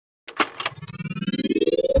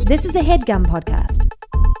This is a HeadGum podcast.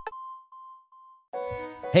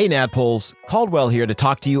 Hey Nadpoles, Caldwell here to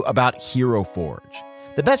talk to you about Hero Forge,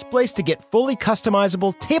 the best place to get fully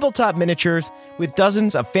customizable tabletop miniatures with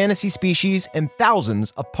dozens of fantasy species and thousands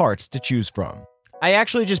of parts to choose from. I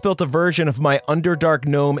actually just built a version of my Underdark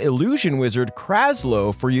Gnome illusion wizard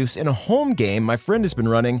Kraslow for use in a home game my friend has been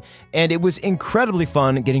running, and it was incredibly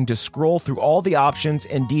fun getting to scroll through all the options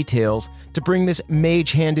and details to bring this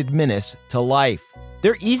mage-handed menace to life.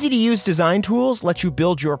 Their easy-to-use design tools let you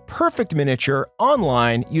build your perfect miniature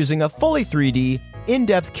online using a fully 3D,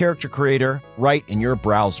 in-depth character creator right in your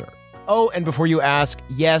browser. Oh, and before you ask,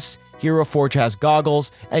 yes, Hero Forge has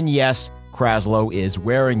goggles, and yes, Kraslow is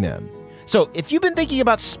wearing them. So if you've been thinking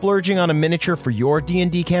about splurging on a miniature for your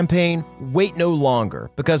D&D campaign, wait no longer,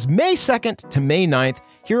 because May 2nd to May 9th,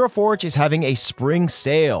 Hero Forge is having a spring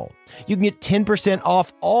sale. You can get 10%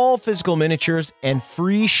 off all physical miniatures and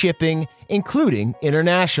free shipping, including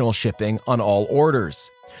international shipping on all orders.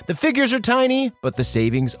 The figures are tiny, but the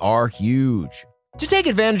savings are huge. To take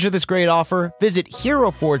advantage of this great offer, visit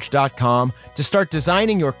HeroForge.com to start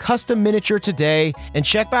designing your custom miniature today and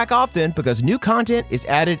check back often because new content is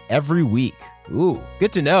added every week. Ooh,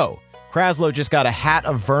 good to know. Kraslow just got a hat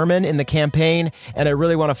of vermin in the campaign, and I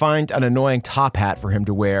really want to find an annoying top hat for him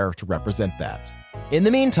to wear to represent that. In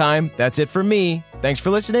the meantime, that's it from me. Thanks for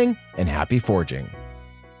listening, and happy forging.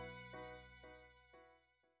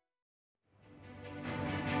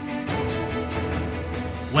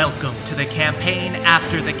 Welcome to the campaign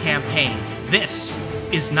after the campaign. This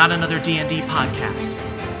is not another D&D podcast.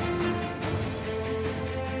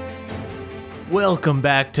 Welcome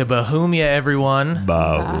back to Bohemia, everyone.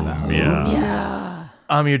 Bohemia.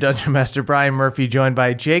 I'm your Dungeon Master, Brian Murphy, joined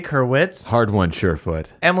by Jake Hurwitz. Hard one, Surefoot.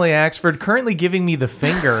 Emily Axford, currently giving me the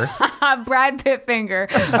finger. Brad Pitt finger.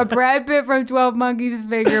 A Brad Pitt from 12 Monkeys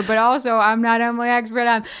finger, but also I'm not Emily Axford.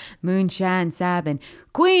 I'm Moonshine Sabin,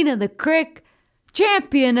 Queen of the Crick,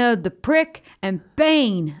 Champion of the Prick, and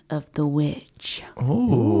Bane of the Witch.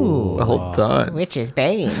 Ooh. Well done. Which is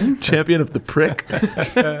Bane. Champion of the Prick.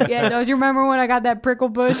 Yeah, don't you remember when I got that prickle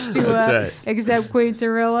bush to accept Queen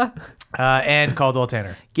Cirilla? And Caldwell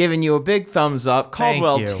Tanner. Giving you a big thumbs up,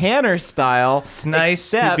 Caldwell you. Tanner style. It's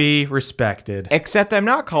nice to be respected. Except I'm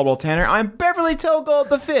not Caldwell Tanner. I'm Beverly Togold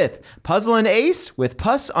the Fifth, puzzling ace with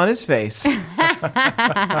pus on his face.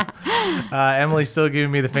 Emily's still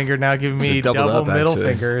giving me the finger, now giving me double middle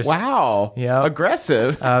fingers. Wow. Yeah.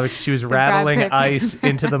 Aggressive. She was rattling ice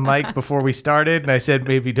into the mic before we started, and I said,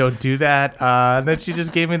 maybe don't do that. And then she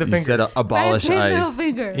just gave me the finger. You said abolish Brad Pitt ice. middle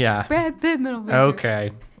finger. Yeah. Brad Pitt middle finger.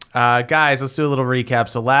 Okay. Guys, let's do a little recap.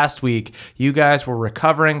 So last week, you guys were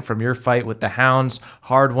recovering from your fight with the hounds.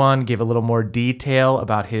 Hard One gave a little more detail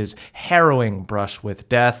about his harrowing brush with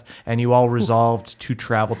death, and you all resolved to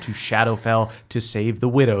travel to Shadowfell to save the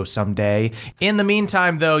widow someday. In the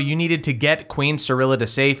meantime, though, you needed to get Queen Cirilla to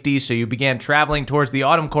safety, so you began traveling towards the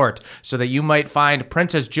Autumn Court so that you might find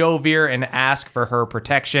Princess Jovir and ask for her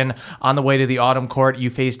protection. On the way to the Autumn Court, you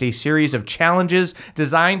faced a series of challenges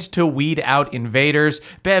designed to weed out invaders.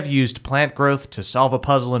 Bev used plant growth to solve a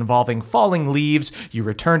puzzle involving falling leaves. You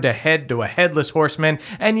returned a head to a headless horseman,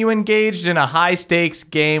 and you engaged in a high-stakes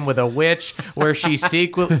game with a witch where she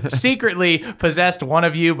secretly possessed one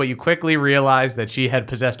of you, but you quickly realized that she had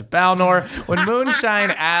possessed Balnor. When Moonshine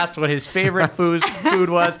asked what his favorite food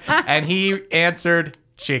was, and he answered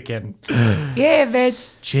chicken. Yeah, bitch.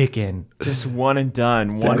 Chicken. Just one and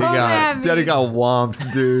done. Daddy got whomps,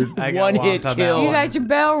 dude. One hit kill. You got your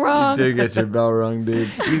bell rung. You did get your bell rung,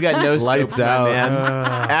 dude. You got no Lights scope, out. man.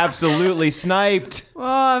 Absolutely sniped. Oh,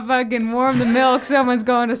 I fucking warm the milk. Someone's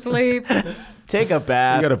going to sleep. Take a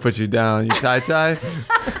bath. We gotta put you down. You tie.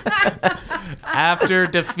 After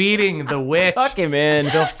defeating the witch, Tuck him in.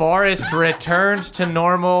 the forest returned to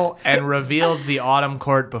normal and revealed the Autumn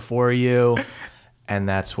Court before you. And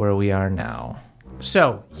that's where we are now.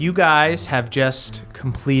 So, you guys have just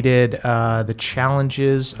completed the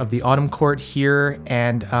challenges of the Autumn Court here,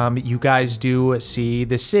 and you guys do see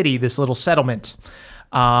the city, this little settlement.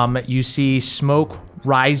 You see smoke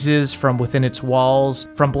rises from within its walls,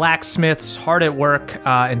 from blacksmiths hard at work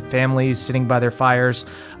and families sitting by their fires.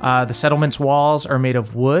 The settlement's walls are made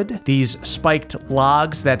of wood, these spiked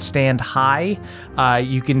logs that stand high.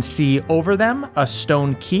 You can see over them a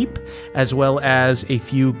stone keep, as well as a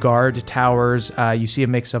few guard towers. You see a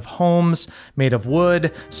mix of homes made of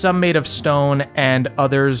wood, some made of stone, and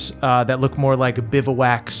others that look more like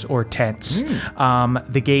bivouacs or tents.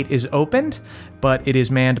 The gate is opened, but it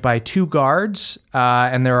is manned by 2 guards,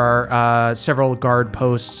 and there are several guard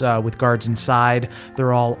posts with guards inside.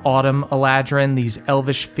 They're all Autumn Eladrin, these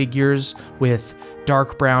elvish figures with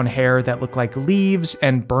dark brown hair that look like leaves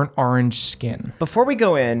and burnt orange skin. Before we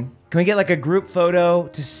go in, can we get like a group photo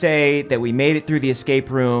to say that we made it through the escape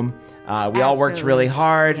room? We all worked really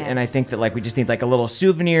hard, and I think that like we just need like a little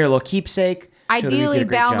souvenir, a little keepsake. Ideally,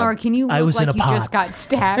 Balnor, can you look like you just got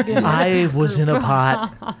stabbed in this? I was in a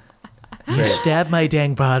pot. You stabbed my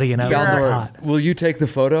dang body, and I was in a Balnor, pot. will you take the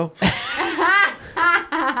photo? We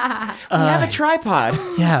have a tripod.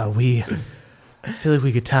 Yeah, I feel like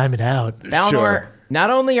we could time it out. Balnor, Sure. not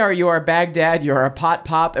only are you our Baghdad, you're our pot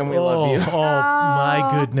pop, and we love you. Oh, my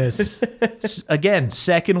goodness. Again,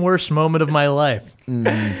 second worst moment of my life.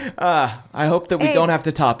 I hope that we Hey. don't have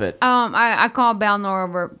to top it. I call Balnor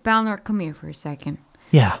over. Balnor, come here for a second.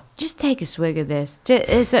 Yeah. Just take a swig of this.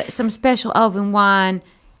 It's some special elven wine.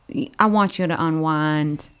 I want you to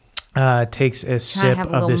unwind. Takes a Try sip and have a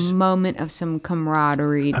of little this moment of some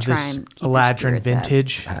camaraderie. of Try this and keep your Eladrin spirits up.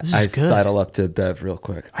 vintage. This I is good. sidle up to Bev real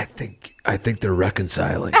quick. I think they're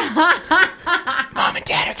reconciling. Mom and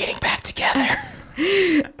Dad are getting back together.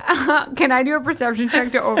 Can I do a perception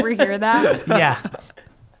check to overhear that? Yeah.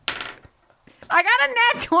 I got a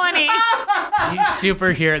nat 20. You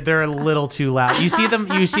super hear it. They're a little too loud. You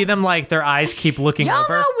see them like their eyes keep looking Y'all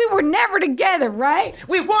over. know we were never together, right?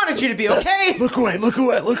 We wanted you to be okay. Look away! Look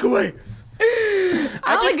away! Look away! I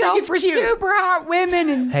just only think go it's for cute. super hot women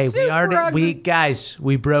and Hey, super ugly.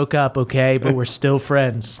 we broke up, okay? But we're still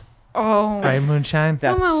friends. Oh, Right, Moonshine?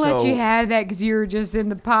 That's I'm gonna let so- you have that because you were just in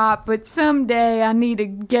the pot. But someday I need to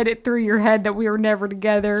get it through your head that we were never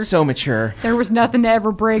together. So mature. There was nothing to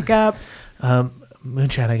ever break up.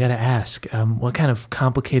 Moonshine, I gotta ask, what kind of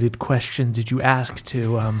complicated question did you ask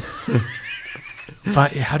to, how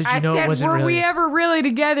did you I know said, it wasn't were really... we ever really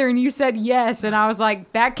together? And you said yes. And I was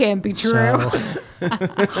like, that can't be true.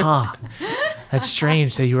 So, that's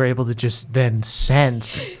strange that you were able to just then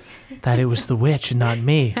sense that it was the witch and not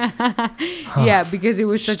me. Yeah, because it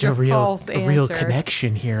was Just such a false a answer. real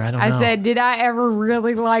connection here. I don't know. I said, did I ever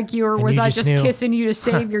really like you, or And was you I just just knew. kissing you to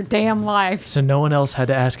save your damn life? So no one else had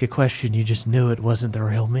to ask a question. You just knew it wasn't the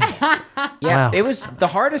real me. Yeah, Wow. it was the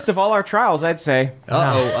hardest of all our trials, I'd say.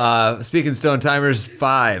 Speaking stone timers,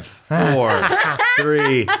 5, 4,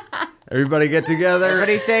 3. Everybody get together.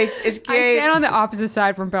 Everybody says I escape. stand on the opposite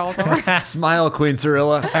side from Bellator. Smile, Queen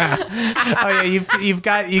Cirilla. Oh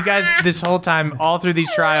yeah, you guys this whole time, all through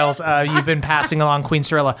these trials, you've been passing along Queen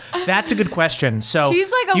Cirilla. That's a good question. So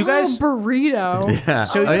She's like a you little guys, burrito. Yeah.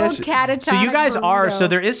 So- Oh, yeah, Little catatonic so you guys are. burrito. So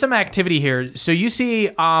there is some activity here. So you see,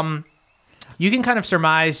 you can kind of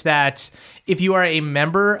surmise that if you are a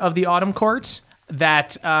member of the Autumn Court,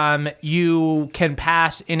 that you can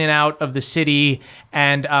pass in and out of the city,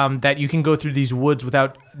 and that you can go through these woods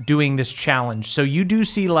without doing this challenge. So you do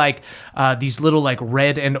see like these little like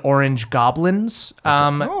red and orange goblins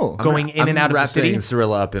going in and out of the city. I'm wrapping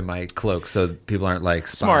Cirilla up in my cloak so people aren't like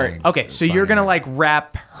spying. Smart. Okay, so you're gonna like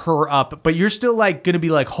wrap her up, but you're still like gonna be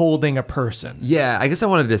like holding a person. Yeah, I guess I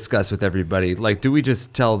want to discuss with everybody. Like, do we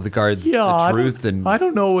just tell the guards the truth? And I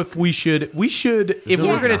don't know if we should. We should, if There's we're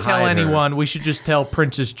reason going to to tell hide her. anyone, we should just tell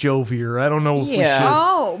Princess Jovier. I don't know if we Yeah. should.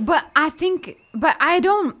 Oh, but I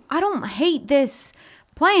don't hate this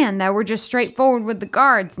plan that we're just straightforward with the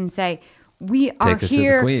guards and say we are Take us to the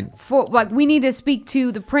here queen. for like we need to speak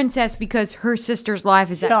to the princess because her sister's life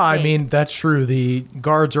is at Yeah, stake. I mean, that's true. The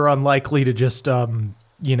guards are unlikely to just, try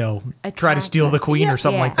to Attack steal the us. queen or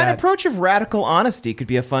something Yeah. like An that. approach of radical honesty could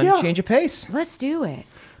be a fun Yeah. change of pace. let's do it.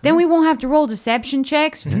 Then we won't have to roll deception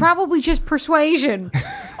checks. Probably just persuasion.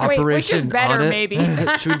 Wait, which is better, Honest- maybe.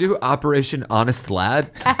 Should we do Operation Honest Lad?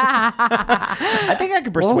 I think I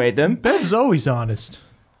could persuade them. Bev's always honest.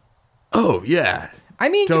 Oh yeah. I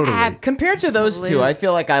mean, Totally. compared to those two, Absolutely. I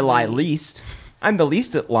feel like I lie least. I'm the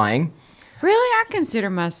least at lying. Really, I consider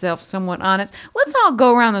myself somewhat honest. Let's all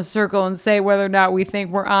go around the circle and say whether or not we think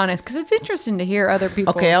we're honest, because it's interesting to hear other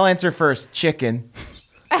people. Okay, I'll answer first. Chicken.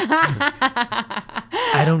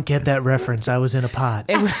 I don't get that reference. I was in a pot.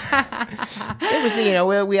 It was,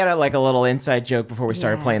 we had a little inside joke before we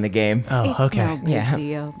started Yeah. playing the game. Oh, It's okay. no big Yeah.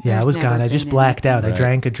 deal. Yeah, I There's was never gone. I been just blacked out. I Right.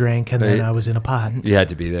 drank a drink and then Right. I was in a pot. You had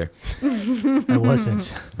to be there. I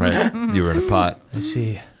wasn't. Right. You were in a pot. I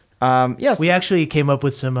see. Yes. We actually came up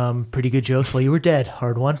with some pretty good jokes while you were dead.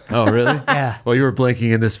 Hard one. Oh really? Yeah. Well, you were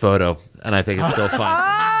blinking in this photo, and I think it's still fine.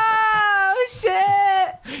 Oh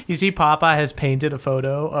shit! You see, Papa has painted a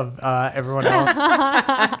photo of everyone else.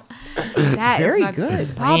 That is very my-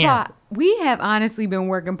 good. Papa, We have honestly been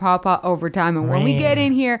working Pawpaw overtime, and when we get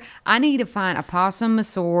in here, I need to find a possum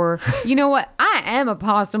masseur. You know what? I am a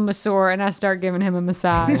possum masseur, and I start giving him a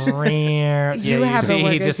massage. You have been see, he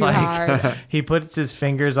working just too like hard. he puts his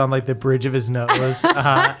fingers on like the bridge of his nose,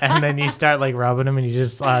 and then you start like rubbing him, and he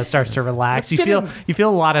just starts to relax. You feel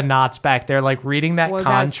a lot of knots back there, like reading that What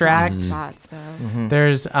about contract. soft spots, though?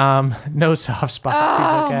 There's no soft spots.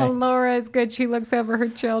 Oh, He's okay. Laura is good. She looks over her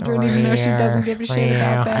children, even though she doesn't give a shit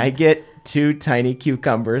about them. I get 2 tiny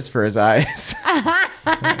cucumbers for his eyes.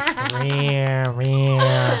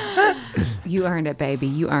 You earned it, baby.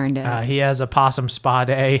 You earned it. He has a possum spa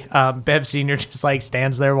day. Bev Senior just like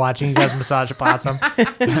stands there watching you guys massage a possum.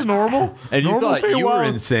 This is normal. And you Normal thought you were Feywild-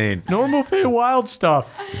 insane. Normal Feywild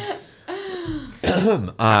stuff.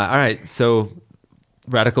 All right, so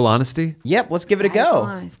radical honesty. Yep, let's give it a go.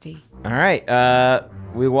 Honesty. All right,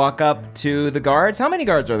 we walk up to the guards. How many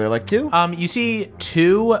guards are there? Like 2? You see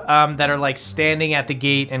 2 that are like standing at the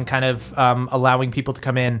gate and kind of allowing people to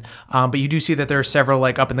come in. But you do see that there are several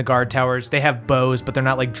like up in the guard towers. They have bows, but they're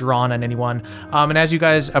not like drawn on anyone. And as you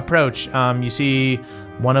guys approach, you see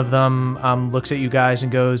one of them looks at you guys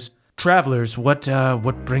and goes, "Travelers, what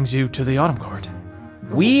brings you to the Autumn Court?"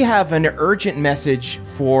 We have an urgent message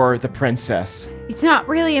for the princess. It's not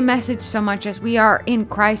really a message so much as we are in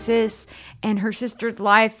crisis and her sister's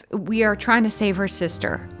life. We are trying to save her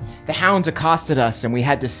sister. The hounds accosted us and we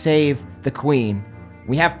had to save the queen.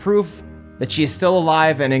 We have proof that she is still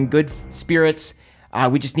alive and in good spirits.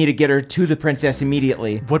 We just need to get her to the princess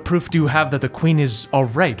immediately. What proof do you have that the queen is all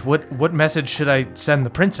right? What message should I send the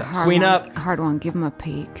princess? Queen up. Hard one. Give them a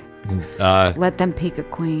peek. Let them peek a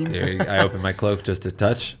queen. I open my cloak just a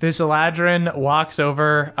touch. This Eladrin walks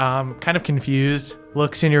over, kind of confused,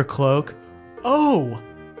 looks in your cloak. Oh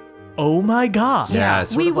my God. Yeah,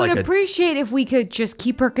 it's sort We of would like appreciate if we could just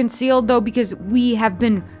keep her concealed, though, because we have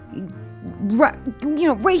been,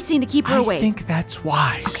 racing to keep her away. I think that's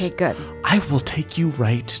wise. Okay, good. I will take you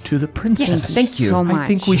right to the princess. Thank you so much. I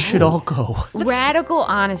think we should all go. Radical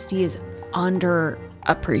honesty is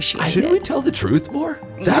underappreciated. Shouldn't we tell the truth more?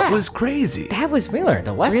 That was crazy. That was We learned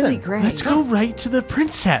a lesson. really great. Let's go right to the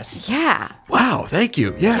princess. Yeah. Wow, thank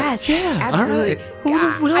you. Yes. Yes. Absolutely. All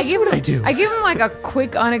right. What else would I do? I give him like a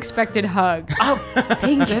quick, unexpected hug. Oh,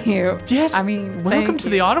 Thank you. yes. I mean, welcome thank to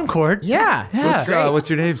you. the Autumn Court. Yeah. What's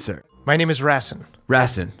your name, sir? My name is Rassin.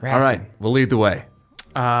 Rassin. All right, we'll lead the way.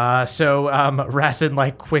 So Rassin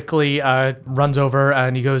like quickly runs over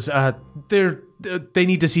and he goes, they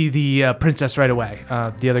need to see the princess right away.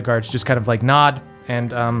 The other guards just kind of like nod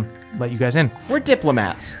and let you guys in. We're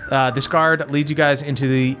diplomats. This guard leads you guys into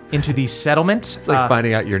the settlement. It's like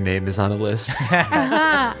finding out your name is on a list.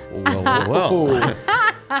 Whoa.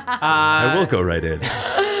 I will go right in.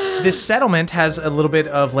 This settlement has a little bit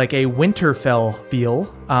of like a Winterfell feel,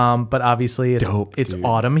 but obviously it's dude.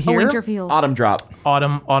 autumn A here. Winterfield. Autumn drop.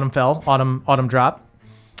 Autumn drop.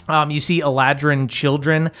 You see Eladrin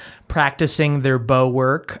children practicing their bow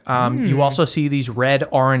work. You also see these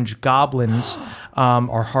red-orange goblins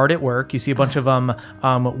are hard at work. You see a bunch of them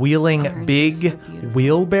wheeling Orange big is so beautiful.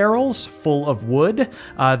 wheelbarrows full of wood.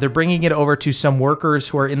 They're bringing it over to some workers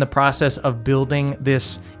who are in the process of building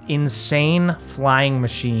this insane flying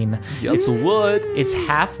machine. It's wood. It's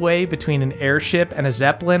halfway between an airship and a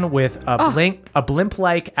zeppelin with a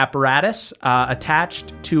blimp-like apparatus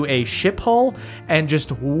attached to a ship hull and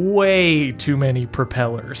just way too many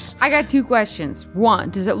propellers. I got 2 questions. One,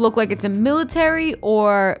 does it look like it's a military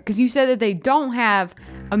or, because you said that they don't have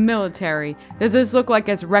a military, does this look like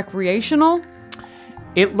it's recreational?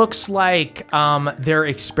 It looks like they're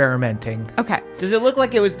experimenting. Okay. Does it look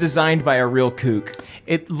like it was designed by a real kook?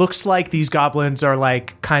 It looks like these goblins are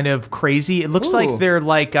like kind of crazy. It looks Ooh. like they're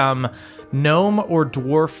like gnome or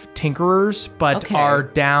dwarf tinkerers, but Okay. are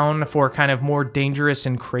down for kind of more dangerous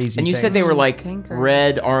and crazy And you said they things. were like Tinkers.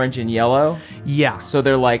 red, orange, and yellow? Yeah, So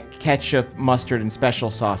they're like ketchup, mustard, and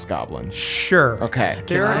special sauce goblins. sure. Okay.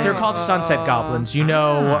 They're called sunset goblins. You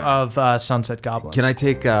know of sunset goblins. Can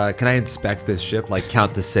I inspect this ship? Like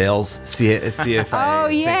count the sails, see if I Oh,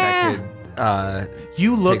 think yeah. I could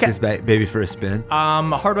You look take at this baby for a spin.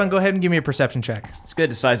 hard one. Go ahead and give me a perception check. It's good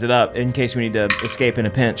to size it up in case we need to escape in a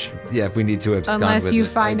pinch. Yeah, if we need to abscond Unless with you it.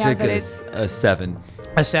 find I out did that get it's- a 7.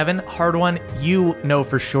 A 7, hard one. You know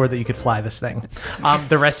for sure that you could fly this thing.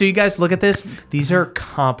 The rest of you guys, look at this. These are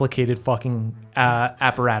complicated fucking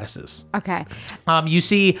apparatuses. Okay. You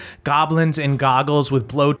see goblins in goggles with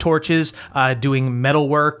blow torches doing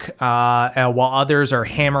metalwork, while others are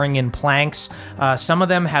hammering in planks. Some of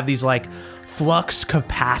them have these like flux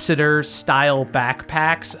capacitor style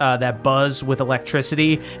backpacks that buzz with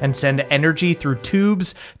electricity and send energy through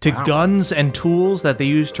tubes to guns and tools that they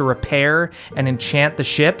use to repair and enchant the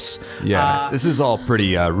ships. Yeah, this is all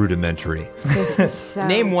pretty rudimentary. This is so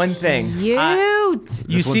Name one thing. cute.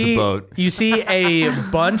 This one's a boat. You see a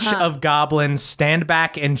bunch of goblins stand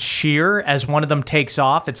back and cheer as one of them takes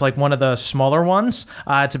off. It's like one of the smaller ones.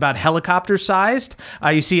 It's about helicopter sized.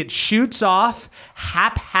 You see it shoots off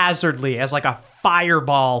haphazardly as like a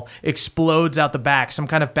fireball explodes out the back, some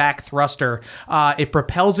kind of back thruster. It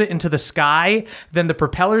propels it into the sky. Then the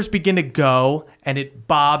propellers begin to go, and it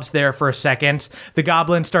bobs there for a second. The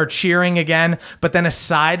goblins start cheering again, but then a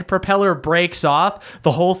side propeller breaks off.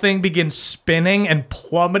 The whole thing begins spinning and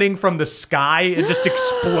plummeting from the sky. It just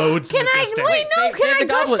explodes in the distance. Can I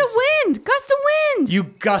gust the wind? Gust the wind. You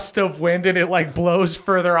gust of wind, and it like blows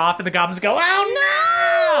further off, and the goblins go, "Oh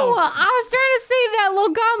Oh, I was trying to save that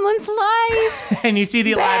little goblin's life. no!" And you see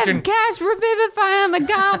the Eladrin. Cast Revivify on the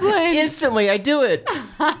goblin. Instantly, I do it.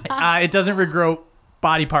 It doesn't regrow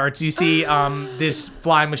body parts. You see this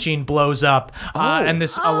flying machine blows up, and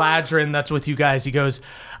this Eladrin that's with you guys, he goes,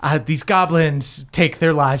 these goblins take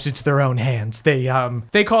their lives into their own hands.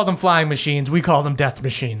 They call them flying machines. We call them death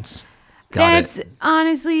machines. That's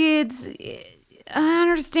honestly, I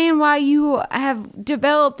understand why you have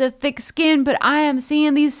developed a thick skin, but I am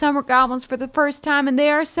seeing these summer goblins for the first time, and they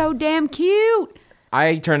are so damn cute.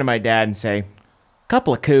 I turn to my dad and say,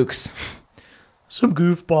 couple of kooks. Some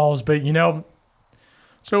goofballs, but you know,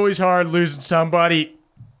 it's always hard losing somebody.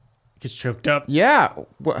 Gets choked up. Yeah.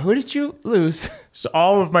 Who did you lose? So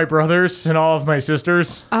all of my brothers and all of my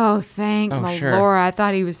sisters. Oh, thank Oh, my sure. Laura. I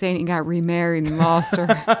thought he was saying he got remarried and lost her.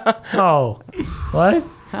 Oh, what?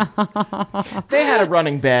 They had a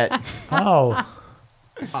running bet. Oh.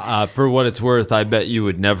 For what it's worth, I bet you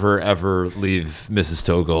would never, ever leave Mrs.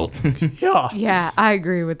 Togold. Yeah. Yeah, I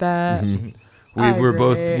agree with that. We were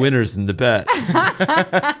both winners in the bet.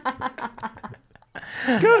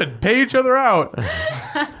 Good. Pay each other out.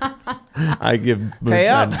 I give Pay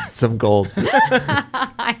up. Moonshine some gold.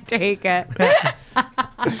 I take it.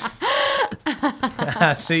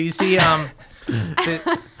 So you see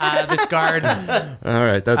this guard. All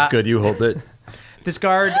right, that's good. You hold it. This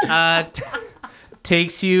guard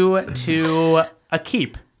takes you to a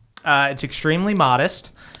keep. It's extremely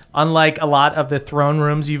modest. Unlike a lot of the throne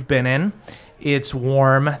rooms you've been in, it's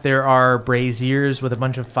warm. There are braziers with a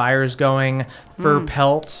bunch of fires going. Fur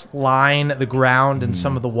pelts line the ground and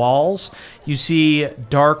some of the walls. You see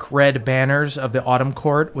dark red banners of the autumn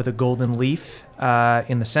court with a golden leaf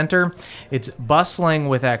in the center. It's bustling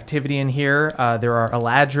with activity in here. There are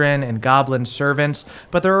Eladrin and goblin servants,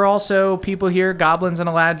 but there are also people here, goblins and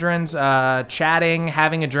Eladrins, chatting,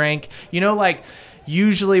 having a drink. You know, like,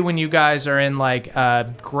 usually when you guys are in like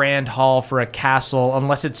a grand hall for a castle,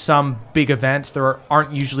 unless it's some big event, there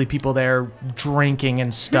aren't usually people there drinking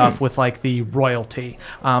and stuff with like the royalty.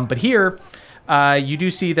 But here, you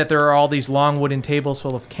do see that there are all these long wooden tables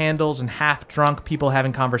full of candles and half-drunk people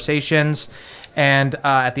having conversations. And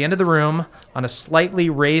at the end of the room, on a slightly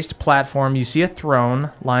raised platform, you see a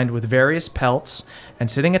throne lined with various pelts, and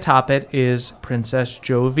sitting atop it is Princess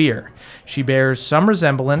Jovier. She bears some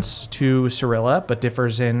resemblance to Cyrilla, but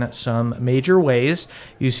differs in some major ways.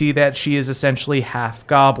 You see that she is essentially half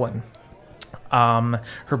goblin.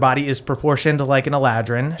 Her body is proportioned like an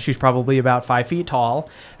Eladrin. She's probably about 5 feet tall.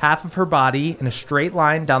 Half of her body in a straight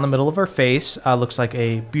line down the middle of her face looks like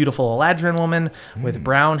a beautiful Eladrin woman with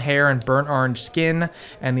brown hair and burnt orange skin,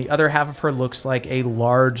 and the other half of her looks like a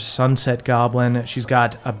large sunset goblin. She's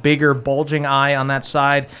got a bigger bulging eye on that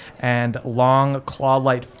side and long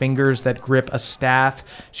claw-like fingers that grip a staff.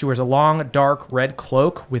 She wears a long dark red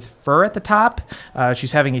cloak with fur at the top.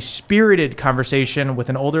 She's having a spirited conversation with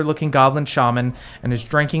an older looking goblin shaman and is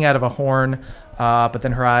drinking out of a horn, but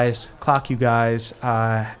then her eyes clock you guys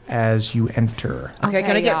as you enter. Okay,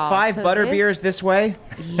 can I get y'all, 5 so butter this- beers this way?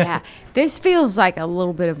 Yeah, this feels like a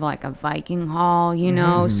little bit of like a Viking hall, you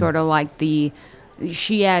know, sort of like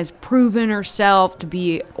she has proven herself to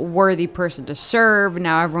be a worthy person to serve, and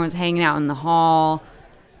now everyone's hanging out in the hall.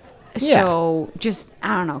 Yeah. So just,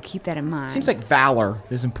 I don't know, keep that in mind. Seems like valor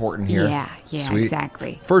is important here. Yeah, Sweet.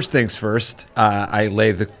 exactly. First things first, I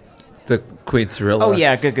lay the Queen Cyrilla. Oh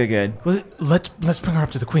yeah, good. Well, let's bring her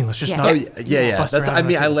up to the queen. Let's just Yeah. not. Oh yeah. Bust her That's. out I on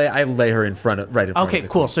mean, the I table. lay her in front of right in front. Okay, of the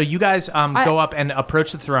cool. queen. So you guys go up and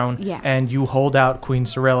approach the throne, Yeah. and you hold out Queen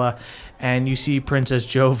Cyrilla, and you see Princess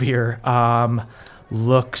Jovier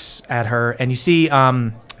looks at her, and you see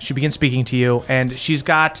she begins speaking to you, and she's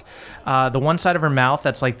got the one side of her mouth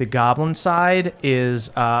that's like the goblin side is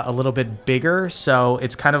a little bit bigger, so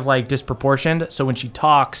it's kind of like disproportioned. So when she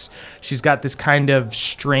talks, she's got this kind of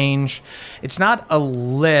strange, it's not a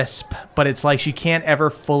lisp, but it's like she can't ever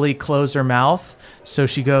fully close her mouth. So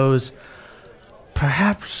she goes,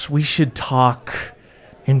 "Perhaps we should talk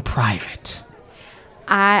in private."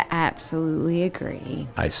 I absolutely agree.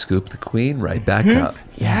 I scoop the queen right back up.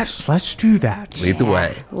 Yes, let's do that. Lead the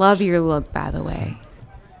way. Love your look, by the way.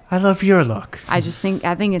 I love your look. I think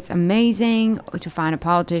it's amazing to find a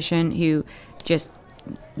politician who just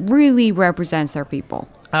really represents their people.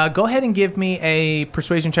 Go ahead and give me a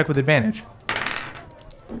persuasion check with advantage.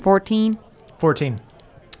 14. 14.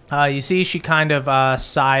 You see she kind of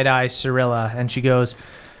side-eyes Cyrilla, and she goes,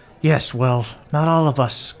 "Yes, well, not all of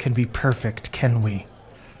us can be perfect, can we?"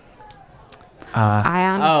 I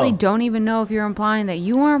honestly don't even know if you're implying that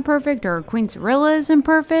you aren't perfect or Queen Cyrilla isn't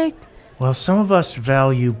perfect. Well, some of us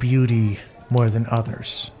value beauty more than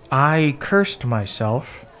others. I cursed myself,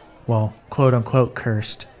 well, quote-unquote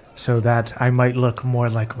cursed, so that I might look more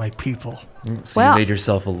like my people. So Well- you made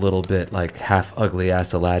yourself a little bit like half ugly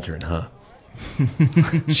ass Eladrin, huh?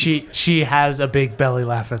 She has a big belly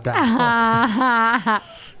laugh at that.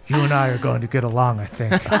 You and I are going to get along, I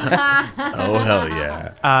think. Oh, hell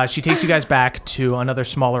yeah. She takes you guys back to another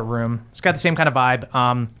smaller room. It's got the same kind of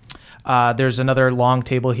vibe. There's another long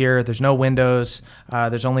table here. There's no windows.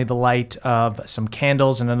 There's only the light of some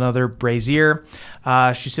candles and another brazier.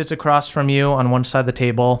 She sits across from you on one side of the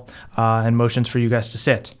table and motions for you guys to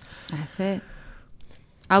sit. That's it.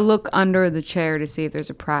 I look under the chair to see if there's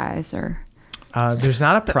a prize or... There's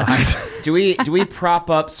not a prize. Do we prop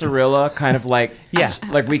up Cyrilla kind of like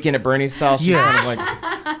like Weekend at Bernie's style? She's Yeah. kind of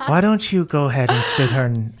like, Why don't you go ahead and sit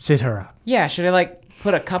her up? yeah, should I like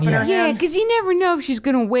put a cup in her Yeah, hand? because you never know if she's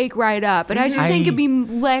going to wake right up. And I just think it'd be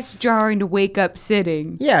less jarring to wake up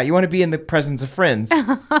sitting. Yeah, you want to be in the presence of friends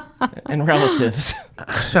and relatives.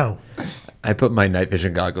 So, I put my night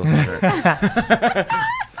vision goggles on her.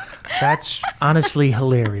 that's honestly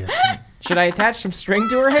hilarious. Should I attach some string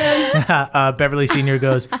to her hands? Beverly Sr.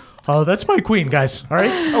 goes, "Oh, that's my queen, guys. All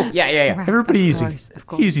right? Oh, yeah. Everybody easy. Of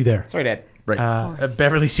course. Easy there." Sorry, Dad. Right.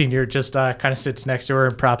 Beverly Sr. just kind of sits next to her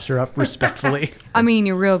and props her up respectfully. I mean,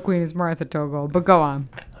 your real queen is Martha Togold, but go on.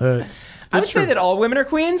 I would say that all women are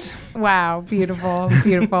queens. Wow, beautiful,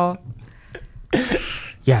 beautiful.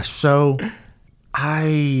 Yes, so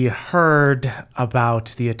I heard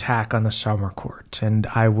about the attack on the summer court, and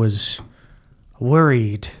I was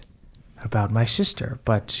worried about my sister,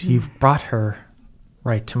 but you've brought her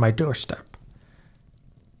right to my doorstep.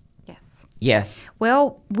 Yes. Yes.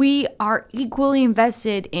 Well, we are equally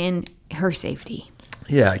invested in her safety.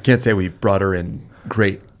 Yeah, I can't say we brought her in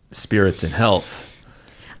great spirits and health.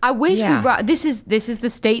 I wish Yeah. we brought... This is the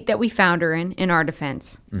state that we found her in our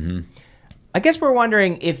defense. I guess we're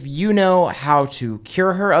wondering if you know how to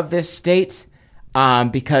cure her of this state,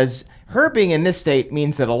 because her being in this state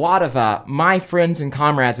means that a lot of my friends and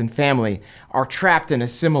comrades and family are trapped in a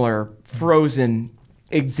similar frozen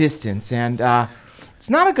existence, and it's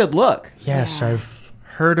not a good look. Yes, Yeah. I've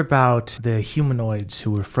heard about the humanoids who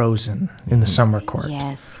were frozen in the summer court.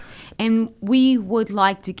 Yes. And we would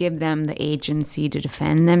like to give them the agency to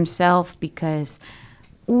defend themselves because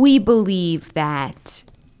we believe that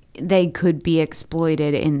they could be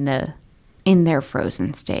exploited in their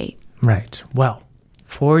frozen state. Right. Well,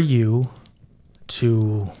 for you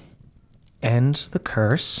to end the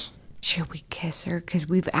curse, Should we kiss her? Because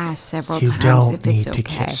we've asked several You times don't if it's need to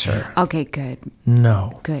okay. kiss her. Okay, good.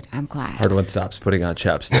 no. Good. I'm glad. Hard one stops putting on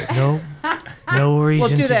chapstick. No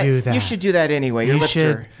reason do to that. do that. You should do that anyway. Your lips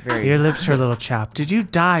are very... Your lips are a little chapped. Did you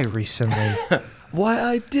die recently? Why,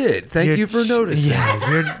 I did. Thank you for noticing.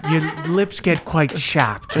 Yeah, your lips get quite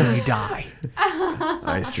chapped when you die.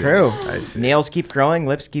 I see. True. I see. Nails keep growing,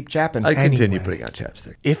 lips keep chapping. I continue Anyway. putting on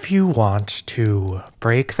chapstick. If you want to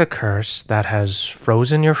break the curse that has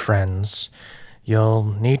frozen your friends, you'll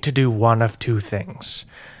need to do one of two things.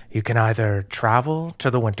 You can either travel to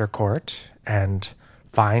the Winter Court and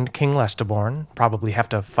find King Lesteborn, probably have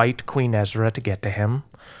to fight Queen Ezra to get to him,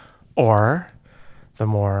 or the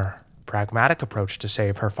more pragmatic approach to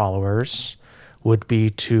save her followers would be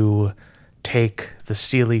to take the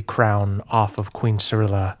Sealy crown off of Queen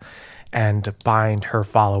Cyrilla and bind her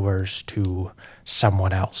followers to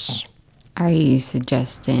someone else. Are you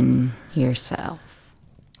suggesting yourself?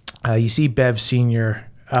 You see Bev Sr.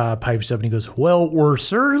 Pipes up and he goes, "Well, we're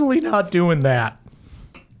certainly not doing that."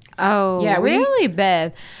 Oh, Yeah, really,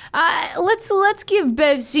 Bev? Let's give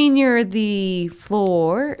Bev Senior the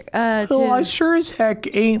floor. Well, I sure as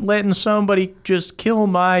heck ain't letting somebody just kill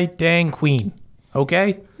my dang queen.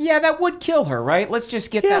 Okay? Yeah, that would kill her, right? Let's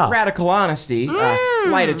just get Yeah. that radical honesty,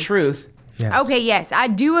 light of truth. Yes. Okay, yes, I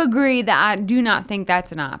do agree that I do not think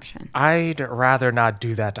that's an option. I'd rather not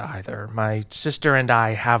do that either. My sister and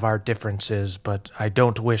I have our differences, but I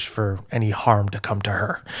don't wish for any harm to come to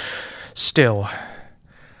her. Still,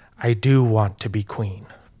 I do want to be queen.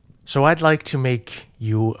 So I'd like to make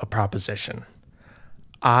you a proposition.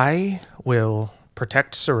 I will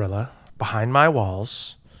protect Cyrilla behind my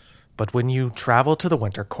walls, but when you travel to the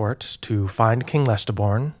Winter Court to find King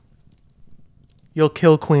Lesteborn, you'll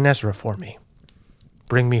kill Queen Ezra for me.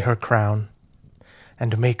 Bring me her crown,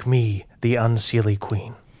 and make me the unseelie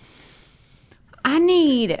queen. I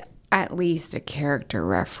need at least a character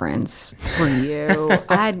reference for you.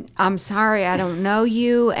 I'm sorry, I don't know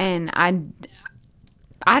you, and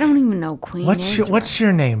I don't even know Queen Ezra. What's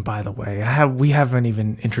your name, by the way? We haven't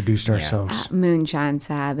even introduced ourselves. Moonshine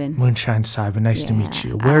Sabin. Moonshine Simon, nice to meet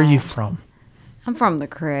you. Where are you from? I'm from the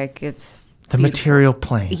Crick. It's The material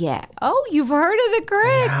plane. yeah. Oh, you've heard of the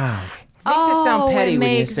Crick? Wow. Makes it sound petty it when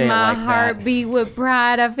you makes say it my like that. heart beat with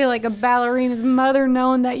pride. I feel like a ballerina's mother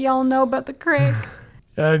knowing that y'all know about the Crick.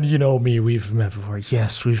 And you know me, we've met before.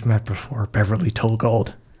 Yes, we've met before. Beverly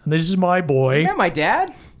Tollgold. And this is my boy. Yeah, my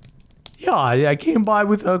dad? Yeah, I came by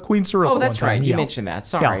with Queen Cyrilla. Oh, that's one time. right. You Yeah. mentioned that.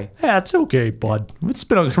 Sorry. Yeah, it's okay, bud. It's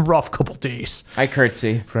been a rough couple days. I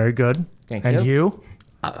curtsy. Very good. Thank and you.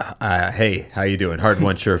 Hey, how you doing? Hard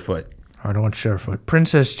one, Surefoot. I don't want Surefoot.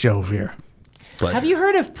 Princess Jove here. But Have you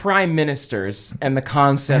heard of prime ministers and the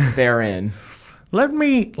concept therein? Let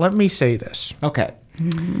me say this. Okay.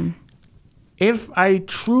 If I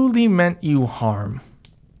truly meant you harm,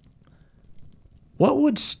 what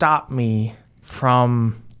would stop me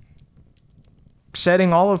from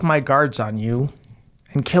setting all of my guards on you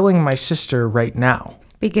and killing my sister right now?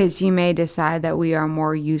 Because you may decide that we are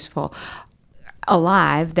more useful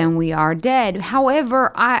alive than we are dead.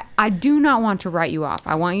 However, I do not want to write you off.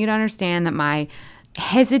 I want you to understand that my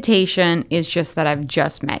hesitation is just that I've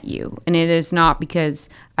just met you. And it is not because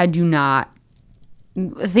I do not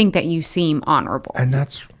think that you seem honorable. And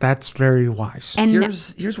that's very wise. And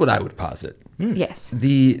here's what I would posit. yes.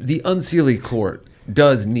 The Unseelie Court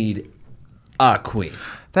does need a queen.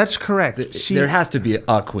 That's correct. See, There has to be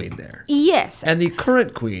a queen there. Yes. And the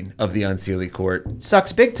current queen of the Unseelie Court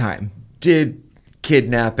Sucks big time. did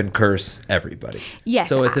kidnap and curse everybody. Yes,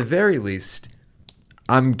 So at the very least,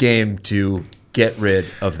 I'm game to get rid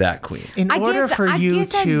of that queen. in order for you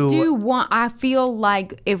to I feel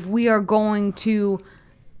like if we are going to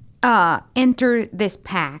enter this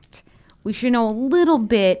pact, we should know a little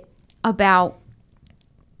bit about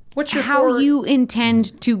What's your how you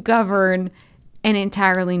intend to govern an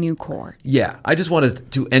entirely new court. Yeah, I just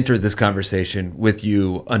wanted to enter this conversation with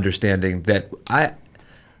you understanding that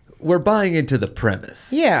we're buying into the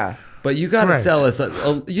premise. Yeah. But you got to Correct. sell us.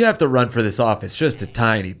 You have to run for this office just a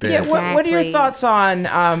tiny bit. Yeah, what are your Exactly. thoughts on,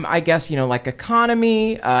 I guess, like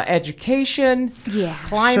economy, education, Yeah.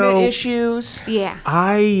 climate So- issues? Yeah.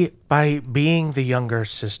 by being the younger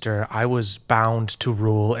sister, I was bound to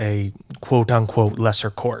rule a quote-unquote lesser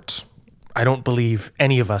court. I don't believe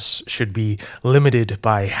any of us should be limited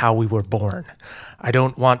by how we were born. I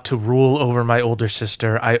don't want to rule over my older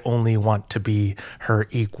sister. I only want to be her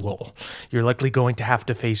equal. You're likely going to have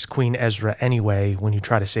to face Queen Ezra anyway when you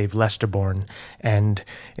try to save Lesterborn, and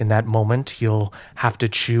in that moment, you'll have to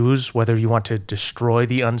choose whether you want to destroy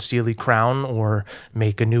the Unseelie crown or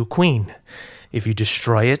make a new queen. If you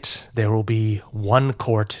destroy it, there will be one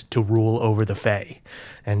court to rule over the Fae,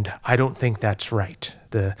 and I don't think that's right.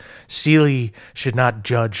 The Seelie should not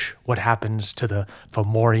judge what happens to the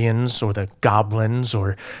Fomorians or the goblins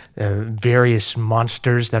or various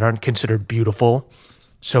monsters that aren't considered beautiful.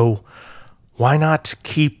 So why not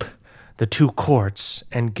keep the two courts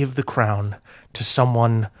and give the crown to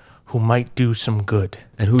someone who might do some good?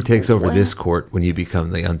 And who takes over this court when you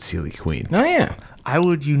become the Unseelie Queen? Oh, yeah. I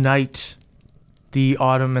would unite the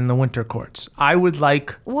autumn and the winter courts. I would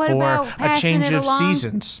like What for about a passing change it of along?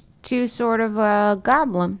 seasons. To sort of a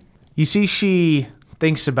goblin. You see, she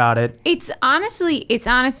thinks about it. It's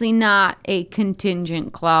honestly not a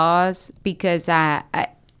contingent clause because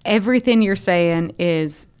everything you're saying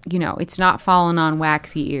is it's not falling on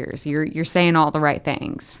waxy ears. You're saying all the right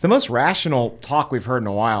things. It's the most rational talk we've heard in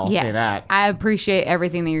a while. I'll say that. I appreciate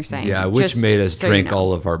everything that you're saying. Yeah, which Just made us so drink you know.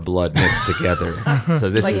 all of our blood mixed together. So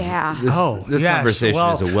this this yes. conversation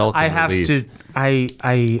Well, is a welcome I have relief. to.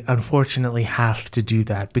 I unfortunately have to do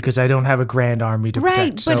that because I don't have a grand army to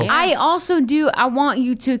Right, protect. but So I also do. I want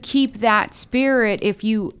you to keep that spirit. If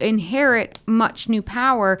you inherit much new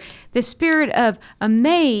power, the spirit of a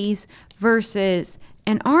maze versus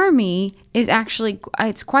an army is actually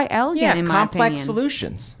it's quite elegant in my complex opinion.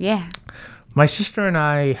 solutions. Yeah. my sister and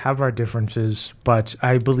I have our differences, but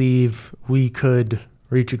I believe we could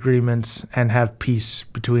reach agreements and have peace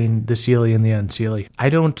between the Seelie and the Unseelie. I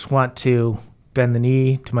don't want to bend the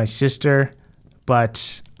knee to my sister,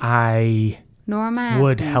 but I Nor am I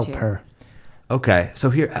would asking help you. her. Okay, so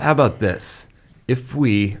here, how about this? If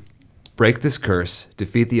we break this curse,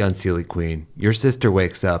 defeat the Unseelie Queen, your sister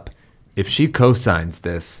wakes up. If she co-signs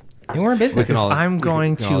this, And we're in business. can all- I'm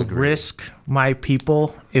going we can all to agree. risk my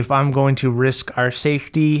people, if I'm going to risk our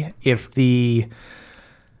safety, if the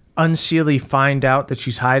Unseelie find out that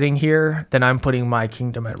she's hiding here, then I'm putting my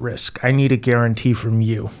kingdom at risk. I need a guarantee from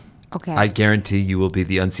you. Okay. I guarantee you will be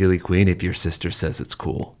the Unseelie Queen if your sister says it's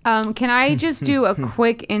cool. Can I just do a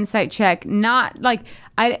quick insight check? Not like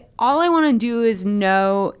all I want to do is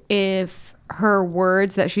know if her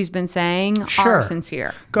words that she's been saying Sure. are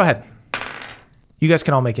sincere. Go ahead. You guys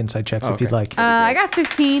can all make insight checks if you'd like. I got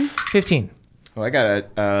 15. 15. Oh, I got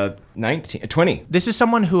a 19, 20. This is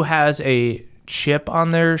someone who has a chip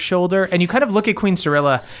on their shoulder, and you kind of look at Queen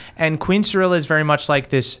Cyrilla, and Queen Cyrilla is very much like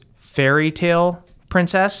this fairy tale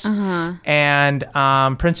princess, and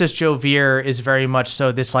Princess Jovier is very much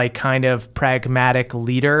so this like kind of pragmatic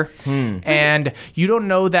leader, and you don't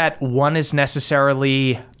know that one is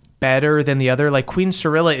necessarily better than the other. Like Queen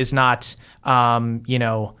Cyrilla is not,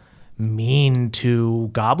 mean to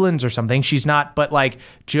goblins or something. She's not, but like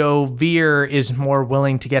Jovier is more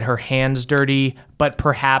willing to get her hands dirty, but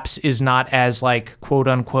perhaps is not as like quote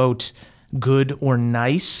unquote good or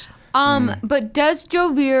nice. But does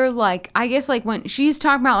Jovier I guess when she's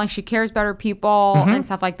talking about she cares about her people and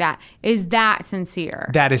stuff like that, is that sincere?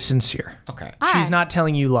 That is sincere. Okay. She's not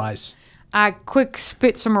telling you lies. I quick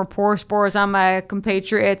spit some rapport spores on my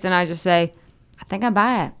compatriots and I just say, I think I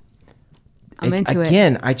buy it. I'm into it.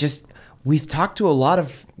 Again, we've talked to a lot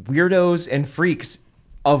of weirdos and freaks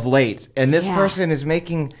of late, and this Yeah. person is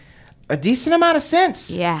making a decent amount of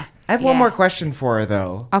sense. Yeah. I have one Yeah. more question for her,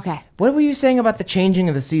 though. Okay. What were you saying about the changing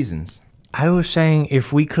of the seasons? I was saying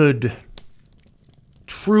if we could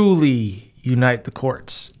truly unite the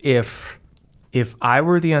courts, if I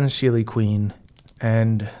were the Unseelie Queen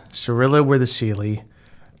and Cyrilla were the Seelie,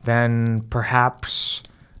 then perhaps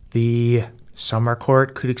the summer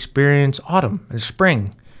court could experience autumn and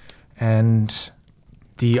spring, and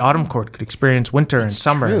the autumn court could experience winter and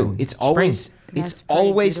summer. True. and It's spring. always That's it's pretty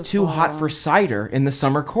always too hot beautiful. for cider in the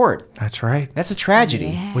summer court. That's right. That's a tragedy.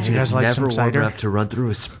 Yeah. Would you guys like never some warm cider? enough to run through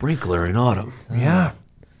a sprinkler in autumn. Yeah.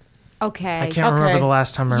 Okay. I can't remember the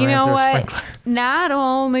last time I You ran know through a what? sprinkler. Not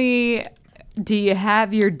only do you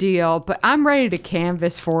have your deal, but I'm ready to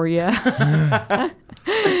canvas for you. I'll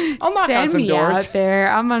knock on Send some me doors. out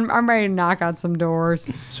there. I'm ready to knock on some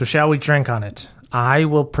doors. So shall we drink on it? I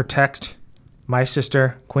will protect my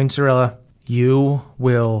sister, Queen Cyrilla. You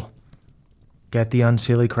will get the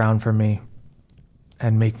Unseelie crown for me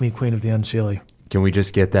and make me Queen of the Unseelie. Can we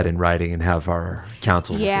just get that in writing and have our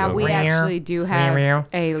counsel look Yeah, it we over? actually do have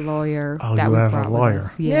a lawyer Oh, that you we have a brought with lawyer.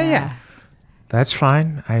 us. Yeah. That's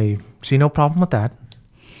fine. I see no problem with that.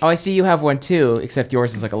 Oh, I see you have one too, except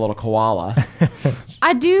yours is like a little koala.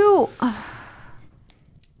 I do.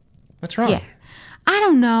 What's wrong? Yeah. I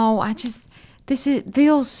don't know. It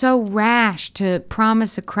feels so rash to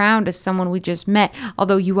promise a crown to someone we just met.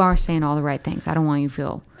 Although you are saying all the right things. I don't want you to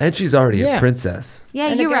feel. And she's already Yeah. a princess. Yeah,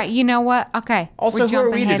 And I you're right. guess- You know what? Okay. Also, we're who are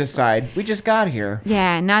jumping we to head- decide? We just got here.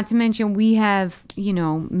 Yeah, not to mention we have,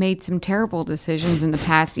 made some terrible decisions in the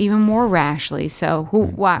past, even more rashly. So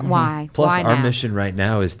why? Plus, Why our now? mission right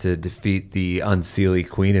now is to defeat the Unseelie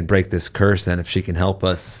Queen and break this curse. And if she can help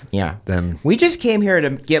us, Yeah. then We just came here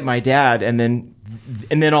to get my dad, and then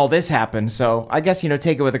all this happened. So I guess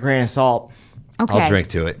take it with a grain of salt. Okay. I'll drink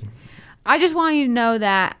to it. I just want you to know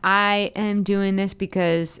that I am doing this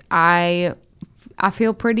because I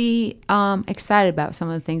feel pretty excited about some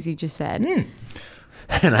of the things you just said.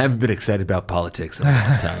 And I haven't been excited about politics in a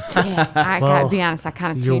long time. Yeah, I gotta be honest, I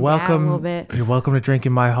kind of You're tuned out a welcome. little bit. You're welcome to drink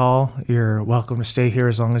in my hall. You're welcome to stay here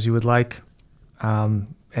as long as you would like.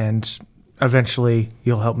 And eventually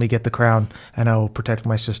you'll help me get the crown, and I will protect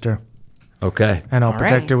my sister. Okay. And I'll All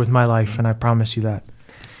protect right. her with my life, and I promise you that.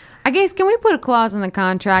 I guess, can we put a clause in the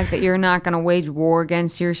contract that you're not going to wage war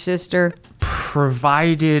against your sister?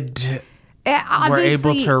 Provided we're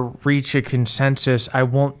able to reach a consensus,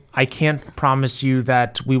 I can't promise you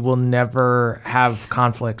that we will never have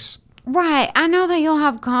conflicts. Right. I know that you'll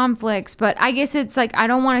have conflicts, but I guess it's like, I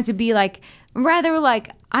don't want it to be like, rather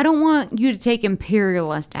like, I don't want you to take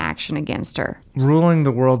imperialist action against her. Ruling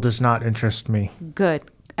the world does not interest me. Good.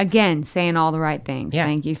 Again, saying all the right things. Yeah.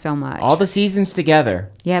 Thank you so much. All the seasons together.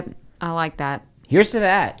 Yep. I like that. Here's to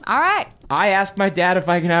that. All right. I asked my dad if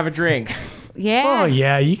I can have a drink. Yeah. Oh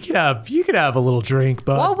yeah, you could have a little drink,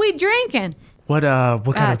 but What we drinking? what kind of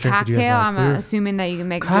drink would you Cocktail. guys like? I'm assuming that you can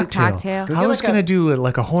make a good Cocktail. cocktail. I was gonna do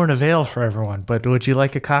like a horn of ale for everyone, but would you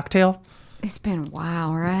like a cocktail? It's been a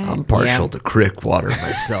while, right? I'm partial to crick water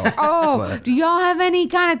myself. Oh, do y'all have any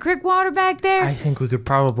kind of crick water back there? I think we could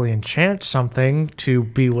probably enchant something to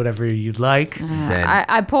be whatever you'd like. Then,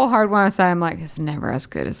 I pull hard one aside. I'm like, it's never as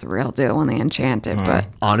good as the real deal when they enchant it. But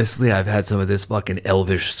honestly, I've had some of this fucking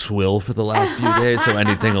elvish swill for the last few days, so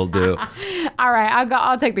anything will do. all right,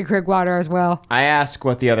 I'll take the crick water as well. I ask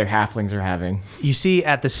what the other halflings are having. You see,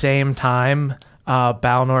 at the same time,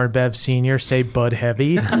 Balnor and Bev Sr. say Bud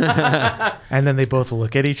Heavy, and then they both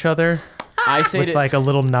look at each other I say with to like a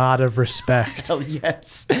little nod of respect. Hell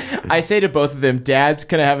yes. I say to both of them, Dads,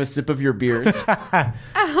 can I have a sip of your beers?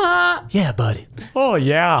 Yeah, Bud. Oh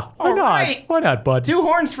yeah, why not? right. Why not, Bud? 2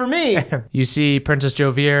 horns for me. You see Princess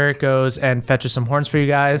Jovier goes and fetches some horns for you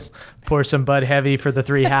guys, pours some Bud Heavy for the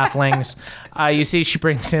 3 halflings. You see she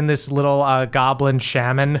brings in this little goblin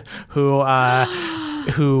shaman who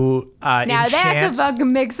Now enchants, that's a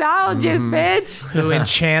fucking mixologist, bitch. who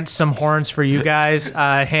enchants some horns for you guys,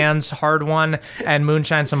 hands Hard One and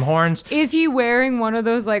Moonshine some horns. Is he wearing one of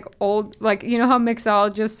those like old, like, you know how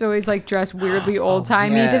mixologists always like dress weirdly old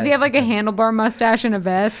timey? yeah. Does he have like a handlebar mustache and a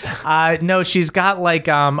vest? No, she's got like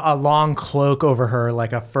a long cloak over her,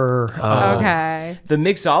 like a fur. Okay. The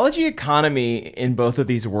mixology economy in both of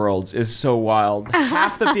these worlds is so wild.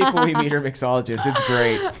 Half the people we meet are mixologists. It's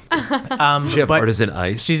great. She have But artisan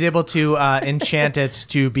ice. she's able to enchant it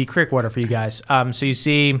to be crick water for you guys. So you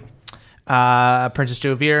see Princess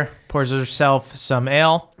Jovier pours herself some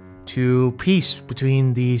ale to peace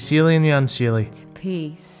between the Seelie and the Unseelie.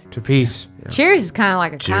 Peace. To peace. Cheers is kind of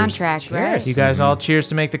like a Cheers. contract, right? You guys all cheers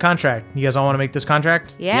to make the contract. You guys all want to make this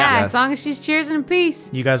contract? Yeah, Yes. as long as she's cheersing in peace.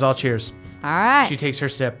 You guys all cheers. All right. She takes her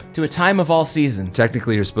sip. To a time of all seasons.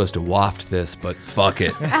 Technically, you're supposed to waft this, but fuck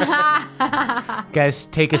it. Guys,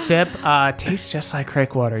 take a sip. Tastes just like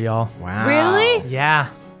crick water, y'all. Wow. Really? Yeah.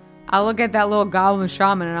 I look at that little goblin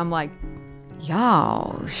shaman and I'm like,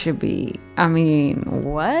 y'all should be, I mean,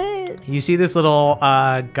 what? You see this little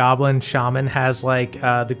goblin shaman has like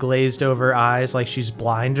the glazed over eyes, like she's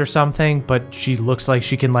blind or something, but she looks like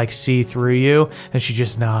she can like see through you, and she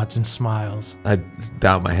just nods and smiles. I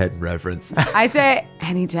bow my head in reverence. I say,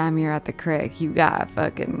 anytime you're at the creek, you got a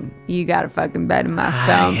fucking bed in my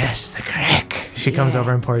stomach. Yes, the crick. She comes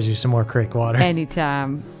over and pours you some more crick water.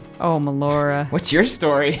 Anytime. Oh, Melora. What's your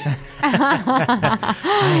story? I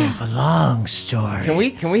have a long story.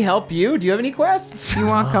 Can we help you? Do you have any quests? You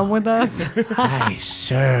want to come with us? I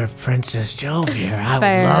serve Princess Jovier. I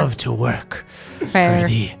Fair. would love to work Fair. for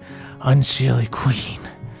the Unseelie Queen.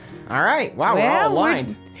 All right. Wow, we're all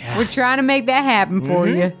aligned. We're trying to make that happen for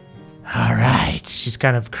you. All right. She's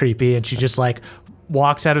kind of creepy, and she just like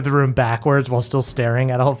walks out of the room backwards while still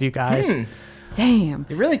staring at all of you guys. Damn.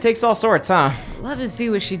 It really takes all sorts, huh? Love to see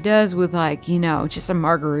what she does with, like, you know, just a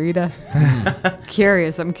margarita. I'm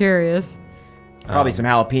curious. Probably some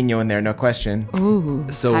jalapeno in there, no question. Ooh.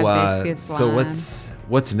 So, hibiscus so lime.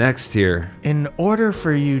 what's next here? In order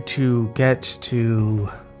for you to get to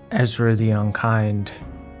Ezra the Unkind,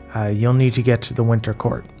 you'll need to get to the Winter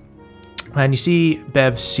Court. And you see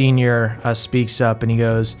Bev Sr. Speaks up and he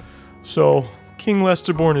goes, "So, King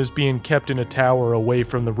Lesterborn is being kept in a tower away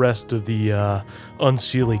from the rest of the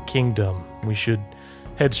Unseelie Kingdom. We should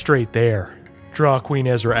head straight there. Draw Queen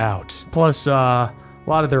Ezra out. Plus, a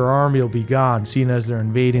lot of their army will be gone, seeing as they're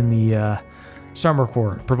invading the Summer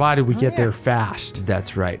Court, provided we get there fast."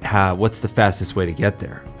 That's right. What's the fastest way to get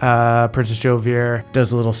there? Princess Jovier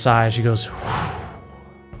does a little sigh. She goes,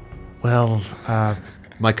 "Well,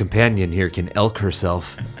 My companion here can elk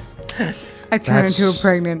herself. I turn That's- into a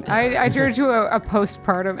pregnant. I turn into a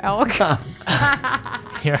postpartum elk.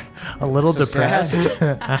 you're a little So depressed."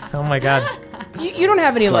 Oh my god. You don't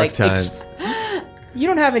have any Dark times. you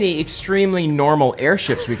don't have any extremely normal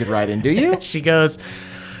airships we could ride in, do you? She goes,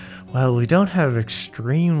 Well, we don't have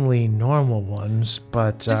extremely normal ones,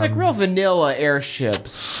 but Just like real vanilla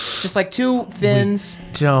airships. Just like two fins,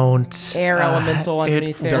 don't air elemental it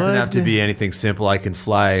underneath there. Doesn't have to be anything simple. I can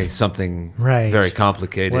fly something Right. very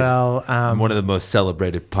complicated. Well, I'm one of the most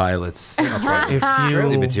celebrated pilots on if the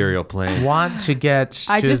you material plane. want to get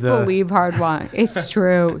I to just the, believe Hard One. It's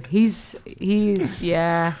true. He's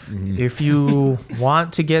yeah. if you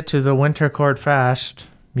want to get to the Winter Court fast,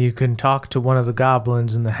 you can talk to one of the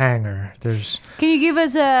goblins in the hangar. There's Can you give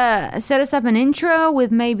us set us up an intro with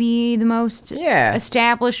maybe the most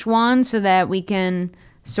established one so that we can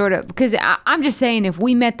sort of, because I'm just saying if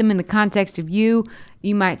we met them in the context of you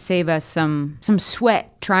might save us some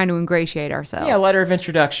sweat trying to ingratiate ourselves. Yeah, letter of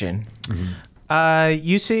introduction.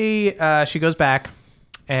 you see she goes back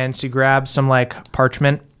and she grabs some like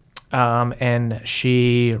parchment. And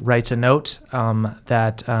she writes a note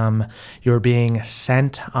that you're being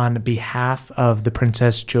sent on behalf of the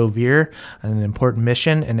Princess Jovir on an important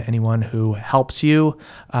mission, and anyone who helps you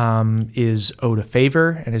is owed a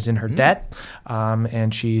favor and is in her debt.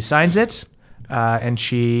 And she signs it, and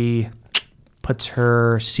she puts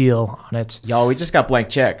her seal on it. Y'all, we just got blank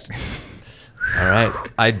checked. All right.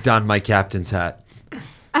 I donned my captain's hat.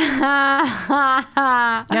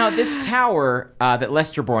 Now, this tower that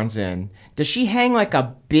Lesterborn's in, does she hang like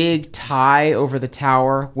a big tie over the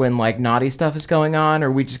tower when like naughty stuff is going on, or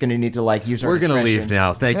are we just going to need to like use our We're going to discretion? leave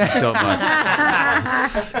now. Thank you so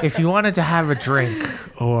much. If you wanted to have a drink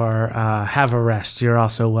or have a rest, you're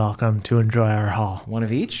also welcome to enjoy our hall. One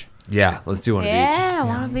of each? Yeah, let's do one of each. Yeah,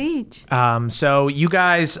 one of each. So you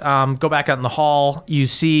guys go back out in the hall. You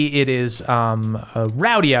see it is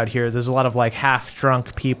rowdy out here. There's a lot of like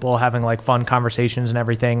half-drunk people having like fun conversations and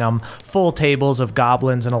everything. Full tables of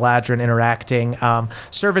goblins and Eladrin interacting.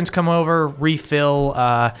 Servants come over,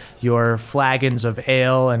 refill your flagons of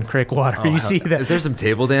ale and crick water. You see that. Is there some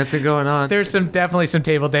table dancing going on? There's definitely some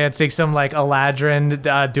table dancing, some like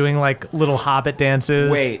Eladrin doing like little hobbit dances.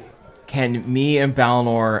 Wait, can me and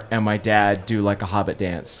Balnor and my dad do like a hobbit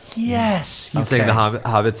dance? Yes. You sing the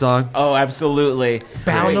Hobbit song? Oh, absolutely.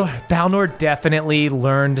 Balnor definitely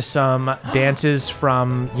learned some dances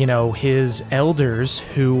from, his elders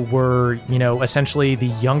who were, essentially the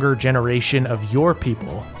younger generation of your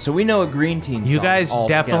people. So we know a green teen You song guys all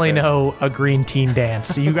definitely together. know a green teen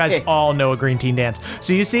dance. You guys Okay. all know a green teen dance.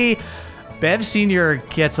 So you see, Bev Sr.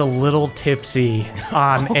 gets a little tipsy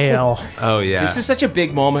on ale. Oh, yeah. This is such a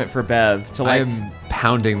big moment for Bev to I like am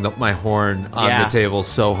pounding my horn on Yeah. the table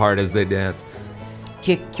so hard as they dance.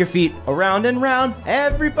 kick your feet around and round.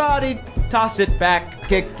 Everybody toss it back.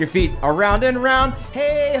 Kick your feet around and round.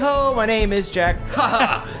 Hey ho, my name is Jack.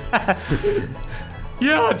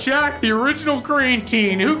 Yeah, Jack, the original green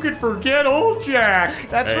teen. Who could forget old Jack?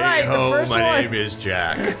 That's right, the first one. is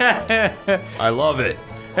Jack. I love it.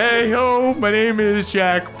 Hey ho, my name is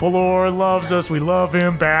Jack. Pelor loves us. We love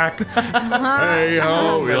him back. Hey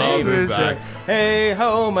ho, we love him back. Hey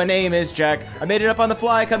ho, my name is Jack. I made it up on the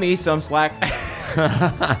fly. Cut me some slack.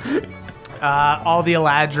 All the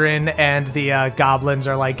Eladrin and the goblins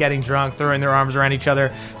are like getting drunk, throwing their arms around each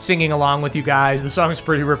other, singing along with you guys. The song's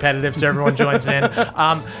pretty repetitive, so everyone joins in.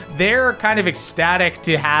 They're kind of ecstatic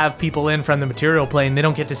to have people in from the material plane. They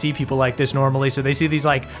don't get to see people like this normally, so they see these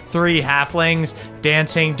like three halflings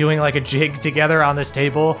dancing, doing like a jig together on this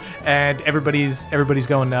table, and everybody's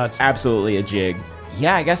going nuts. Absolutely a jig.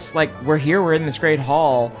 Yeah, I guess like we're in this great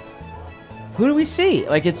hall. Who do we see?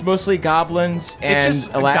 Like it's mostly goblins and It's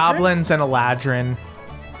just Eladrin? goblins and Eladrin.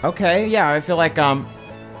 Okay, yeah, I feel like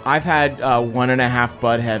I've had 1.5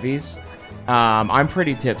 Bud Heavies. I'm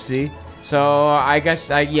pretty tipsy, so I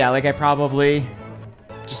guess I probably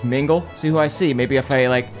just mingle, see who I see. Maybe I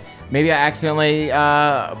accidentally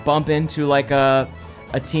bump into like a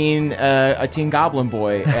teen goblin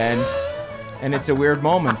boy, and it's a weird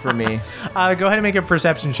moment for me. Go ahead and make a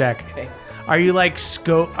perception check. Okay. Are you like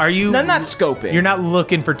Are you? No, I'm not scoping. You're not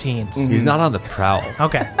looking for teens. He's not on the prowl.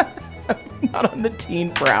 Okay. not on the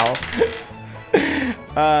teen prowl.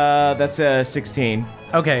 That's a 16.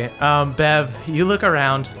 Okay. Bev, you look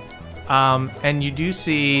around, and you do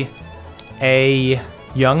see a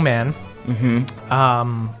young man.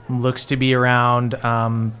 Looks to be around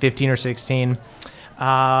 15 or 16.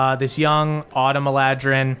 This young Autumn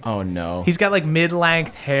Eladrin. Oh no. He's got like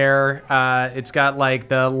mid-length hair. It's got like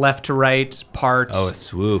the left to right part. Oh, a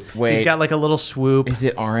swoop. Wait, He's got like a little swoop. is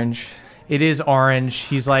it orange? It is orange.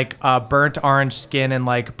 He's like burnt orange skin and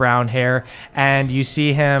like brown hair. And you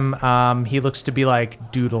see him, he looks to be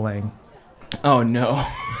like doodling. Oh no.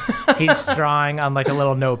 He's drawing on like a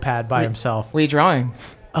little notepad by himself. What are you drawing?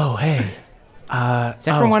 Oh, hey. Is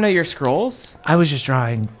that from one of your scrolls? I was just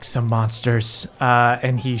drawing some monsters,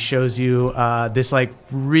 and he shows you this like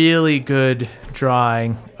really good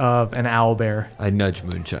drawing of an owlbear. I nudge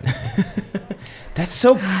Moonshine. That's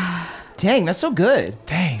so... Dang, that's so good.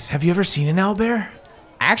 Thanks. Have you ever seen an owlbear?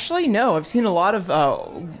 Actually, no. I've seen a lot of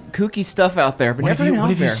kooky stuff out there, but What never have you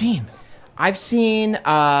an owlbear. seen? I've seen...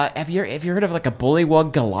 have you heard of like a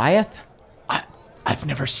bullywug Goliath? I've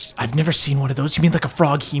never seen one of those. You mean like a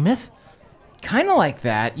frog-hemoth? Kind of like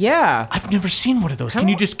that, yeah. I've never seen one of those. Can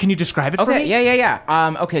you describe it for Okay, me?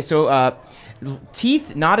 yeah. Okay, so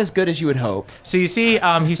teeth not as good as you would hope. So you see,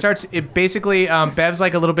 he starts. Basically, Bev's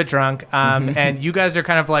like a little bit drunk, and you guys are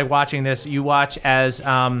kind of like watching this. You watch as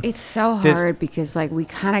It's so hard because like we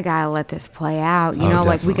kind of gotta let this play out. You know,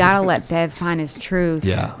 like we gotta let Bev find his truth.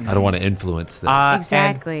 Yeah, I don't want to influence this.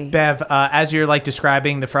 Exactly. And Bev, as you're like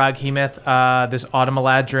describing the frog hemoth, this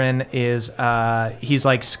automaladrin is he's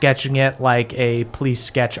like sketching it like a police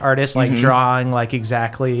sketch artist, like drawing like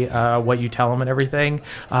exactly what you tell him and everything,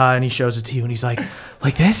 and he shows it to you, and he's like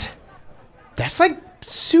this. That's like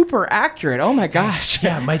super accurate. Oh my gosh.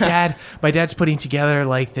 Yeah, my dad's putting together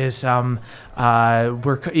like this.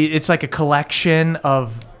 It's like a collection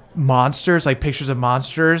of monsters, like pictures of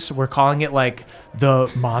monsters. We're calling it like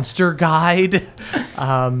the Monster Guide.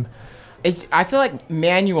 I feel like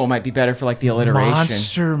manual might be better for like the alliteration.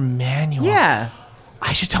 Monster Manual. Yeah.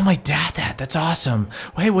 I should tell my dad that. That's awesome.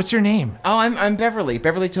 Hey, what's your name? Oh, I'm Beverly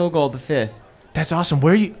Togold the Fifth. That's awesome.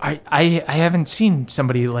 Where are you? I haven't seen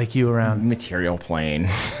somebody like you around. Material plane.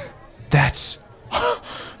 That's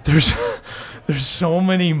there's so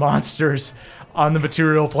many monsters on the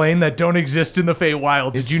material plane that don't exist in the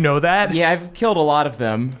Feywild. Did you know that? Yeah, I've killed a lot of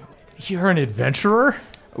them. You're an adventurer?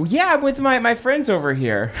 Yeah, I'm with my friends over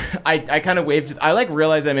here. I kind of waved. I like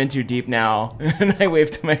realize I'm in too deep now, and I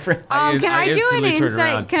waved to my friend. Can I do an instantly turn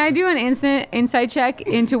insight? around. Can I do an instant insight check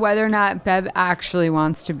into whether or not Bev actually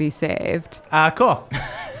wants to be saved? Cool.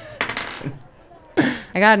 I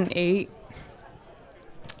got an 8.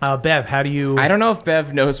 Bev, how do you? I don't know if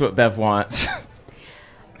Bev knows what Bev wants.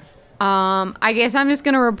 I guess I'm just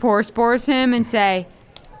gonna rapport spores him and say,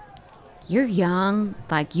 "You're young,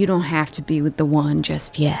 like you don't have to be with the one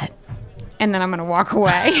just yet." And then I'm gonna walk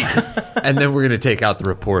away. And then we're going to take out the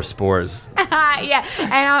rapport spores. Yeah,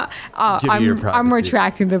 and Give you your I'm privacy.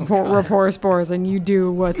 retracting the rapport spores, and you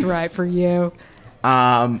do what's right for you.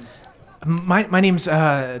 My name's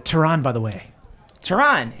Tehran, by the way.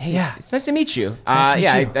 Tehran, hey, Yeah. it's nice to meet you. Nice to meet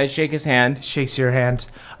yeah, you. I shake his hand. Shakes your hand.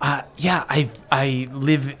 Yeah, I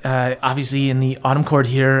live obviously in the Autumn Court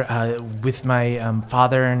here with my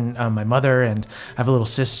father and my mother, and I have a little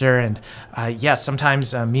sister. And yeah,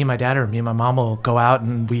 sometimes me and my dad or me and my mom will go out,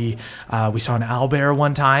 and we saw an owlbear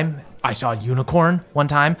one time. I saw a unicorn one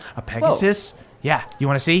time, a Pegasus. Yeah, you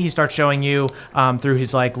want to see? He starts showing you through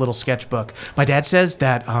his like little sketchbook. My dad says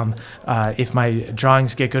that if my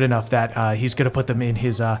drawings get good enough, that he's gonna put them in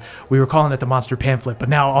his. We were calling it the monster pamphlet, but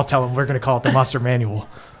now I'll tell him we're gonna call it the monster manual.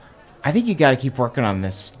 I think you got to keep working on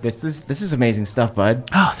this. This is amazing stuff, bud.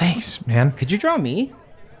 Oh, thanks, man. Could you draw me?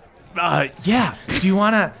 Yeah. Do you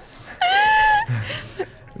wanna?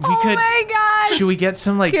 We Oh my god! Should we get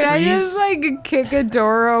some like Can I trees? just like kick a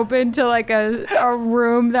door open to like a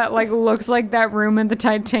room that like looks like that room in the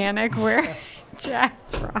Titanic where Jack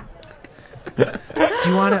drops? Do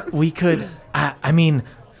you wanna? We could. I mean,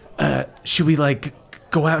 should we like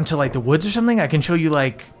go out into like the woods or something? I can show you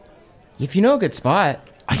like. If you know a good spot.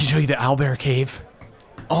 I can show you the owlbear cave.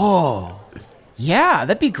 Oh, yeah,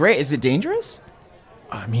 that'd be great. Is it dangerous?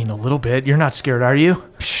 I mean, a little bit. You're not scared, are you?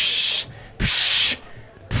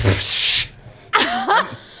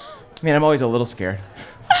 I mean, I'm always a little scared.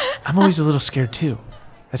 I'm always a little scared too.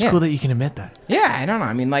 That's Yeah. cool that you can admit that. Yeah, I don't know.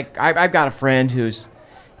 I mean, like, I've got a friend who's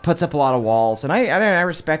puts up a lot of walls, and I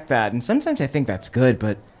respect that. And sometimes I think that's good,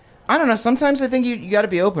 but I don't know. Sometimes I think you got to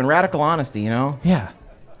be open, radical honesty, you know? Yeah.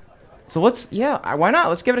 So why not?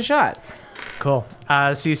 Let's give it a shot. Cool.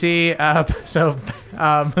 So you see, Moonshine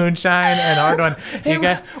and Hardone. You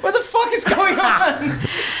guys, What the fuck is going on?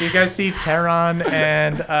 you guys see Tehran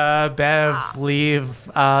and Bev leave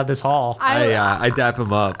this hall. I dap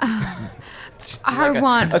him up. Hard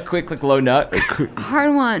one. A quick, like, low nut.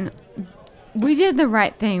 Hard one. We did the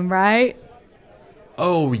right thing, right?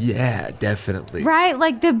 Oh, yeah, definitely. Right?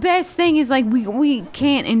 Like, the best thing is, like, we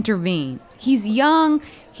can't intervene. He's young.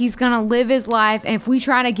 He's going to live his life. And if we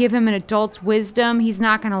try to give him an adult's wisdom, he's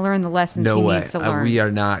not going to learn the lessons No he way. needs to learn. We are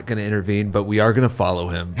not going to intervene, but we are going to follow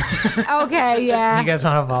him. Okay, yeah. You guys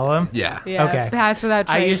want to follow him? Yeah. Yeah, Okay. pass without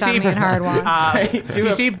trace on me and hard one. You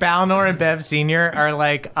see Balnor and Bev Sr. are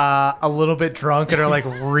like a little bit drunk and are like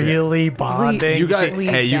really bonding. You guys, Leave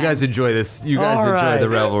hey, you them. guys enjoy this. You guys All enjoy right. the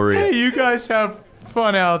revelry. Hey, you guys have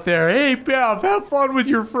fun out there. Hey, Bev, have fun with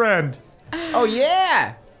your friend. Oh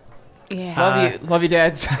yeah. Yeah. Love you,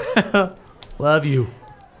 dads. Love you.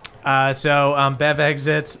 So Bev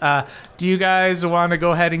exits. Do you guys want to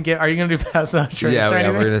go ahead and are you going to do pass without trace Yeah, or we're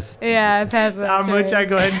anything? going to... Yeah, pass without I'm going to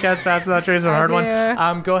go ahead and cast pass without trace on a hard one.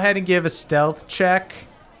 do. Go ahead and give a stealth check,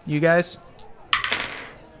 you guys.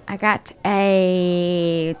 I got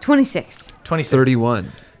a 26. 26.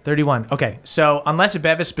 31. 31. Okay, so unless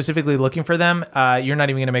Bev is specifically looking for them, you're not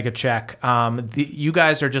even going to make a check. You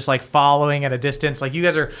guys are just like following at a distance. Like you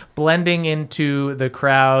guys are blending into the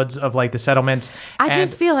crowds of like the settlements. I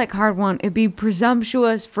just feel like hard one. It'd be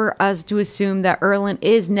presumptuous for us to assume that Erlen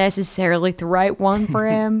is necessarily the right one for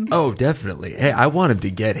him. Oh, definitely. Hey, I want him to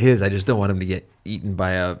get his. I just don't want him to get eaten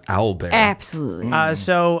by a owl bear. Absolutely.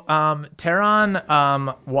 So Terran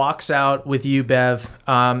walks out with you, Bev,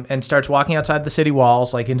 and starts walking outside the city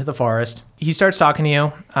walls, like into the forest. He starts talking to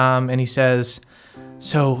you, and he says,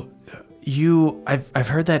 "So, I've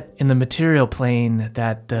heard that in the material plane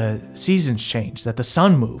that the seasons change, that the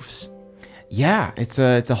sun moves, Yeah, it's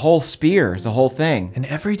a whole spear. It's a whole thing. and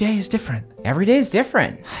every day is different. Every day is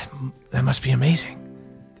different. That must be amazing.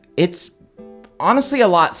 It's honestly a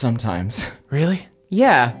lot sometimes. Really?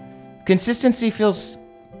 Yeah, consistency feels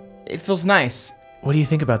nice. What do you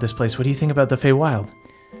think about this place? What do you think about the Feywild?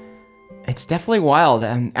 It's definitely wild.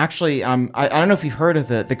 And actually, I don't know if you've heard of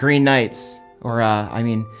the Green Knights, or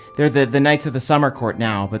they're the Knights of the Summer Court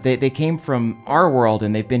now, but they came from our world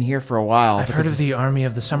and they've been here for a while. I've heard of the army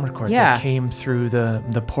of the Summer Court Yeah. that came through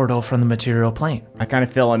the portal from the material plane. I kind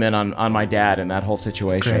of fill him in on my dad and that whole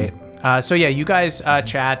situation. Great. So yeah, you guys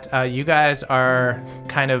chat. You guys are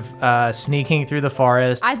kind of sneaking through the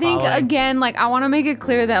forest. I think following- again, like I want to make it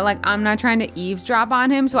clear that like I'm not trying to eavesdrop on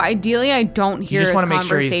him. So ideally, I don't you hear just his want to make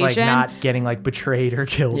sure conversation. he's like not getting like betrayed or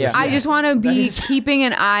killed. Yeah. I just want to be keeping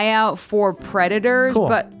an eye out for predators, Cool.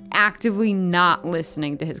 but actively not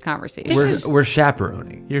listening to his conversation. We're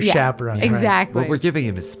chaperoning. You're Yeah, chaperoning. right? exactly. But we're giving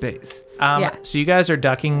him his space. Yeah. So you guys are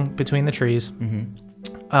ducking between the trees,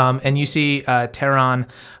 and you see Terran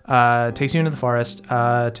takes you into the forest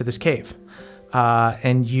to this cave,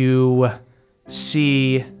 and you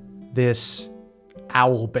see this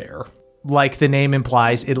owl bear. Like the name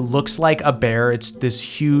implies, it looks like a bear. It's this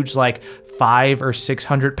huge, like 500 or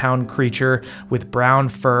 600 pound creature with brown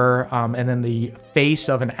fur, and then the face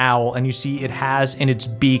of an owl. And you see it has in its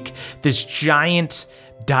beak this giant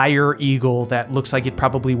dire eagle that looks like it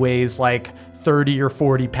probably weighs like 30 or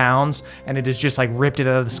 40 pounds, and it has just like ripped it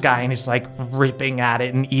out of the sky and it's like ripping at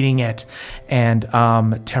it and eating it. And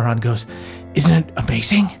Terran goes, "Isn't it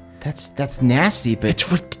amazing? That's nasty, but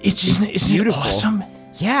Isn't it beautiful. awesome?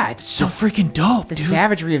 yeah, it's So freaking dope, the dude.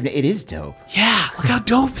 savagery of it is dope. Yeah, look how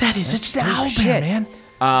dope that is. It's the dope owl shit. bear,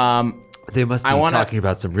 man. They must be I wanna- talking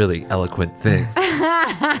about some really eloquent things.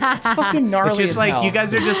 It's fucking gnarly. It's just as like hell. you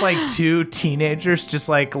guys are just like two teenagers just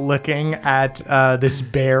like looking at this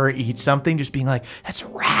bear eat something, just being like, "That's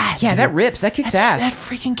rad." Yeah, dude. that rips. That kicks That ass.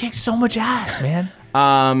 freaking kicks so much ass, man.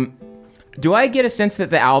 Do I get a sense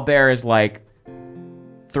that the owl bear is like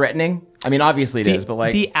threatening? I mean, obviously it is, but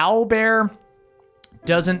like the owl bear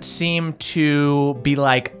doesn't seem to be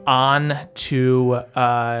like on to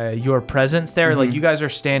your presence there. Like you guys are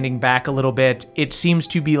standing back a little bit. It seems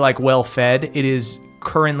to be like well fed. It is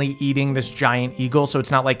currently eating this giant eagle, so it's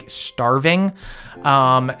not like starving.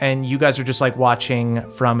 And you guys are just like watching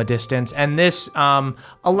from a distance. And this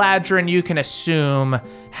Eladrin, you can assume,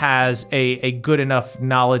 has a good enough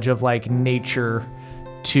knowledge of like nature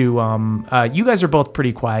to you guys are both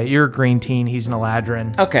pretty quiet. You're a green teen, he's an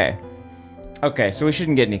Eladrin. Okay, so we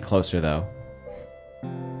shouldn't get any closer though.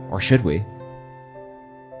 Or should we?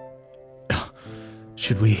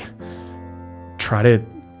 Should we try to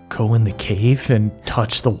go in the cave and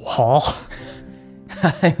touch the wall?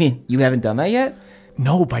 I mean, you haven't done that yet?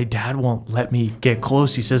 No, my dad won't let me get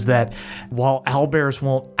close. He says that while owlbears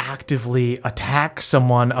won't actively attack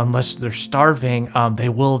someone unless they're starving, they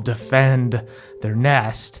will defend their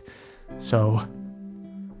nest. So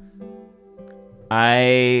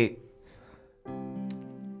I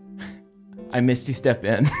Misty step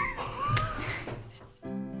in.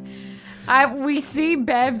 We see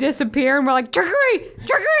Bev disappear and we're like,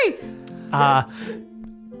 trickery!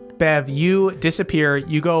 Bev, you disappear.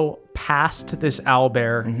 You go past this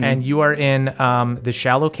owlbear, and you are in the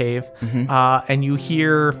shallow cave, and you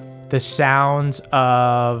hear the sounds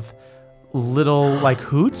of little like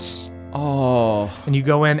hoots. Oh. And you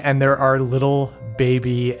go in, and there are little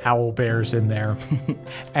baby owl bears in there.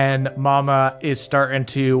 And Mama is starting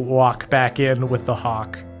to walk back in with the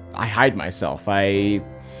hawk. I hide myself. What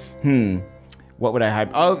would I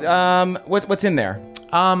hide? Oh, what's in there?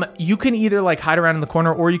 You can either like hide around in the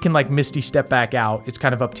corner, or you can like misty step back out. It's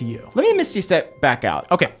kind of up to you. Let me misty step back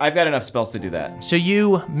out. Okay. I've got enough spells to do that. So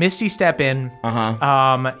you misty step in.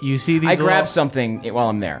 You see these. I grab something while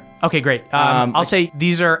I'm there. Okay, great. I'll say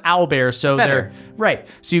these are owl bears, so Feather. they're right.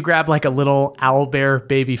 So you grab like a little owl bear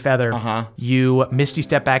baby feather. You misty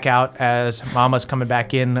step back out as Mama's coming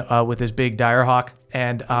back in with his big dire hawk,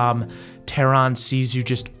 and Tehran sees you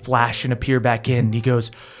just flash and appear back in. And he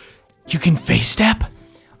goes, "You can face step."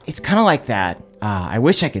 It's kind of like that. I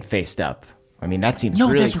wish I could face step. I mean, that seems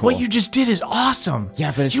really that's cool. what you just did is awesome.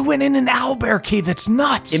 Yeah, but you went in an owlbear cave. That's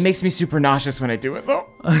nuts. It makes me super nauseous when I do it, though.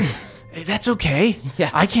 Hey, that's okay. Yeah.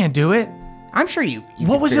 I can't do it. I'm sure you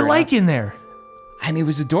What could was it figure like out. in there? I mean, it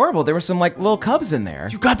was adorable. There were some like little cubs in there.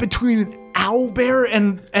 You got between an owlbear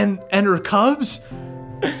and her cubs?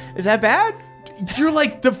 Is that bad? You're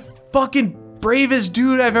like the fucking bravest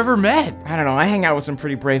dude I've ever met. I don't know. I hang out with some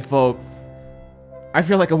pretty brave folk. I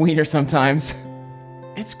feel like a wiener sometimes.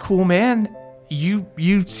 It's cool, man. You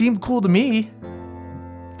seem cool to me.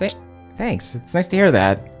 Thanks. It's nice to hear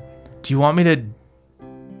that. Do you want me to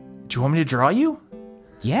draw you?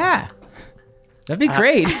 Yeah. That'd be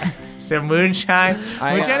great. So Moonshine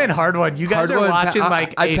and Hard One, you guys are watching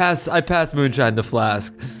I pass Moonshine the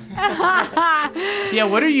flask. Yeah,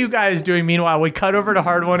 what are you guys doing? Meanwhile, we cut over to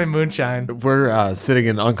Hard One and Moonshine. We're sitting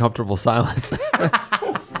in uncomfortable silence.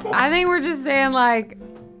 I think we're just saying, like,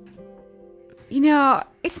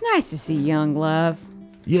 it's nice to see young love.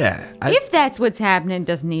 Yeah. If that's what's happening, it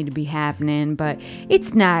doesn't need to be happening, but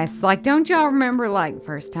it's nice. Like, don't y'all remember, like,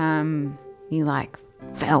 first time you, like,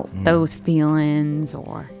 felt those feelings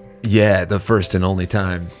or... Yeah, the first and only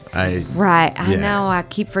time. Right. I know. I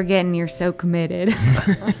keep forgetting you're so committed.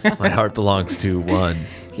 My heart belongs to one.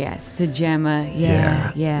 Yes, to Gemma.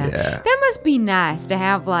 Yeah. That must be nice to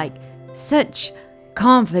have, like, such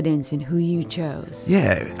confidence in who you chose.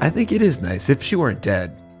 Yeah, I think it is nice. If she weren't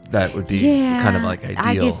dead, that would be kind of like ideal.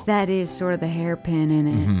 I guess that is sort of the hairpin in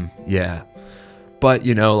it. Yeah. But,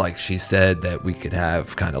 like she said that we could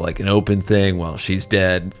have kind of like an open thing while she's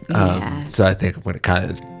dead. Yeah. So I think I'm going to kind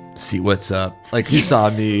of see what's up. Like you saw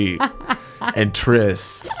me and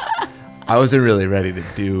Triss. I wasn't really ready to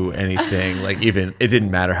do anything. Like even, it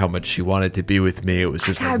didn't matter how much she wanted to be with me. It was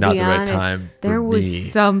just like not the right time for There was me.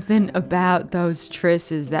 something about those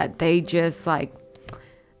Trisses that they just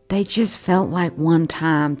felt like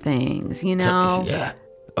one-time things, Yeah.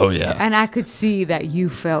 Oh, yeah. And I could see that you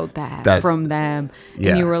felt that from them.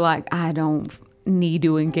 Yeah. And you were like, I don't need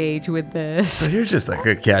to engage with this. So here's just like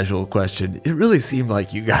a casual question. It really seemed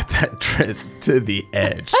like you got that Triss to the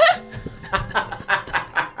edge.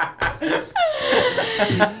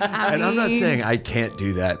 And I'm not saying I can't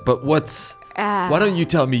do that, but why don't you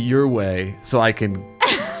tell me your way so I can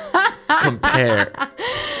compare?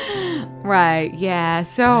 Right, yeah.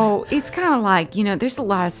 So it's kind of like, there's a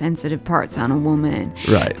lot of sensitive parts on a woman.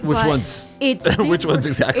 Right. Which But ones? It's Which ones different-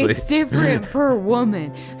 exactly? It's different per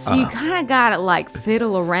woman. So you kind of got to like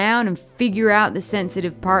fiddle around and figure out the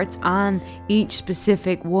sensitive parts on each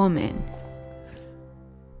specific woman.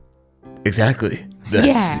 Exactly.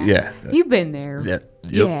 Yeah. You've been there. Yeah.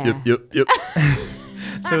 Yeah. Yep.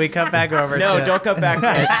 So we cut back over No, don't cut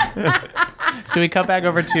back. So we cut back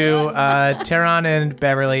over to Tehran and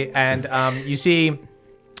Beverly, and you see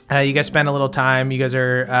you guys spend a little time. You guys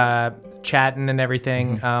are chatting and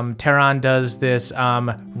everything. Tehran does this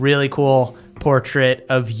really cool portrait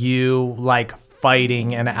of you, like,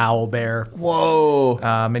 fighting an owlbear. Whoa.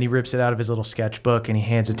 And he rips it out of his little sketchbook, and he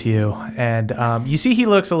hands it to you. And you see he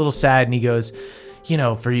looks a little sad, and he goes,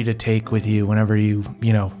 for you to take with you whenever you,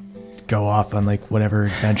 go off on, like, whatever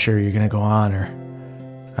adventure you're going to go on, or...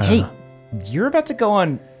 Hey, you're about to go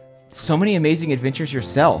on so many amazing adventures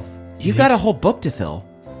yourself. You've got a whole book to fill.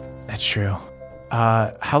 That's true.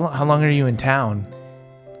 How long are you in town?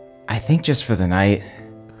 I think just for the night.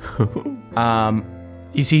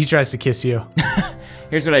 You see he tries to kiss you.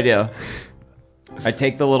 Here's what I do. I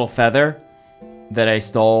take the little feather that I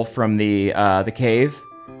stole from the cave,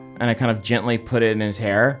 and I kind of gently put it in his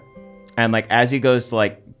hair. And like as he goes to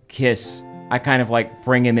like kiss, I kind of like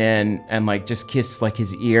bring him in and like just kiss like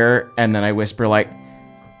his ear, and then I whisper like,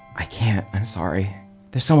 I can't, I'm sorry.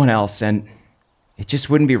 There's someone else, and it just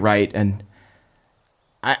wouldn't be right, and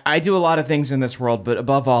I do a lot of things in this world, but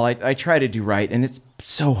above all, I try to do right, and it's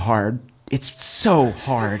so hard. It's so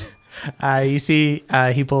hard. You see,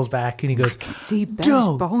 he pulls back and he goes, See Ben's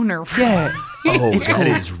Joe, boner. yeah, Oh, that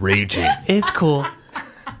is raging. it's cool.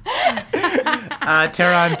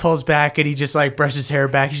 Tehran pulls back and he just like brushes his hair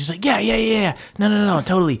back. He's just like, yeah. No,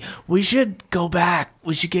 totally. We should go back.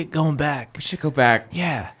 We should get going back. We should go back.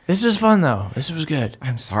 Yeah. This was fun though. This was good.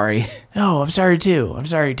 I'm sorry. No, I'm sorry too.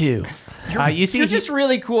 You see, You're just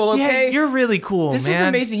really cool, okay? Yeah, you're really cool, This man. is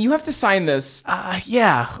amazing. You have to sign this.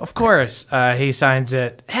 Yeah, of course. He signs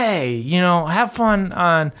it. Hey, have fun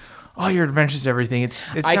on all your adventures, everything. It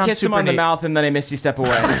I sounds kiss him super on the neat. mouth, and then I misty step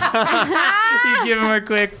away. You give him a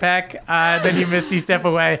quick peck, then you misty step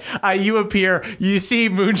away. You appear. You see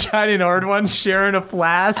Moonshine and Ordwun sharing a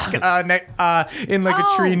flask in like a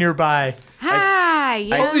tree nearby. Hi.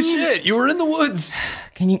 Yeah. Holy shit, you were in the woods.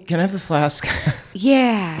 Can I have the flask?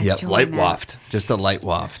 Yeah. Yep, join light us. waft. Just a light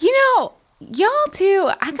waft. Y'all two,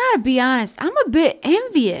 I gotta be honest, I'm a bit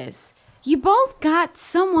envious. You both got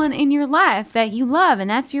someone in your life that you love, and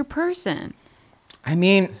that's your person. I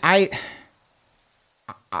mean, I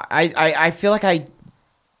feel like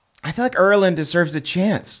Erlen deserves a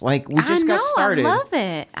chance. Like we just got started. I love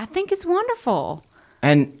it. I think it's wonderful.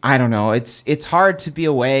 And I don't know, it's hard to be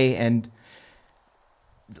away, and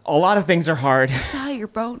a lot of things are hard. I saw your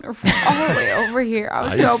boner from all the way over here. I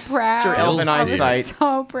was so proud. It's your elven I was eyesight.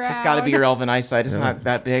 so proud. It's got to be your elven eyesight. It's not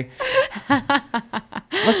that big.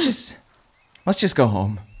 Let's just go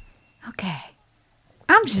home. Okay.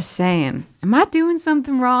 I'm just saying, am I doing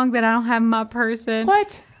something wrong that I don't have my person?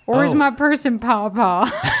 What? Or is my person Pawpaw?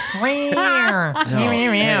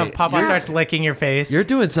 Papa starts licking your face. You're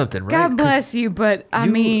doing something right. God bless you, but I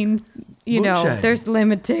mean, Moonshine. there's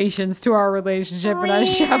limitations to our relationship, and I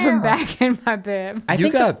shove him back in my bib. I You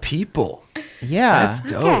think got people. yeah. That's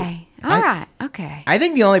dope. Okay. All right. Okay. I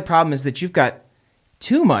think the only problem is that you've got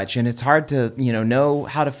too much, and it's hard to know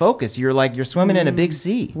how to focus. You're swimming in a big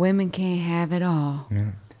sea. Women can't have it all.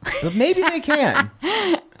 But maybe they can.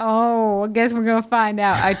 Oh, I guess we're going to find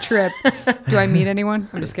out. I trip. Do I meet anyone?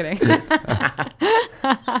 I'm just kidding.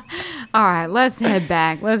 All right, let's head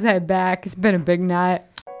back. It's been a big night.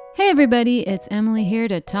 Hey everybody, it's Emily here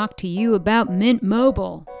to talk to you about Mint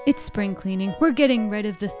Mobile. It's spring cleaning. We're getting rid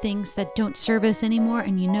of the things that don't serve us anymore,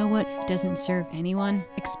 and you know what doesn't serve anyone?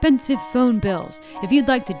 Expensive phone bills. If you'd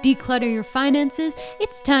like to declutter your finances,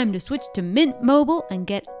 it's time to switch to Mint Mobile and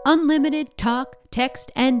get unlimited talk,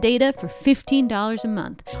 text, and data for $15 a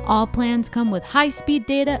month. All plans come with high-speed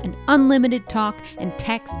data and unlimited talk and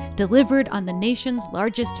text delivered on the nation's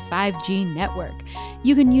largest 5G network.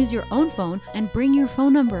 You can use your own phone and bring your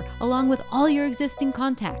phone number along with all your existing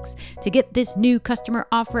contacts. To get this new customer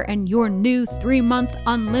offer and your new 3-month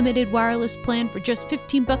unlimited wireless plan for just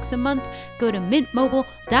 $15 a month, go to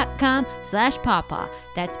mintmobile.com/pawpaw.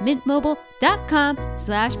 That's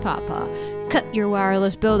mintmobile.com/pawpaw. Cut your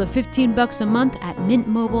wireless bill to $15 a month at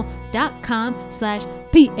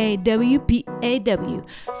mintmobile.com/PAWPAW.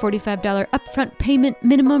 $45 upfront payment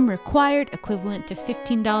minimum required, equivalent to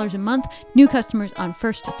 $15 a month. New customers on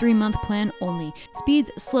first 3-month plan only.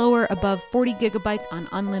 Speeds slower above 40 gigabytes on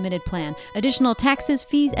unlimited plan. Additional taxes,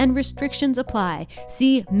 fees, and restrictions apply.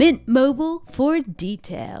 See Mint Mobile for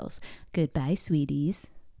details. Goodbye, sweeties.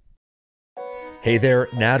 Hey there,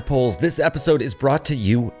 Nadpoles. This episode is brought to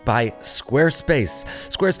you by Squarespace.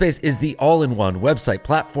 Squarespace is the all-in-one website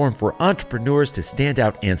platform for entrepreneurs to stand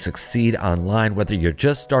out and succeed online. Whether you're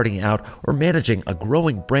just starting out or managing a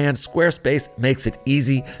growing brand, Squarespace makes it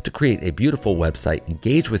easy to create a beautiful website,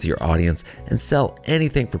 engage with your audience, and sell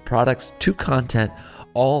anything from products to content,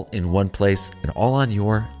 all in one place and all on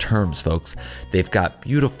your terms, folks. They've got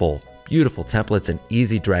beautiful templates and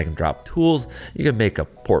easy drag and drop tools. You can make a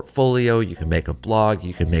portfolio, you can make a blog,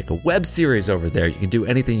 you can make a web series over there. You can do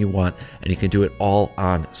anything you want, and you can do it all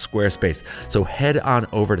on Squarespace. So head on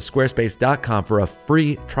over to squarespace.com for a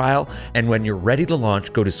free trial. And when you're ready to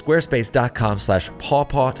launch, go to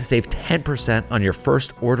squarespace.com/pawpaw to save 10% on your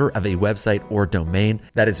first order of a website or domain.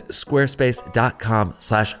 That is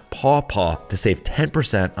squarespace.com/pawpaw to save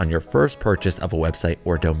 10% on your first purchase of a website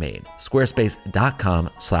or domain.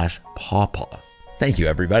 Squarespace.com/pawpaw. Thank you,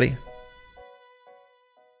 everybody.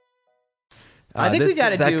 I think we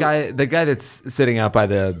gotta that do guy. The guy that's sitting out by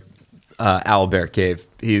the owlbear cave.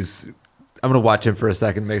 I'm gonna watch him for a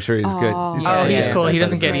second, make sure he's good. Oh, he's yeah, cool. He yeah.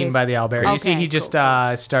 doesn't get eaten by the owlbear. You see, Okay, he just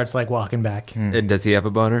cool. starts like walking back. And does he have a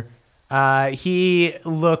boner? He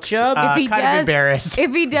looks If he kind of embarrassed.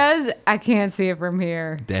 If he does, I can't see it from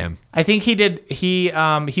here. Damn. I think he did. He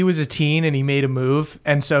was a teen and he made a move,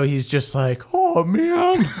 and so he's just like, oh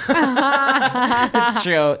man. It's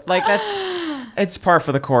true. Like It's par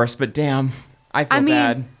for the course, but damn, I feel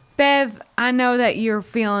bad. Bev, I know that you're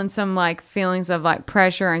feeling some like feelings of like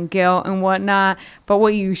pressure and guilt and whatnot, but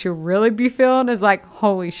what you should really be feeling is like,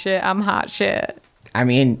 holy shit, I'm hot shit. I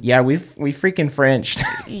mean, yeah, we freaking Frenched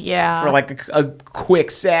Yeah. for like a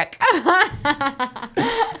quick sec.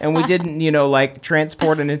 And we didn't, like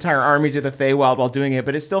transport an entire army to the Feywild while doing it,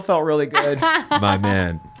 but it still felt really good. My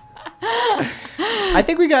man. I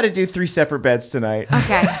think we got to do 3 separate beds tonight.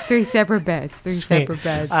 Okay, 3 separate beds. 3 separate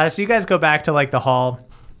beds. So you guys go back to like the hall,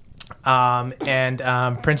 and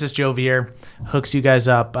Princess Jovier hooks you guys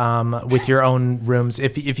up with your own rooms.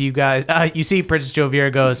 If you guys, you see Princess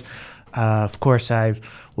Jovier goes, of course I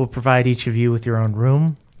will provide each of you with your own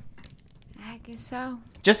room. I guess so.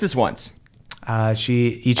 Just this once.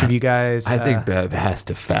 Each of you guys. I think Bev has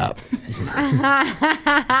to fap.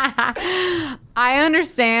 I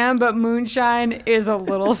understand, but Moonshine is a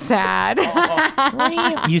little sad.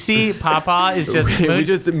 You see, Papa is just.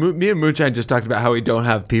 Me and Moonshine just talked about how we don't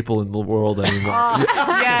have people in the world anymore.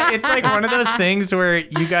 Yeah, it's like one of those things where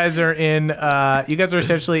you guys are in. You guys are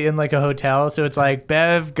essentially in like a hotel, so it's like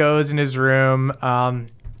Bev goes in his room.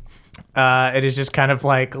 It is just kind of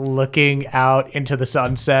like looking out into the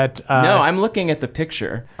sunset. No, I'm looking at the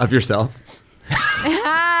picture. Of yourself?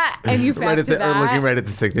 And you fap to that? Or looking right at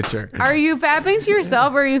the signature. Are you fapping to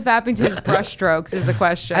yourself or are you fapping to his brush strokes is the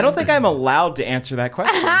question. I don't think I'm allowed to answer that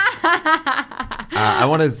question. I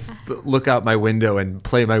want to look out my window and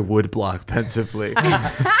play my woodblock pensively.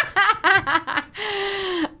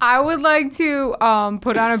 I would like to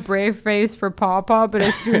put on a brave face for Pawpaw, but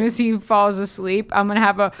as soon as he falls asleep, I'm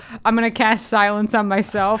gonna cast silence on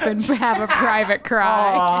myself and have a private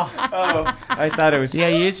cry. Oh, I thought it was. Yeah,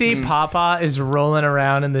 you see Papa is rolling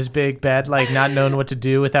around in this big bed, like not knowing what to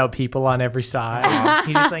do without people on every side.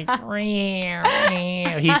 He's just like,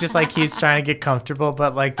 he just like keeps trying to get comfortable,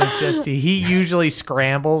 but like there's just he usually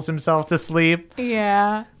scrambles himself to sleep.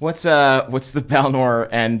 Yeah. What's the Balnor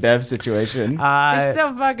and Bev situation? They're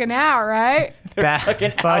still fucking out, right?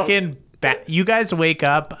 You guys wake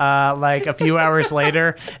up like a few hours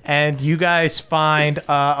later, and you guys find,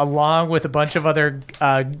 along with a bunch of other,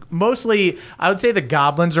 mostly, I would say the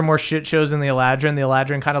goblins are more shit shows than the Eladrin. The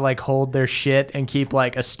Eladrin kind of like hold their shit and keep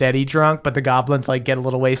like a steady drunk, but the goblins like get a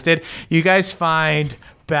little wasted. You guys find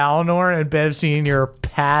Balnor and Bev Sr.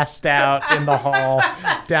 passed out in the hall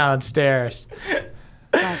downstairs.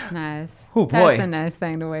 That's nice. Oh, boy. That's a nice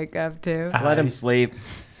thing to wake up to. Let him sleep.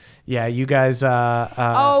 Yeah, you guys.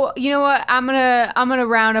 Oh, you know what? I'm gonna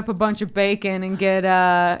round up a bunch of bacon and get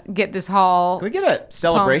this haul. Can we get a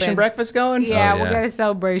celebration Pumping. breakfast going? Yeah, Oh, yeah. we'll get a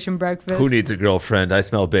celebration breakfast. Who needs a girlfriend? I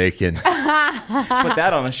smell bacon. Put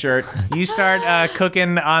that on a shirt. You start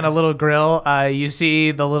cooking on a little grill. You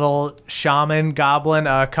see the little shaman goblin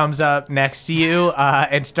comes up next to you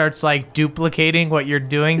and starts like duplicating what you're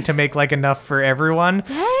doing to make like enough for everyone.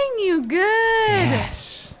 Dang, you good. Yes.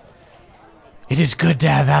 It is good to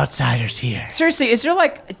have outsiders here. Seriously, is there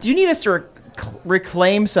like, do you need us to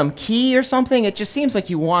reclaim some key or something? It just seems like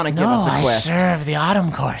you want to give us a quest. serve the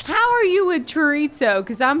Autumn Court. How are you with chorizo?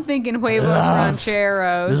 Because I'm thinking huevos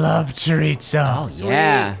rancheros. Love chorizo.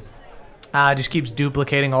 Yeah. Just keeps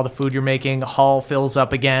duplicating all the food you're making. Hall fills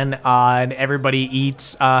up again, and everybody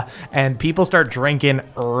eats, and people start drinking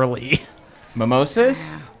early.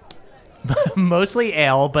 Mimosas? Mostly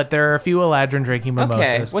ale, but there are a few Eladrin drinking mimosas.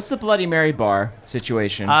 Okay. What's the Bloody Mary bar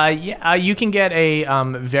situation? You can get a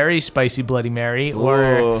very spicy Bloody Mary,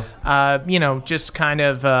 or just kind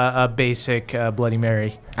of a basic Bloody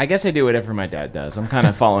Mary. I guess I do whatever my dad does. I'm kind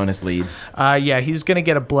of following his lead. He's gonna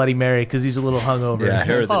get a Bloody Mary because he's a little hungover. Yeah,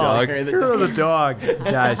 hair of the dog. Hair of the dog,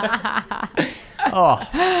 guys. Oh,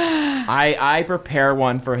 I prepare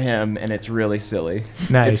one for him, and it's really silly.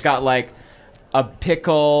 Nice. It's got like a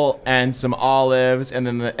pickle and some olives, and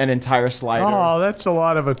then an entire slider. Oh, that's a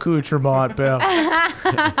lot of accoutrement, Bill.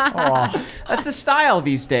 That's the style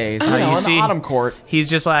these days. You you in see- the Autumn Court. He's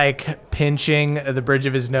just like pinching the bridge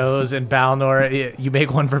of his nose, and Balnor, you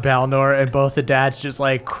make one for Balnor, and both the dads just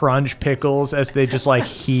like crunch pickles as they just like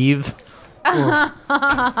heave.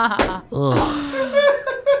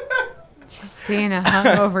 Just seeing a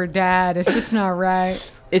hungover dad, it's just not right.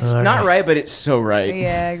 It's not right, but it's so right.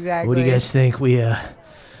 Yeah, exactly. What do you guys think? We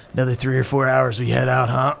another 3 or 4 hours we head out,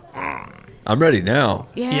 huh? I'm ready now.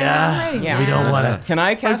 Yeah. Yeah. We don't want to. Can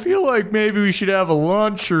I I cast? feel like maybe we should have a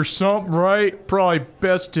lunch or something, right? Probably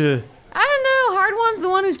best to. I don't know. Hard One's the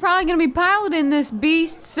one who's probably going to be piloting this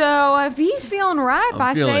beast, so if he's feeling ripe,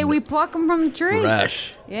 I say feeling we pluck him from the tree.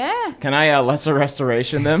 Fresh. Yeah. Can I lesser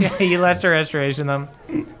restoration them? You lesser restoration them.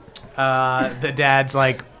 The dads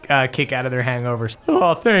like kick out of their hangovers.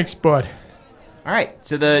 Oh, thanks, bud. All right,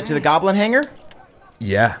 to the goblin hangar.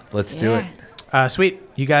 Yeah, let's do it. Sweet.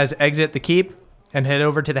 You guys exit the keep and head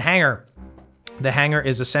over to the hangar. The hangar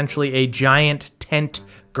is essentially a giant tent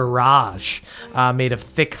garage made of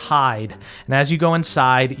thick hide. And as you go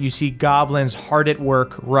inside, you see goblins hard at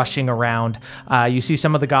work rushing around. You see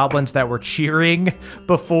some of the goblins that were cheering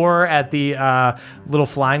before at the little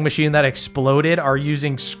flying machine that exploded are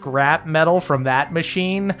using scrap metal from that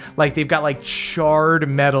machine. Like they've got like charred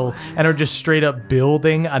metal and are just straight up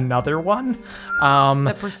building another one.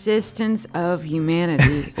 The persistence of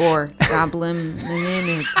humanity, or goblin.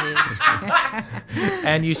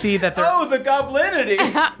 And you see that the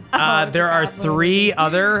goblinity. there are 3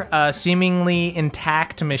 other seemingly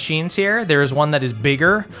intact machines here. There's one that is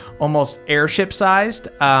bigger, almost airship-sized,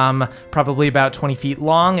 probably about 20 feet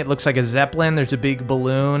long. It looks like a zeppelin. There's a big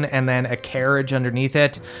balloon and then a carriage underneath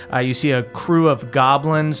it. You see a crew of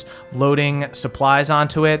goblins loading supplies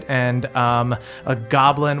onto it, and a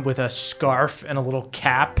goblin with a scarf and a little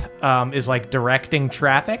cap is like directing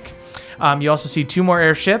traffic. You also see 2 more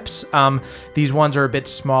airships. These ones are a bit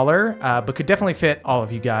smaller, but could definitely fit all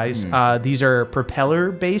of you guys. These are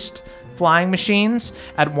propeller-based flying machines.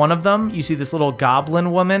 At one of them, you see this little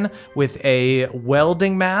goblin woman with a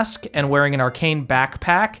welding mask and wearing an arcane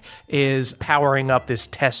backpack is powering up this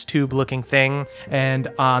test tube-looking thing. And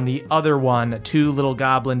on the other one, 2 little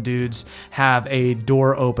goblin dudes have a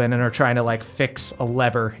door open and are trying to like fix a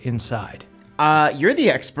lever inside. You're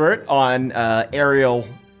the expert on aerial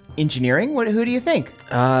engineering. Who do you think?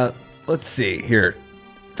 Let's see here.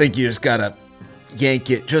 Think you just gotta yank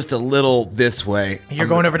it just a little this way. You're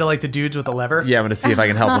going over to like the dudes with the lever? Yeah, I'm gonna see if I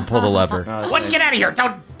can help him pull the lever. What? Get out of here!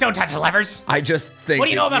 Don't touch the levers. I just think. What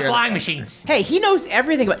do you know about you're- flying machines? Hey, he knows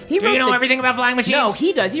everything about. Do you know everything about flying machines? No,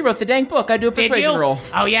 he does. He wrote the dang book. I do a Did persuasion you? roll.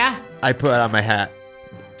 Oh yeah. I put on my hat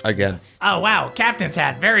again. Oh wow, captain's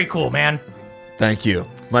hat. Very cool, man. Thank you.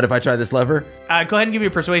 Mind if I try this lever? Go ahead and give me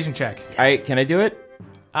a persuasion check. Can I do it?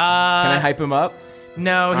 Can I hype him up?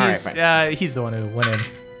 No, right, he's fine. he's the one who went in.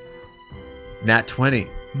 Nat 20.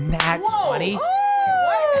 Nat 20.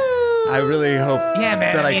 I really hope Yeah,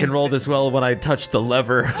 man. that I mean, can roll this well when I touch the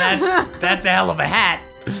lever. That's a hell of a hat.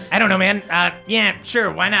 I don't know, man. Yeah,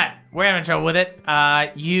 sure. Why not? We're having trouble with it.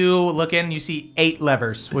 You look in, you see 8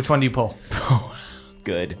 levers. Which one do you pull?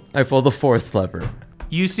 Good. I pull the 4th lever.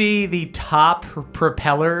 You see the top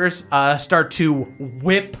propellers start to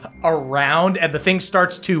whip around, and the thing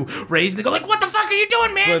starts to raise. And they go like, "What the fuck are you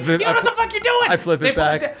doing, man? Flip it- You know what the fuck you're doing?" I flip it They pull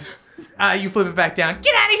back. you flip it back down.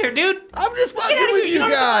 Get out of here, dude. I'm just Get fucking out of with here. you know what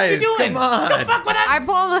the fuck guys. you're doing. Come on. Don't fuck with us. I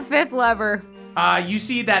pull the 5th lever. You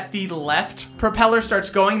see that the left propeller starts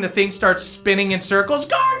going. The thing starts spinning in circles.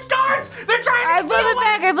 Guards! They're trying I to flip steal it us.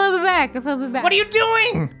 back. I flip it back. What are you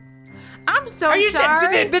doing? I'm so Are you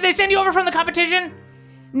sorry. did they send you over from the competition?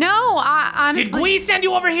 No, I honestly. Did Gwee send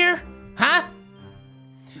you over here? Huh?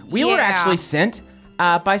 We were Yeah. actually sent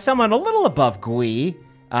by someone a little above Gwee,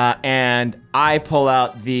 and I pull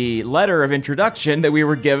out the letter of introduction that we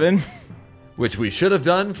were given. Which we should have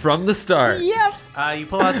done from the start. Yep. You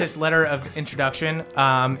pull out this letter of introduction,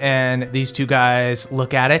 and these 2 guys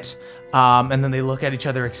look at it, and then they look at each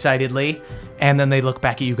other excitedly, and then they look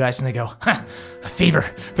back at you guys and they go, "A favor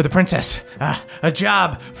for the princess, a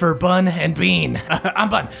job for Bun and Bean. I'm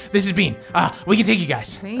Bun. This is Bean. We can take you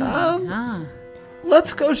guys."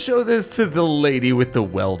 Let's go show this to the lady with the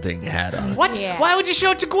welding hat on. What? Yeah. Why would you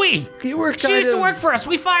show it to Gwee? You were She kind used to of. work for us.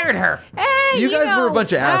 We fired her. Hey, You guys were a know,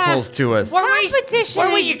 bunch of assholes to us. Competition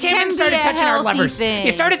Were we? You came can and started be a touching our healthy levers. thing.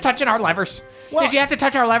 You started touching our levers. Did you have to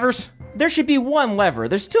touch our levers? There should be one lever.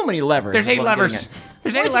 There's too many levers. There's is 8 what I'm getting levers. at.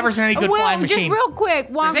 There's 8 levers in any good flying just machine. real quick,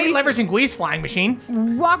 There's 8 levers in Gwee's flying machine.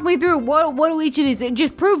 walk me through what do each of these?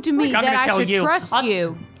 Just prove to me Look, I'm that gonna I tell should you. trust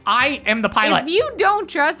you. I am the pilot. If you don't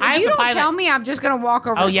trust, I if am you the don't pilot. tell me, I'm just gonna walk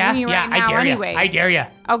over Oh to yeah, Gwee yeah. right now I dare you. anyways. I dare you.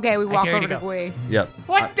 Okay, we walk dare you over to to go. Gwee. Yep.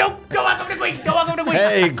 What? Don't go welcome to Gwee. Don't welcome to Gwee.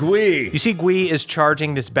 Hey, Gwee. You see Gwee is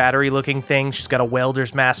charging this battery-looking thing. She's got a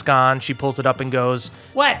welder's mask on. She pulls it up and goes,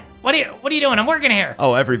 What? What are you doing? I'm working here.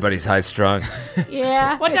 Oh, everybody's high strung.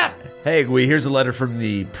 Yeah. What's up? Hey, Gwee, here's a letter from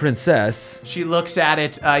the princess. She looks at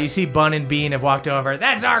it. You see Bun and Bean have walked over.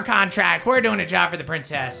 That's our contract. We're doing a job for the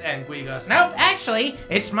princess. And Gwee goes, Nope, actually,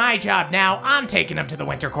 it's my job now. I'm taking them to the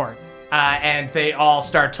winter court. and they all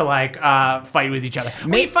start to fight with each other.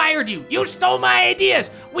 We fired you. You stole my ideas.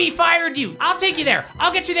 We fired you. I'll take you there.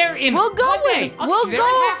 I'll get you there in We'll go one with day. it. I'll We'll get you there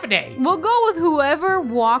go. in half a day. We'll go with whoever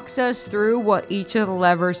walks us through what each of the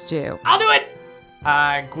levers do. I'll do it.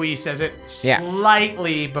 Gwee says it Yeah.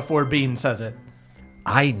 slightly before Bean says it.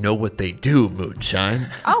 I know what they do, Moonshine.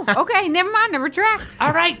 Oh, okay. Never mind. Never tracked.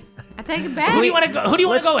 All right. I take it back. Who do you want to go? Who do you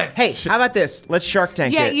want to go with? Hey, how about this? Let's Shark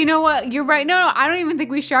Tank Yeah, it. you know what? You're right. No, I don't even think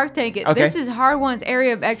we Shark Tank it. Okay. This is Hard One's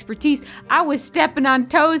area of expertise. I was stepping on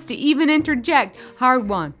toes to even interject. Hard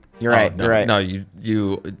One. You're right. No, you're right. No,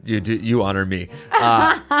 you honor me.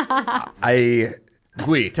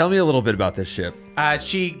 Gui, tell me a little bit about this ship.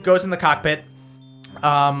 She goes in the cockpit.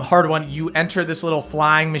 Hard One, you enter this little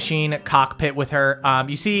flying machine cockpit with her.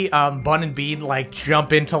 You see Bun and Bean like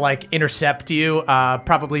jump in to like intercept you.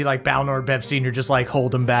 Probably like Balnor Bev Sr. just like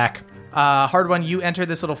hold him back. Hard One, you enter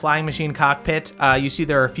this little flying machine cockpit. You see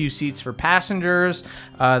there are a few seats for passengers,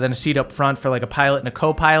 then a seat up front for like a pilot and a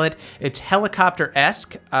co-pilot. It's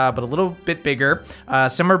helicopter-esque, but a little bit bigger,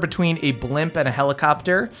 somewhere between a blimp and a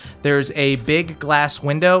helicopter. There's a big glass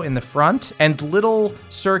window in the front and little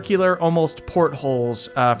circular, almost portholes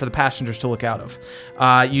for the passengers to look out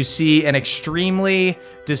of. You see an extremely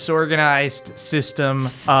disorganized system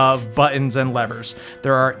of buttons and levers.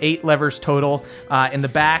 There are 8 levers total. In the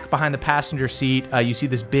back, behind the passenger seat, you see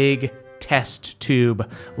this big test tube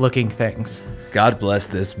looking things. God bless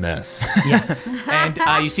this mess.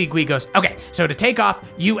 And you see Gui goes, okay, so to take off,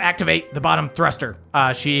 you activate the bottom thruster.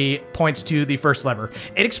 She points to the first lever.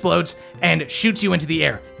 It explodes and shoots you into the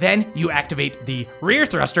air. Then you activate the rear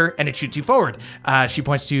thruster and it shoots you forward. She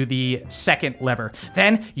points to the second lever.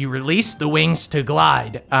 Then you release the wings to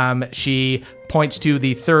glide. She points to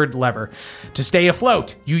the third lever. To stay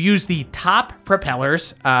afloat, you use the top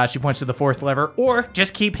propellers. She points to the fourth lever, or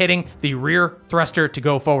just keep hitting the rear thruster to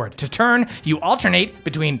go forward. To turn, you alternate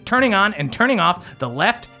between turning on and turning off the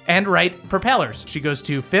left and right propellers. She goes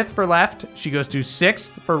to 5th for left, she goes to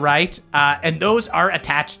 6th for right, and those are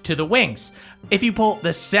attached to the wings. If you pull the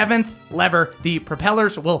 7th lever, the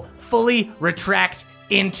propellers will fully retract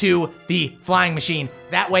into the flying machine.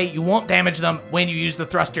 That way you won't damage them when you use the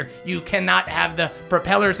thruster. You cannot have the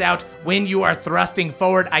propellers out when you are thrusting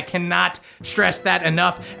forward. I cannot stress that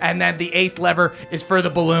enough. And then the 8th lever is for the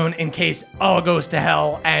balloon in case all goes to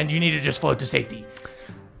hell and you need to just float to safety.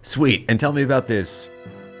 Sweet. And tell me about this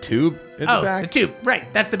tube in the back. The tube.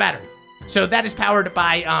 Right, that's the battery. So that is powered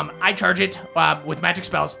by, I charge it with magic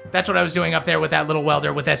spells. That's what I was doing up there with that little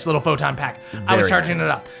welder, with this little photon pack. I was charging it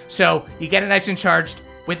up. So you get it nice and charged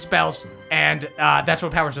with spells, and that's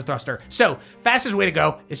what powers the thruster. So fastest way to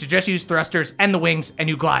go is to just use thrusters and the wings, and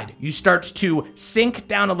you glide. You start to sink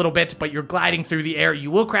down a little bit, but you're gliding through the air.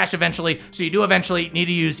 You will crash eventually, so you do eventually need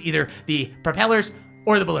to use either the propellers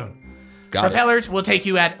or the balloon. Propellers will take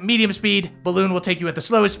you at medium speed, balloon will take you at the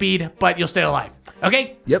slowest speed, but you'll stay alive.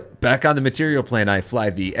 Okay? Yep. Back on the material plane, I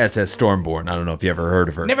fly the SS Stormborn. I don't know if you ever heard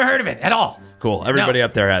of her. Never heard of it at all. Cool. Everybody No.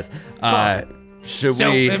 up there has. Should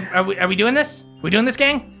So, we? are we doing this? We doing this,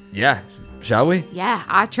 gang? Yeah. Shall we? Yeah,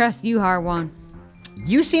 I trust you, Hard One.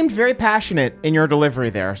 You seemed very passionate in your delivery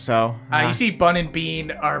there, so... You see Bun and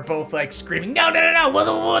Bean are both like screaming, no,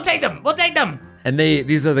 we'll take them, we'll take them. And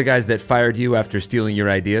these are the guys that fired you after stealing your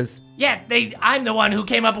ideas? Yeah, I'm the one who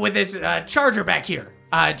came up with this charger back here.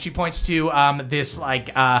 She points to this like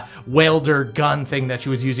welder gun thing that she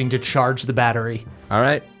was using to charge the battery. All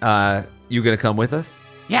right. You gonna come with us?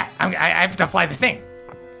 Yeah, I have to fly the thing.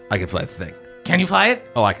 I can fly the thing. Can you fly it?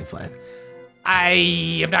 Oh, I can fly it. I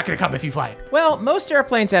am not going to come if you fly it. Well, most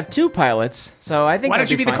airplanes have 2 pilots, so I think Why don't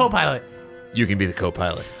that'd you be the fine. co-pilot? You can be the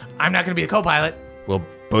co-pilot. I'm not going to be the co-pilot. We'll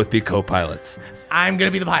both be co-pilots. I'm going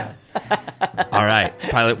to be the pilot. All right.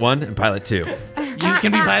 Pilot 1 and pilot 2. You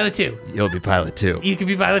can be pilot 2. You'll be pilot 2. You can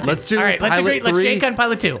be pilot 2. Let's do All right, let's pilot agree. Let's 3. shake on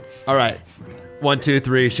pilot 2. All right. 1, 2,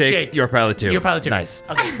 3. Shake. You're pilot 2. You're pilot 2. Nice.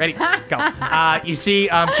 Okay, ready? Go. You see,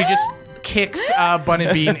 she just kicks Bun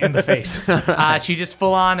and Bean in the face. She just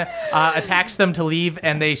full on attacks them to leave,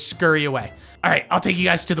 and they scurry away. All right, I'll take you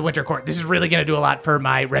guys to the Winter Court. This is really going to do a lot for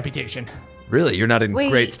my reputation. Really? You're not in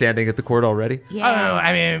Wait. great standing at the court already? Oh,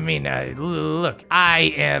 I mean, look,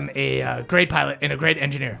 I am a great pilot and a great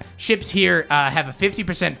engineer. Ships here have a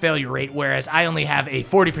 50% failure rate, whereas I only have a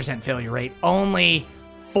 40% failure rate. Only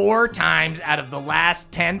 4 times out of the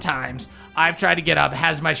last 10 times I've tried to get up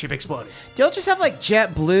has my ship exploded. Do y'all just have like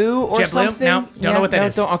JetBlue or JetBlue? something? No, don't know what that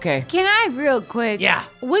is. Okay. Can I, real quick? Yeah.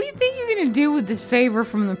 What do you think you're going to do with this favor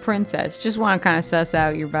from the princess? Just want to kind of suss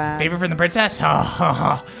out your vibe. Favor from the princess?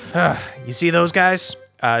 You see those guys?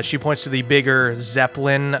 She points to the bigger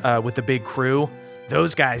Zeppelin with the big crew.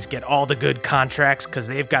 Those guys get all the good contracts because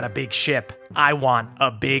they've got a big ship. I want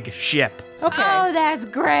a big ship. Okay. Oh, that's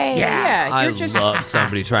great. Yeah, I you're just love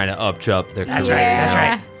somebody trying to up-jump their That's career. right. That's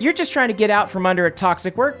right. you're just trying to get out from under a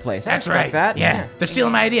toxic workplace. I That's respect right. That. Yeah. They're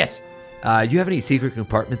stealing my ideas. You have any secret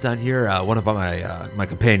compartments on here? One of my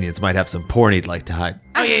companions might have some porn he'd like to hide.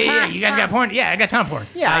 Oh yeah. You guys got porn? Yeah, I got ton of porn.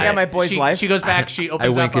 Yeah, I got my boy's life. She goes back. She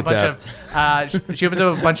opens up wink a at bunch of. She opens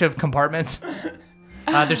up a bunch of compartments.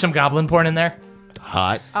 There's some goblin porn in there.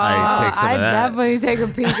 Hot. I take some I'd of that. definitely take a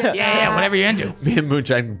peek at Yeah, whatever you're into. Me and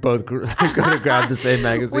Moonshine both go to grab the same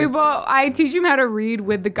magazine. I teach him how to read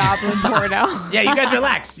with the goblin porno. Yeah, you guys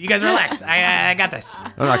relax. I got this.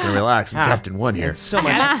 I'm not going to relax. I'm trapped in one here. It's so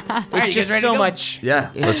much. Alright, It's you just guys ready to so go? much.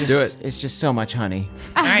 Yeah, It's let's just, do it. It's just so much honey.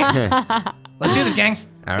 All right, let's do this, gang.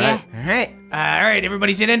 All right. All right. All right,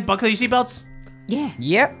 everybody sit in. Buckle your seatbelts. Yeah.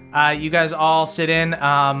 Yep. You guys all sit in.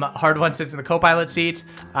 Hard One sits in the co-pilot seat.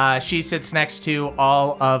 She sits next to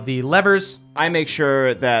all of the levers. I make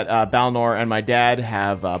sure that Balnor and my dad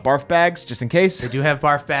have barf bags just in case. They do have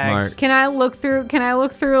barf bags. Smart. Can I look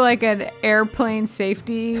through like an airplane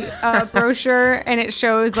safety brochure, and it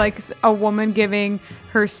shows like a woman giving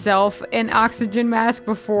herself an oxygen mask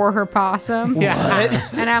before her possum? Yeah.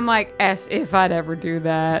 And I'm like, as if I'd ever do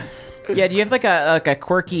that. Yeah, do you have like a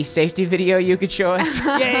quirky safety video you could show us?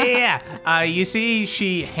 Yeah. You see,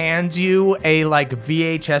 she hands you a like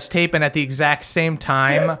VHS tape, and at the exact same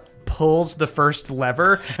time pulls the first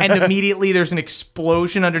lever, and immediately there's an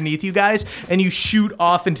explosion underneath you guys, and you shoot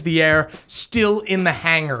off into the air, still in the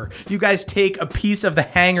hangar. You guys take a piece of the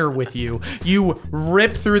hangar with you. You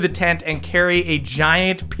rip through the tent and carry a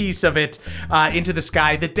giant piece of it into the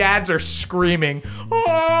sky. The dads are screaming,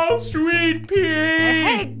 "Oh, sweet pea!"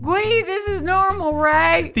 Hey, Gwee, this is normal,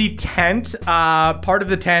 right? The tent, part of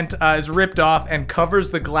the tent is ripped off and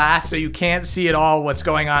covers the glass, so you can't see at all what's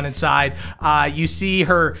going on inside. You see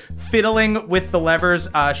her fiddling with the levers.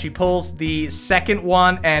 She pulls the second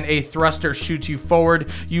one, and a thruster shoots you forward.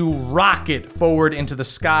 You rocket forward into the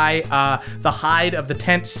sky. The hide of the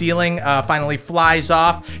tent ceiling finally flies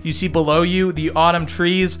off. You see below you the autumn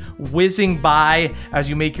trees whizzing by as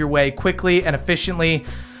you make your way quickly and efficiently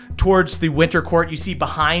towards the winter court. You see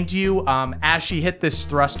behind you, as she hit this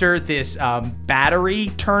thruster, this battery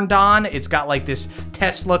turned on. It's got like this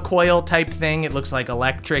Tesla coil type thing. It looks like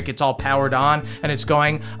electric. It's all powered on and it's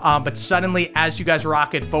going. But suddenly, as you guys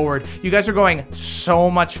rocket forward, you guys are going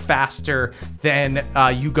so much faster than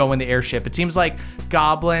you go in the airship. It seems like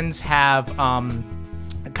goblins have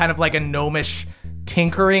kind of like a gnomish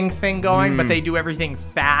tinkering thing going, but they do everything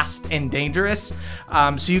fast and dangerous.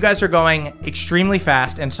 So you guys are going extremely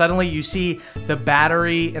fast, and suddenly you see the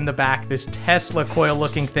battery in the back, this Tesla coil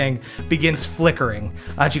looking thing, begins flickering.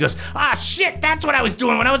 She goes, Ah, shit, that's what I was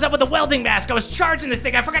doing when I was up with the welding mask. I was charging this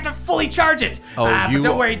thing. I forgot to fully charge it. Oh, but you-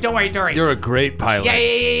 don't worry. You're a great pilot.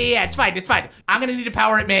 Yeah, it's fine. I'm gonna need to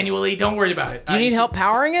power it manually. Don't worry about it. Do you need help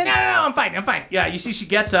powering it? No, I'm fine. yeah, you see she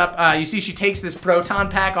gets up, you see she takes this proton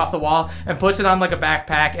pack off the wall and puts it on like a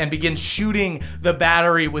backpack and begins shooting the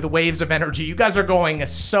battery with waves of energy. You guys are going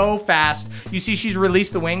so fast. You see she's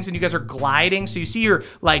released the wings and you guys are gliding. So you see her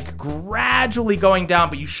like gradually going down,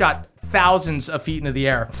 but you shot thousands of feet into the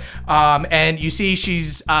air. And you see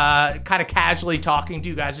she's kind of casually talking to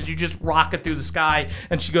you guys as you just rocket through the sky.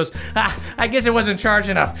 And she goes, I guess it wasn't charged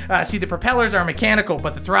enough. See, the propellers are mechanical,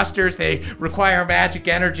 but the thrusters, they require magic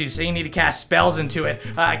energy, so you need to cast spells into it.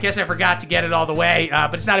 I guess I forgot to get it all the way,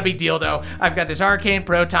 but it's not a big deal, though. I've got this arcane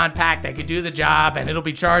proton pack that can do the job, and it'll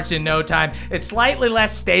be charged in no time. It's slightly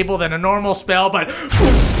less stable than a normal spell, but...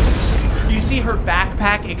 you see her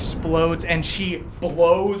backpack explodes and she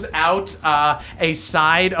blows out a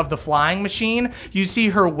side of the flying machine. You see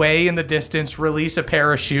her way in the distance release a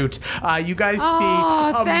parachute. You guys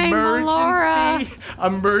see thank Laura.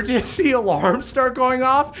 emergency alarms start going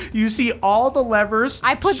off. You see all the levers.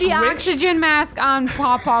 I put the switch. oxygen mask on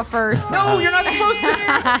Pawpaw first. No, you're not supposed to do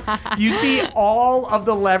that. You see all of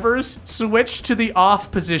the levers switch to the off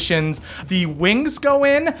positions. The wings go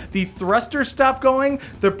in, the thrusters stop going,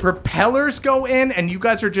 the propellers go in, and you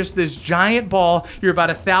guys are just this giant ball. You're about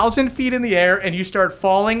 1,000 feet in the air, and you start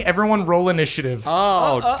falling. Everyone roll initiative.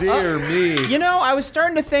 Oh, dear me. You know, I was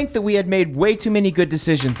starting to think that we had made way too many good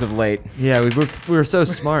decisions of late. Yeah, we were so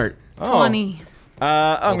smart. 20.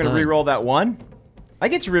 I'm going to done. re-roll that one. I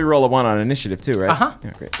get to re-roll a one on initiative too, right? Uh-huh.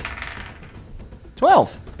 Yeah, great.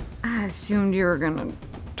 12. I assumed you were going to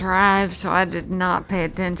drive, so I did not pay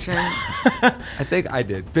attention. I think I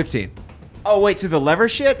did. 15. Oh, wait, to the lever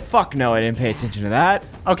shit? Fuck no, I didn't pay attention to that.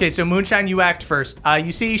 Okay, so Moonshine, you act first.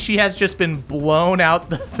 You see she has just been blown out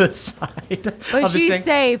the side But of this she's thing.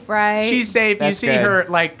 safe, right? She's safe. That's you see good. her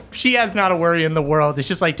like she has not a worry in the world. It's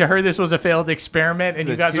just like to her this was a failed experiment, and It's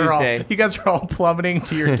you a guys Tuesday. are all plummeting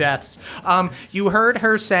to your deaths. You heard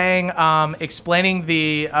her saying, explaining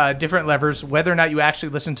the different levers. Whether or not you actually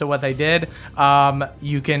listened to what they did,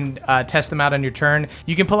 you can test them out on your turn.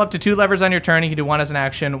 You can pull up to 2 levers on your turn. You can do one as an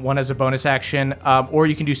action, one as a bonus action, or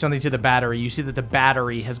you can do something to the battery. You see that the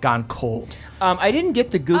battery has gone cold. I didn't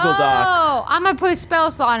get the Google Doc. Oh, I'm gonna put a spell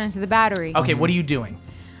slot into the battery. Okay, what are you doing?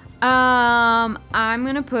 I'm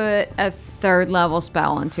gonna put a 3rd level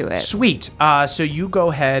spell into it. Sweet. So you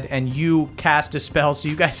go ahead and you cast a spell. So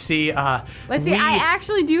you guys see. Let's see. I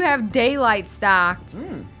actually do have daylight stocked.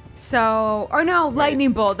 So, or no,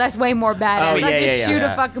 lightning bolt. That's way more badass. Oh, I yeah, just yeah, shoot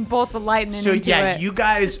yeah. a fucking bolt of lightning So into yeah, it. you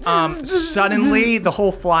guys suddenly the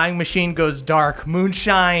whole flying machine goes dark.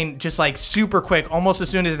 Moonshine just like super quick, almost as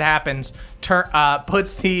soon as it happens,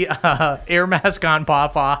 puts the air mask on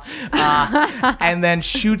Papa, and then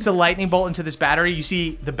shoots a lightning bolt into this battery. You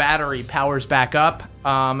see the battery powers back up.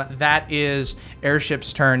 That is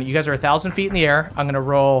Airship's turn. You guys are 1,000 feet in the air. I'm gonna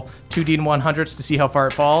roll 2d100s to see how far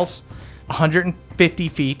it falls. 150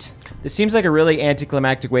 feet. This seems like a really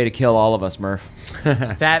anticlimactic way to kill all of us, Murph.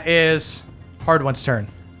 That is Hard One's turn.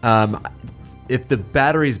 If the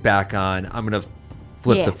battery's back on, I'm gonna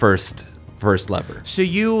flip the first lever. So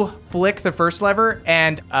you flick the first lever,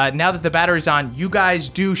 and now that the battery's on, you guys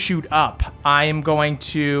do shoot up. I am going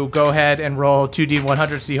to go ahead and roll 2d100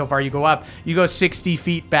 to see how far you go up. You go 60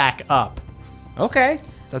 feet back up. Okay.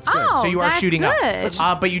 That's good. Oh, So you are that's shooting good.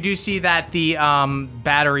 up. But you do see that the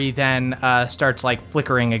battery then starts like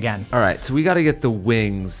flickering again. All right, so we got to get the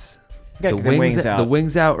wings. Gotta get the wings out. The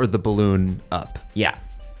wings out or the balloon up. Yeah.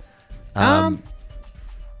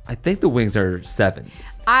 I think the wings are 7.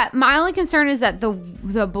 My only concern is that the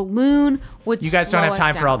balloon would. You guys don't slow have us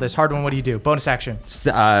time for all down. this. Hard One, what do you do? Bonus action.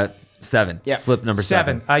 7. Yeah. Flip number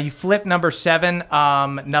 7. You flip number 7.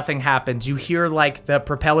 Nothing happens. You hear like the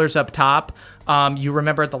propellers up top. You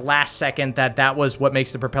remember at the last second that was what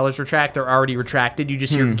makes the propellers retract. They're already retracted. You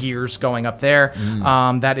just hear gears going up there.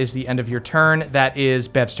 That is the end of your turn. That is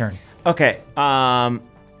Bev's turn. Okay.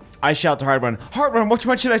 I shout to Hard One. Hard One, which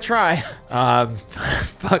one should I try?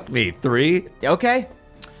 Fuck me. 3. Okay.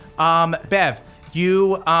 Bev,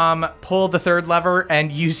 you pull the 3rd lever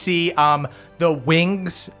and you see the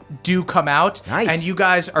wings do come out. Nice. And you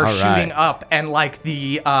guys are All shooting right. up, and like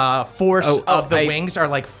the force of the wings are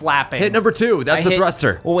like flapping. Hit number 2. That's I the hit-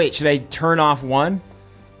 thruster. Well, wait. Should I turn off one?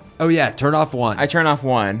 Oh yeah, turn off 1. I turn off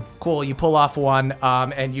one. Cool. You pull off one,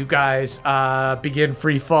 and you guys begin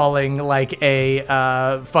free falling like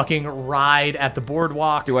a fucking ride at the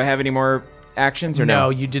boardwalk. Do I have any more actions or No, no?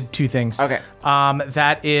 you did 2 things. Okay.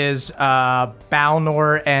 That is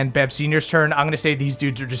Balnor and Bev Senior's turn. I'm gonna say these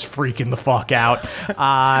dudes are just freaking the fuck out.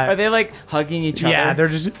 Are they like hugging each other? Yeah, they're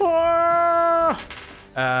just.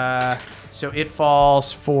 So it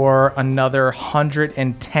falls for another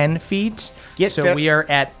 110 feet. So we are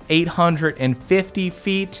at 850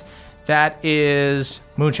 feet. That is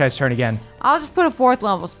Moonshine's turn again. I'll just put a 4th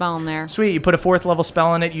level spell in there. Sweet. You put a 4th level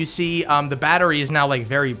spell in it. You see the battery is now like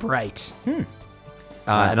very bright. And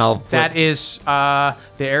I'll flip. That is the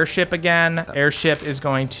airship again. Airship is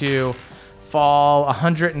going to fall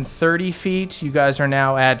 130 feet. You guys are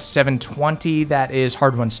now at 720. That is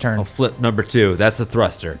Hard One's turn. I'll flip number 2. That's the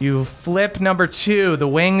thruster. You flip number 2. The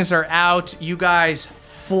wings are out. You guys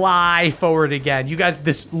fly forward again. You guys,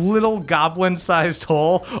 this little goblin-sized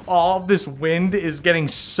hole, all of this wind is getting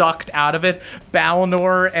sucked out of it.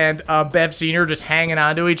 Balnor and Bev Senior just hanging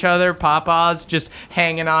on to each other. Papa's just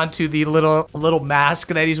hanging on to the little mask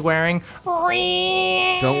that he's wearing.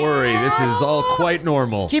 Don't worry, this is all quite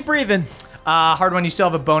normal. Keep breathing. Hard One, you still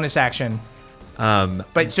have a bonus action. Um,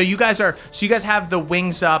 But so you guys have the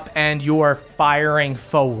wings up and you're firing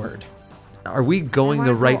forward. are we going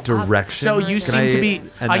the right direction? So you Can seem I- to be.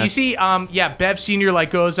 and You see, Bev Senior like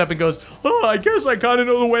goes up and goes. Oh, I guess I kind of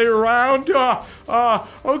know the way around.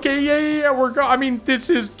 Okay, yeah. I mean, this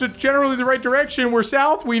is generally the right direction. We're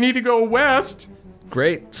south. We need to go west.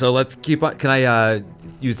 Great. So let's keep on. Can I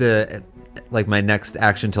use my next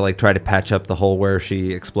action to like try to patch up the hole where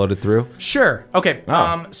she exploded through? Sure. Okay.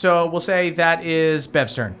 Oh. So we'll say that is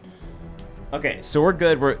Bev's turn. Okay, so we're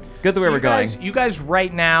good. We're good the way we're going. You guys,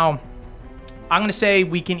 right now, I'm gonna say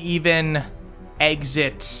we can even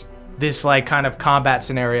exit this like kind of combat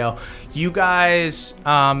scenario. You guys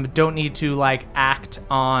don't need to like act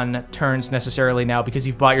on turns necessarily now because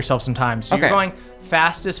you've bought yourself some time. So you're Okay. going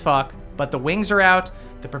fast as fuck, but the wings are out.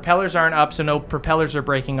 The propellers aren't up, so no propellers are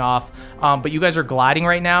breaking off. But you guys are gliding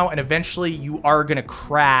right now, and eventually you are gonna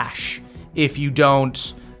crash if you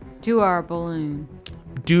don't Do our balloon.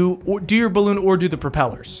 do your balloon or do the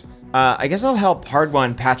propellers. I guess I'll help Hard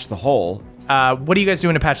One patch the hole. What are you guys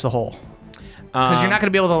doing to patch the hole? Because you're not going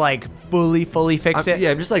to be able to like fully fix it.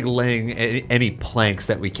 Yeah, I'm just like laying any planks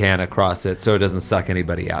that we can across it so it doesn't suck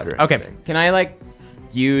anybody out or Okay. anything. Can I like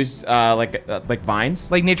use like vines?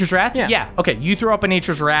 Like Nature's Wrath? Yeah. Okay, you throw up a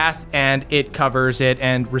Nature's Wrath, and it covers it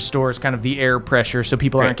and restores kind of the air pressure so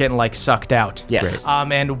people aren't getting, like, sucked out. Yes.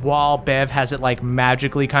 And while Bev has it, like,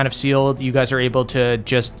 magically kind of sealed, you guys are able to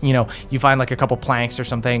just, you find, like, a couple planks or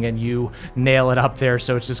something, and you nail it up there,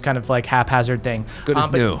 so it's just kind of, like, haphazard thing. Good as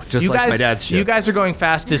but new, just you like my guys- dad's ship. You guys are going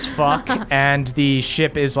fast as fuck, and the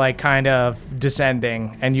ship is, like, kind of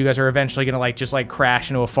descending, and you guys are eventually going to, like, just, like, crash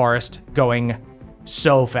into a forest going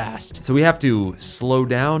so fast. So we have to slow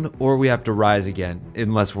down or we have to rise again,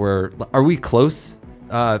 unless are we close?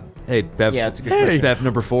 Hey, Bev. Yeah, it's a good question. Bev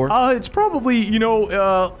number 4. It's probably,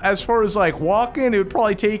 as far as, like, walking, it would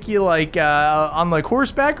probably take you, like, on, like,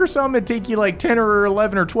 horseback or something, it'd take you, like, 10 or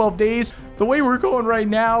 11 or 12 days. The way we're going right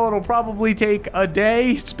now, it'll probably take a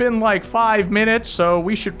day. It's been, like, 5 minutes, so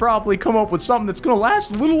we should probably come up with something that's going to last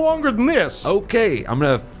a little longer than this. Okay, I'm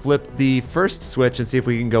going to flip the first switch and see if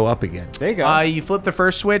we can go up again. There you go. You flip the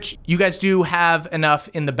first switch. You guys do have enough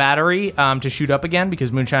in the battery to shoot up again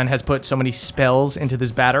because Moonshine has put so many spells into this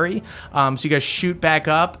battery. So you guys shoot back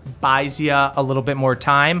up, buys you a little bit more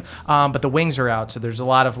time, but the wings are out, so there's a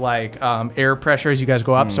lot of, like, air pressure as you guys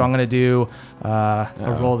go up. So I'm going to do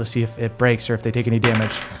a roll to see if it breaks or if they take any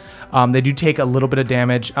damage. They do take a little bit of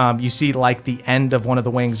damage. You see, like, the end of one of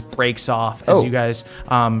the wings breaks off as you guys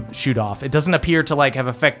shoot off. It doesn't appear to, like, have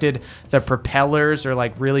affected the propellers or,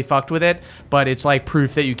 like, really fucked with it, but it's, like,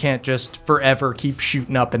 proof that you can't just forever keep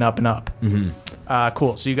shooting up and up and up.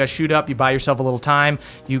 Cool. So you guys shoot up. You buy yourself a little time.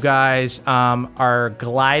 You guys are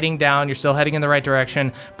gliding down. You're still heading in the right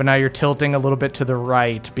direction, but now you're tilting a little bit to the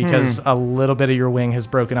right because a little bit of your wing has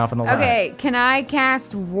broken off on the left. Okay, can I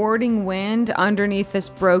cast Warding Wind underneath this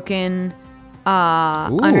broken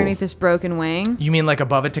wing? You mean, like,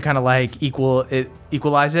 above it to kind of, like,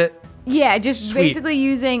 equalize it? Yeah, just Sweet. basically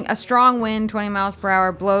using a strong wind, 20 miles per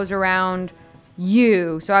hour, blows around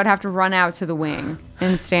you, so I'd have to run out to the wing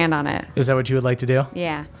and stand on it. Is that what you would like to do?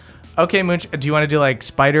 Yeah. Okay, Moonch, do you want to do, like,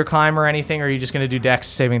 spider climb or anything, or are you just going to do dex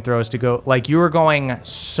saving throws to go? Like, you are going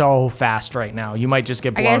so fast right now. You might just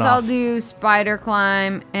get blown I guess off. I'll do spider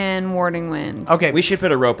climb and warding wind. Okay. We should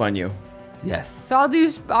put a rope on you. Yes. So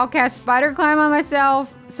I'll cast spider climb on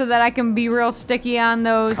myself so that I can be real sticky on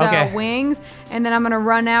those wings, and then I'm gonna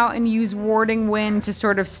run out and use warding wind to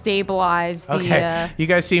sort of stabilize the. Okay. You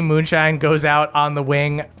guys see Moonshine goes out on the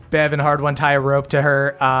wing. Bev and Hard One tie a rope to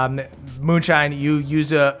her. Moonshine, you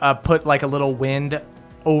use put, like, a little wind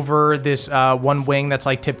over this one wing that's,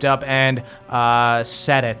 like, tipped up and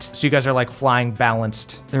set it. So you guys are, like, flying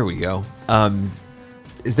balanced. There we go.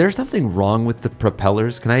 Is there something wrong with the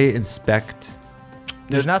propellers? Can I inspect?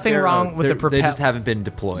 There's nothing wrong with the They propeller. just haven't been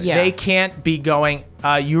deployed. Yeah. They can't be going.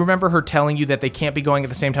 You remember her telling you that they can't be going at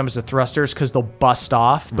the same time as the thrusters because they'll bust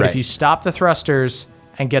off. But if Right. you stop the thrusters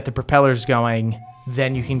and get the propellers going,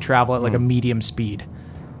 then you can travel at, like, a medium speed.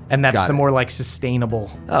 And that's Got the it. more, like,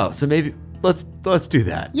 sustainable. Oh, so maybe let's do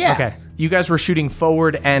that. Yeah. Okay. You guys were shooting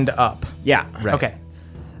forward and up. Yeah. Right. Okay.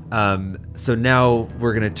 So now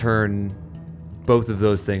we're gonna turn both of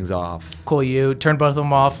those things off. Cool. You turn both of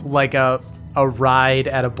them off like a ride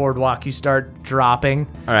at a boardwalk. You start dropping.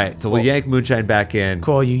 All right. So we'll yank Moonshine back in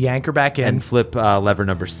Cool. You yank her back in. and flip lever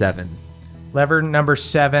number 7. Lever number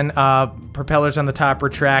 7. Propellers on the top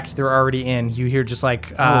retract. They're already in. You hear just,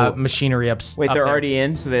 like, machinery up. Wait, up they're there. already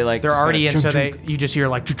in, so they, like, They're just already in. kinda So you just hear,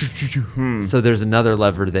 like. So there's another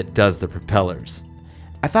lever that does the propellers.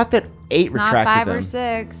 I thought that 8 It's not retracted 5 them. or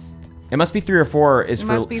 6. It must be 3 or 4 is It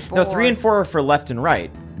for. must be No, 4. 3 and 4 are for left and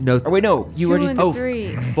right. No. Or wait, no, you 2 already. and Oh,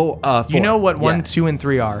 3. 4. You know what 1, Yeah. 2, and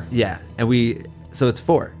 3 are. Yeah. And so it's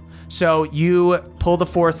 4. So you pull the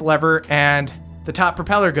 4th lever and the top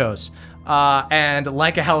propeller goes. And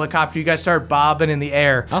like a helicopter, you guys start bobbing in the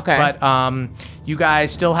air. Okay. But you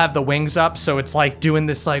guys still have the wings up, so it's like doing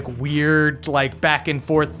this, like, weird, like, back and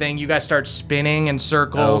forth thing. You guys start spinning in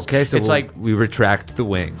circles. Okay. So it's like we retract the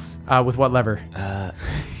wings. with what lever?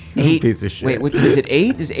 8. Piece of shit. Wait, what, is it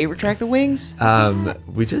 8? Does 8 retract the wings?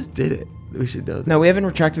 We just did it. We should know that. No, we haven't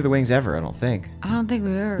retracted the wings ever, I don't think. I don't think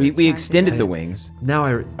we were. We extended the wings. Now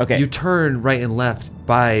Okay. You turn right and left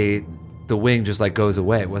by the wing, just, like, goes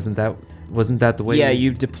away. Wasn't that the way? Yeah,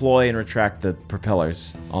 you deploy and retract the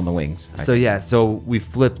propellers on the wings. So yeah, so we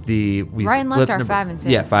flip the Right and left flip are number- 5 and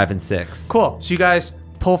 6. Yeah, 5 and 6. Cool. So you guys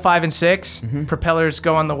pull 5 and 6. Propellers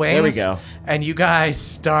go on the wings. There we go. And you guys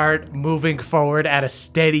start moving forward at a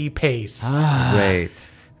steady pace. Great.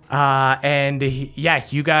 And yeah,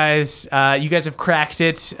 you guys have cracked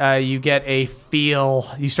it. You get a feel.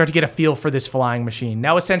 You start to get a feel for this flying machine.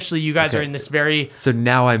 Now, essentially, you guys are in this very So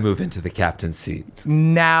now I move into the captain's seat.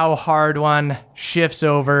 now Hard One shifts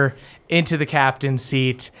over into the captain's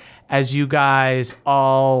seat. as you guys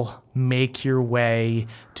all make your way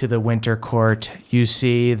to the winter court, you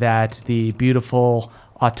see that the beautiful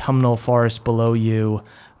autumnal forest below you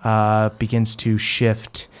begins to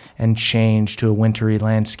shift and change to a wintry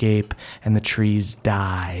landscape, and the trees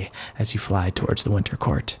die as you fly towards the winter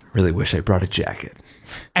court. Really wish I brought a jacket.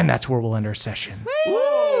 And that's where we'll end our session.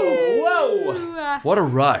 Whoa! What a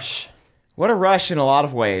rush. What a rush in a lot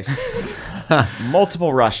of ways.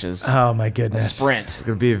 Multiple rushes. Oh my goodness. Sprint. It's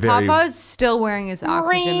going to be a very... Papa's still wearing his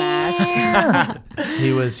oxygen mask.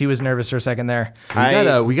 He was nervous for a second there.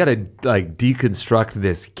 We gotta like deconstruct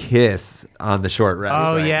this kiss on the short rest.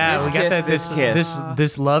 Oh yeah, This we got kiss, that this kiss.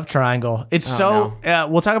 this love triangle. It's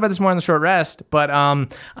we'll talk about this more in the short rest, but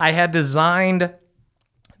I had designed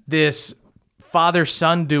this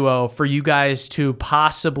father-son duo for you guys to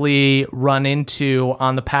possibly run into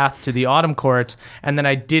on the path to the autumn court, and then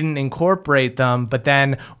I didn't incorporate them, but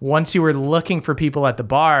then once you were looking for people at the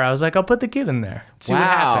bar, I was like, I'll put the kid in there. See what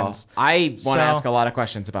happens. I want to So- ask a lot of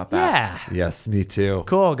questions about that. Yeah. Yes, me too.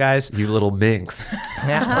 Cool, guys. You little minx.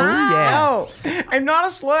 Yeah. Oh, yeah. No, I'm not a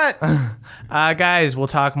slut. Guys, we'll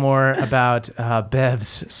talk more about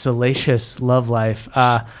Bev's salacious love life.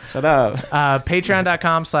 Shut up.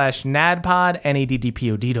 Patreon.com/NADPOD,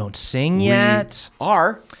 NADDPOD. Don't sing yet.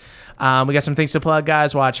 We got some things to plug,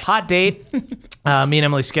 guys. Watch Hot Date, me and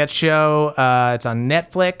Emily sketch show. It's on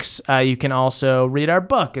Netflix. You can also read our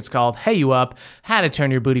book. It's called Hey You Up, How to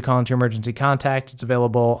Turn Your Booty Call into Emergency Contact. It's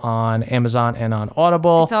available on Amazon and on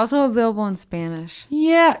Audible. It's also available in Spanish.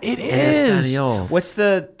 Yeah, it is. Espanol. What's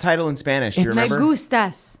the title in Spanish? Do you It's- Me remember?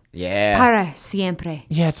 gustas Yeah. para siempre.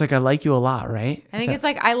 Yeah, it's like I like you a lot, right? I think it's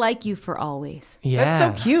like I like you for always. Yeah. That's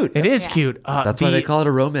so cute. It is Yeah. cute. That's why they call it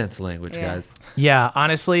a romance language, Yeah. guys. Yeah,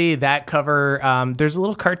 honestly, that cover, there's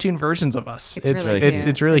little cartoon versions of us. It's really it's, cute.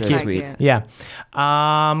 it's really It's cute. sweet. Yeah.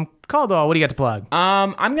 Caldwell, what do you got to plug?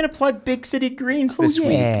 I'm gonna plug Big City Greens this yeah.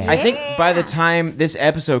 week. I think by the time this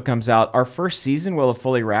episode comes out, our first season will have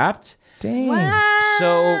fully wrapped. Dang.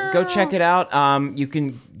 So go check it out. You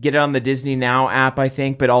can get it on the Disney Now app, I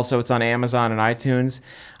think, but also it's on Amazon and iTunes.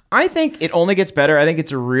 I think it only gets better. I think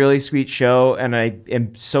it's a really sweet show, and I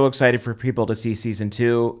am so excited for people to see season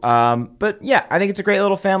 2. But yeah, I think it's a great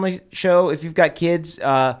little family show. If you've got kids,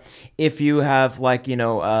 if you have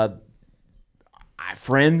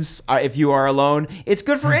friends, if you are alone, it's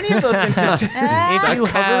good for any of those instances. If you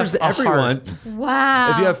Covers have a everyone.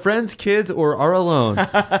 Wow. If you have friends, kids, or are alone,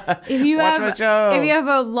 If you Watch my show. have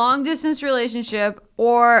a long distance relationship,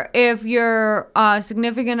 or if your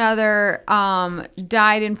significant other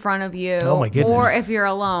died in front of you, Oh, my goodness. or if you're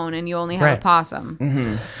alone and you only have Right. a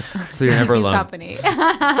possum, so you're never keep alone. company.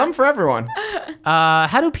 Some for everyone.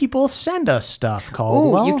 How do people send us stuff, Ooh,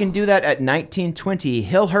 Caldwell? you can do that at 1920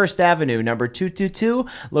 Hillhurst Avenue, number 222,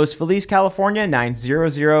 Los Feliz, California,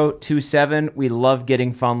 90027. We love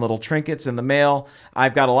getting fun little trinkets in the mail.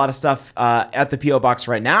 I've got a lot of stuff at the P.O. Box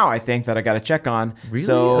right now, I think, that I got to check on. Really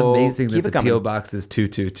so amazing keep that it the coming. P.O. Box is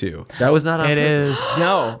 222. That was not on It purpose. is.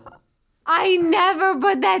 No. I never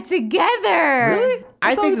put that together. Really?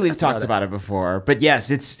 I think we've talked about it before, but yes,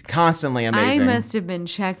 it's constantly I amazing. must have been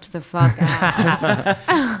checked the fuck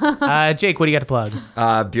out. Jake, what do you got to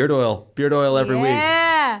plug? Beard oil. Beard oil every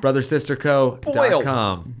Yeah. week.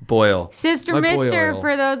 BrotherSisterCo.com. Boil. Sister, My boy mister, oil.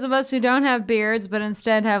 for those of us who don't have beards but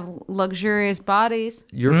instead have luxurious bodies.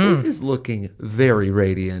 Your face is looking very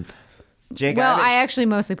radiant. Jake, Well, I I actually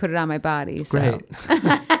mostly put it on my body. So. Great.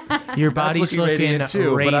 Your That's body's looking radiant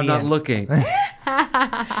too, but I'm not radiant. looking.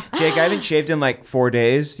 Jake, I haven't shaved in like 4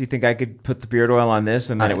 days. Do you think I could put the beard oil on this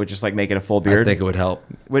and then it would just like make it a full I beard? think it would help.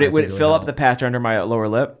 would I it think fill up help. the patch under my lower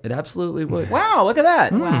lip? It absolutely would. Wow, look at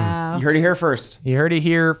that. Wow. You heard it here first. You heard it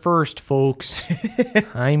here first, folks.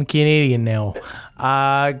 I'm Canadian now.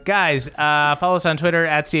 Guys, follow us on Twitter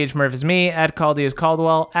at CHMurph is me, at Caldy is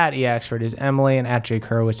Caldwell, at EAxford is Emily, and at Jake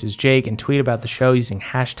Hurwitz is Jake, and tweet about the show using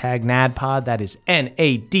hashtag NADPOD. That is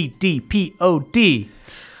NADDPOD.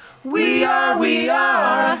 We are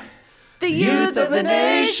the youth of the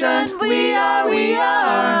nation. We are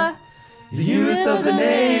the youth of the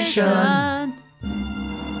nation.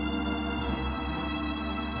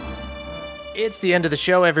 It's the end of the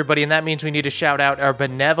show, everybody, and that means we need to shout out our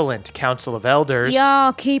benevolent Council of Elders.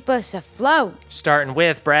 Y'all keep us afloat. Starting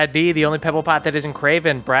with Brad D., the only pebble pot that isn't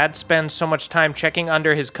Craven. Brad spends so much time checking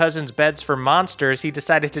under his cousin's beds for monsters, he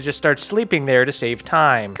decided to just start sleeping there to save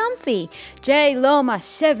time. Comfy. J Loma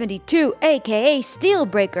 72, aka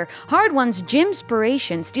Steelbreaker. Hard One's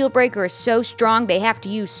Gymspiration. Steelbreaker is so strong they have to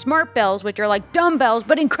use smart bells, which are like dumbbells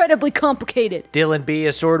but incredibly complicated. Dylan B.,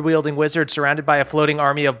 a sword-wielding wizard surrounded by a floating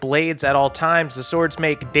army of blades at all times. times. The swords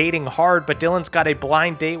make dating hard, but Dylan's got a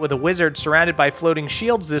blind date with a wizard surrounded by floating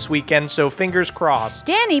shields this weekend, so fingers crossed.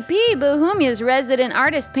 Danny P., Bohemia's resident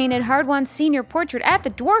artist, painted Hardwan's senior portrait at the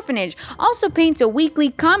Dwarfenage. Also paints a weekly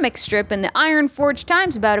comic strip in the Iron Forge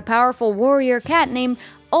Times about a powerful warrior cat named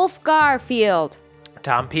Ulf Garfield.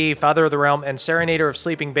 Tom P., Father of the Realm and Serenader of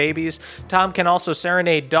Sleeping Babies. Tom can also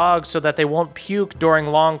serenade dogs so that they won't puke during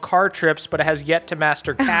long car trips, but has yet to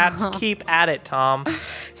master cats. Keep at it, Tom.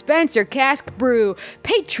 Spencer Cask Brew,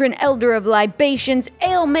 patron elder of libations,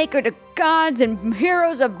 ale maker to gods and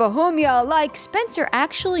heroes of Bohemia alike. Spencer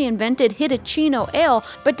actually invented Hitachino Ale,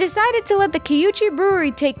 but decided to let the Kiyuchi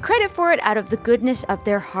Brewery take credit for it out of the goodness of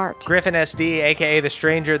their heart. Griffin SD, aka The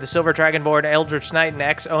Stranger, the Silver Dragonborn, Eldritch Knight, and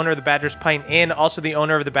ex-owner of the Badger's Pint Inn, also the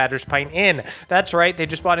owner of the Badger's Pint Inn. That's right, they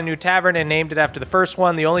just bought a new tavern and named it after the first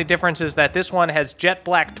one. The only difference is that this one has jet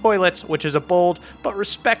black toilets, which is a bold but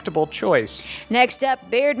respectable choice. Next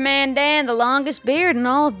up, Beardman Dan, the longest beard in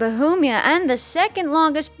all of Bohemia, and the second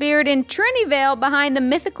longest beard in Trinivale behind the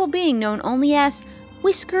mythical being known only as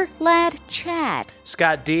Whisker Lad Chad.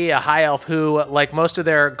 Scott D., a high elf who, like most of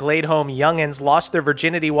their Gladeholm youngins, lost their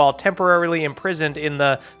virginity while temporarily imprisoned in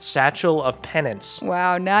the Satchel of Penance.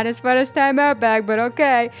 Wow, not as fun as Time Out Bag, but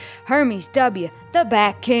okay. Hermes W., the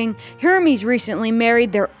Bat King. Hermes recently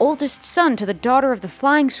married their oldest son to the daughter of the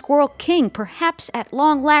Flying Squirrel King. Perhaps at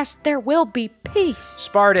long last there will be peace.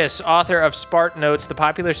 Spartus, author of Spart Notes, the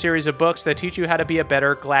popular series of books that teach you how to be a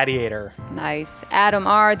better gladiator. Nice. Adam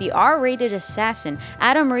R., the R-rated assassin.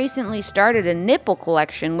 Adam recently started a nipple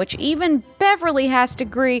collection, which even Beverly has to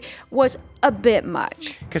agree was a bit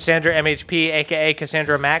much. Cassandra MHP, aka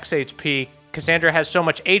Cassandra Max HP. Cassandra has so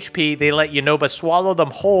much HP, they let Yonoba swallow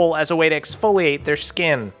them whole as a way to exfoliate their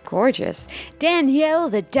skin. Gorgeous. Danielle,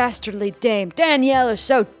 the dastardly dame. Danielle is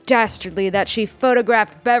so dastardly that she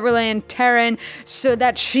photographed Beverly and Taryn so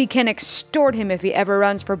that she can extort him if he ever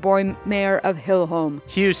runs for boy mayor of Hillholm.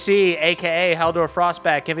 Hugh C., a.k.a. Haldor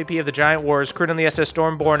Frostback, MVP of the Giant Wars, crewed on the SS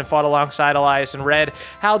Stormborn and fought alongside Elias and Red.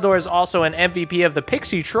 Haldor is also an MVP of the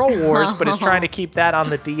Pixie Troll Wars, but is trying to keep that on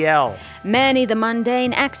the DL. Manny, the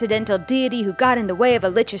mundane, accidental deity who got in the way of a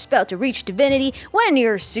lich's spell to reach divinity. When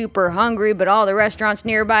you're super hungry, but all the restaurants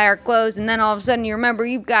nearby are closed, and then all of a sudden you remember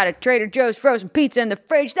you've got a Trader Joe's frozen pizza in the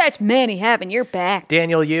fridge, that's Manny having your back.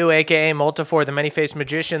 Daniel Yu, a.k.a. Multifor, the many-faced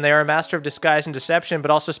magician. They are a master of disguise and deception, but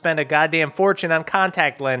also spend a goddamn fortune on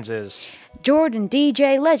contact lenses. Jordan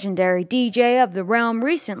DJ, legendary DJ of the realm,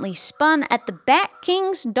 recently spun at the Bat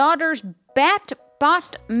King's daughter's bat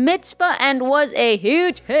mitzvah and was a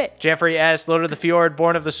huge hit. Jeffrey S., Lord of the Fjord,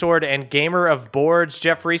 Born of the Sword, and Gamer of Boards.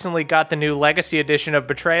 Jeff recently got the new Legacy edition of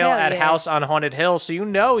Betrayal at House on Haunted Hill, so you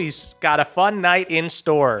know he's got a fun night in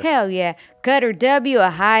store. Hell yeah. Cutter W.,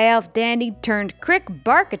 a high elf dandy turned crick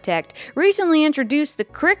barchitect, recently introduced the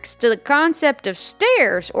cricks to the concept of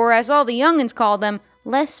stairs, or as all the youngins call them,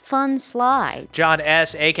 less fun slides. John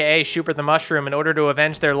S., a.k.a. Schubert the Mushroom, in order to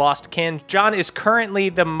avenge their lost kin. John is currently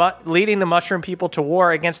leading the Mushroom people to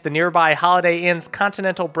war against the nearby Holiday Inn's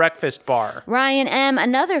Continental Breakfast Bar. Ryan M.,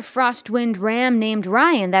 another Frostwind ram named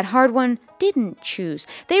Ryan that Hardwan didn't choose.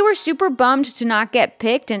 They were super bummed to not get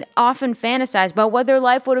picked and often fantasized about what their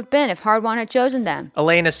life would have been if Hardwan had chosen them.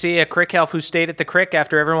 Elena C., a crick elf who stayed at the crick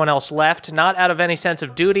after everyone else left, not out of any sense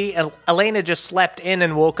of duty. Elena just slept in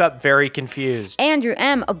and woke up very confused. Andrew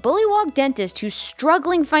M., a bullywog dentist who's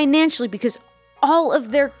struggling financially because all of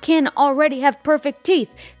their kin already have perfect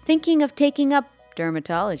teeth, thinking of taking up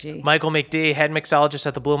dermatology. Michael McD., head mixologist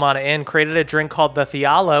at the Blue Mana Inn, created a drink called the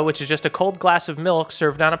Theala, which is just a cold glass of milk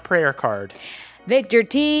served on a prayer card. Victor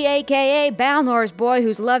T., a.k.a. Balnor's boy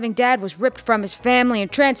whose loving dad was ripped from his family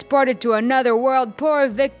and transported to another world. Poor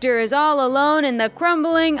Victor is all alone in the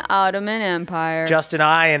crumbling Ottoman Empire. Justin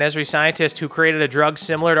I., an Esri scientist who created a drug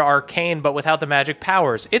similar to Arcane but without the magic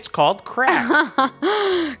powers. It's called crack.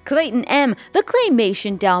 Clayton M., the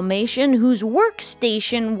claymation Dalmatian whose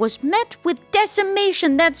workstation was met with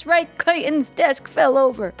decimation. That's right, Clayton's desk fell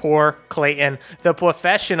over. Poor Clayton. The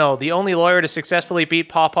professional, the only lawyer to successfully beat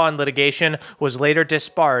Pawpaw in litigation, was later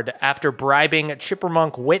disbarred after bribing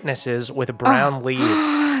Chippermunk witnesses with brown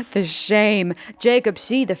leaves. The shame. Jacob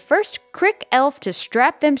C., the first crick elf to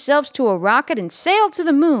strap themselves to a rocket and sail to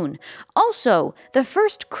the moon. Also, the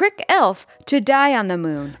first crick elf to die on the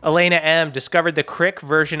moon. Elena M. discovered the crick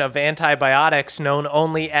version of antibiotics known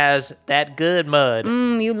only as that good mud.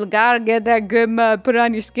 You gotta get that good mud. Put it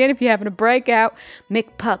on your skin if you're having a breakout.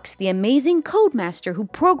 Mick Pucks, the amazing codemaster who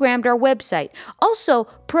programmed our website, also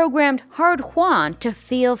programmed Hard Juan to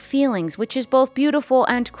feel feelings, which is both beautiful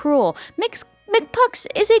and cruel. Mick's McPucks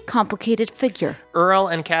is a complicated figure. Earl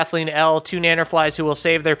and Kathleen L., 2 nannerflies who will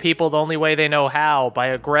save their people the only way they know how, by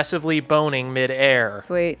aggressively boning mid-air.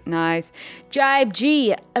 Sweet, nice. Jibe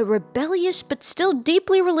G, a rebellious but still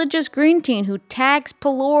deeply religious green teen who tags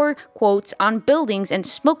Pelor quotes on buildings and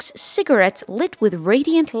smokes cigarettes lit with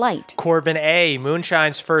radiant light. Corbin A.,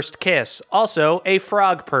 Moonshine's first kiss, also a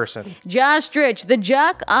frog person. Jostrich, the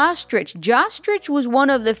Jock Ostrich. Jostrich was one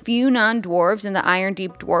of the few non-dwarves in the Iron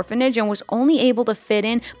Deep Dwarfenage and was only able to fit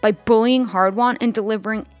in by bullying Hardwan and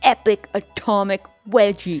delivering epic atomic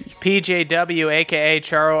wedgies. PJW, aka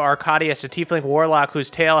Charo Arcadius, a tiefling warlock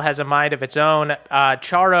whose tail has a mind of its own.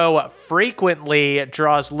 Charo frequently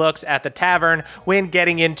draws looks at the tavern when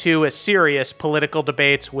getting into serious political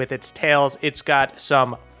debates with its tails. It's got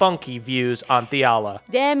some funky views on Theala.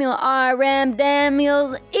 Damiel R. Ram,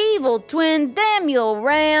 Damiel's evil twin, Damiel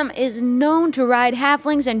Ram, is known to ride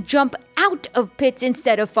halflings and jump out of pits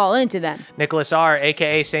instead of fall into them. Nicholas R.,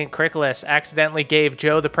 aka St. Cricolas, accidentally gave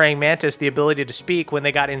Joe the Praying Mantis the ability to speak when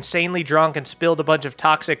they got insanely drunk and spilled a bunch of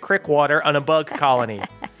toxic crick water on a bug colony.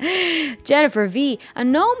 Jennifer V., a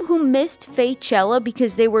gnome who missed Faychella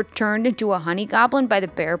because they were turned into a honey goblin by the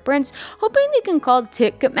Bear Prince, hoping they can call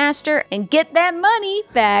Ticketmaster and get that money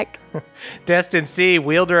back. Destin C.,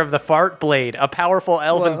 wielder of the Fart Blade, a powerful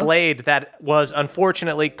elven blade that was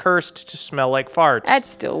unfortunately cursed to smell like farts. I'd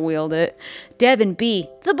still wield it. Devin B.,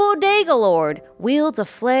 the Bodega Lord, wields a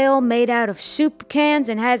flail made out of soup cans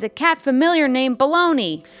and has a cat familiar named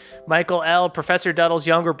Baloney. Michael L., Professor Duddle's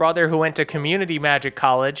younger brother who went to community magic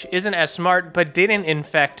college, isn't as smart but didn't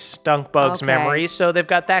infect Stunkbug's memories, so they've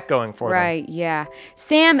got that going for them. Right, yeah.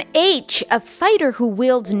 Sam H., a fighter who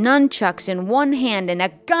wields nunchucks in one hand and a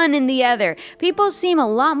gun in the other. People seem a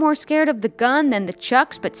lot more scared of the gun than the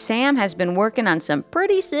chucks, but Sam has been working on some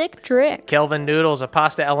pretty sick tricks. Kelvin Noodles, a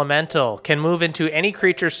pasta elemental, can move into any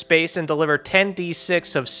creature's space and deliver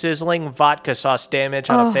 10d6 of sizzling vodka sauce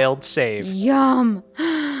damage on a failed save. Yum.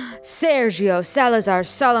 Sergio Salazar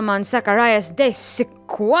Solomon Zacharias de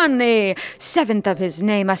Sicuani, 7th of his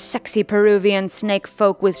name, a sexy Peruvian snake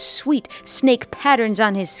folk with sweet snake patterns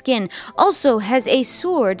on his skin, also has a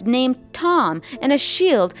sword named Tom and a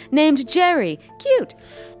shield named Jerry. Cute.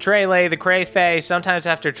 Trele, the Crayfay, sometimes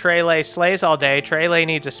after Trele slays all day, Trele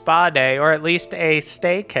needs a spa day, or at least a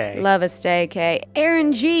staycay. Love a staycay.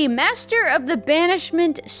 Aaron G., master of the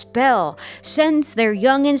banishment spell, sends their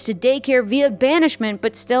youngins to daycare via banishment,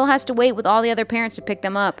 but still has to wait with all the other parents to pick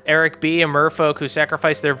them up. Eric B., a merfolk who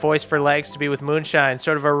sacrificed their voice for legs to be with Moonshine,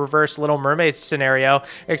 sort of a reverse Little Mermaid scenario,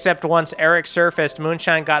 except once Eric surfaced,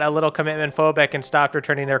 Moonshine got a little commitment phobic and stopped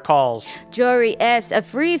returning their calls. Jory S., a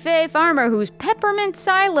free fae farmer whose peppermint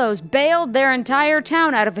silos bailed their entire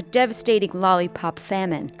town out of a devastating lollipop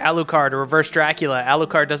famine. Alucard, a reverse Dracula.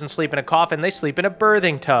 Alucard doesn't sleep in a coffin, they sleep in a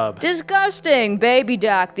birthing tub. Disgusting. Baby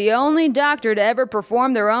doc, the only doctor to ever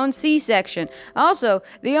perform their own C-section. Also,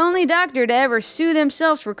 the only doctor to ever sue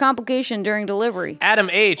themselves for complication during delivery. Adam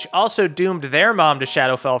H. also doomed their mom to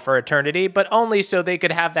Shadowfell for eternity, but only so they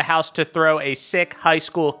could have the house to throw a sick high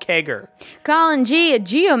school kegger. Colin G., a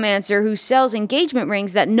geomancer who sells engagement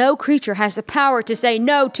rings that no creature has the power to say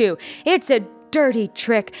no to. It's a dirty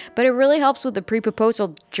trick, but it really helps with the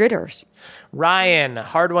pre-proposal jitters. Ryan,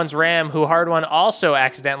 Hardwon's ram, who Hardwon also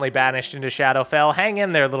accidentally banished into Shadowfell. Hang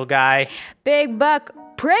in there, little guy. Big Buck,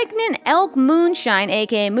 pregnant elk Moonshine,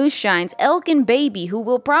 aka Moonshine's elkin baby, who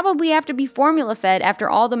will probably have to be formula fed after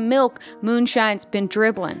all the milk Moonshine's been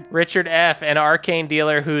dribbling. Richard F., an arcane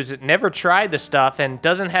dealer who's never tried the stuff and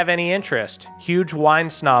doesn't have any interest. Huge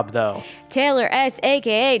wine snob, though. Taylor S.,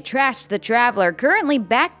 aka Trash the Traveler, currently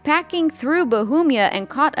backpacking through Bohemia and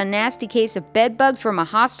caught a nasty case of bedbugs from a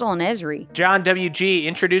hostel in Esri. John W.G.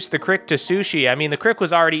 introduced the crick to sushi. I mean, the crick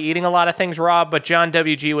was already eating a lot of things raw, but John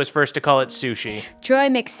W.G. was first to call it sushi. Troy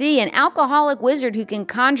McSee, an alcoholic wizard who can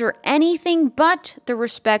conjure anything but the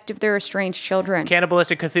respect of their estranged children.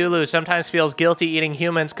 Cannibalistic Cthulhu sometimes feels guilty eating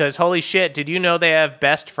humans because, holy shit, did you know they have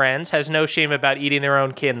best friends? Has no shame about eating their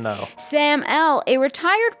own kin, though. Sam L., a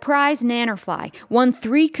retired prize nannerfly, won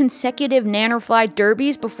 3 consecutive nannerfly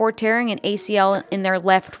derbies before tearing an ACL in their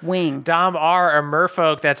left wing. Dom R., a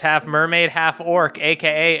merfolk that's half mermaid, half orc,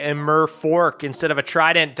 aka a merfork. Instead of a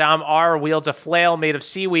trident, Dom R. wields a flail made of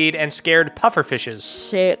seaweed and scared pufferfishes.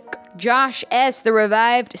 Sick. Josh S., the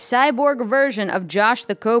revived cyborg version of Josh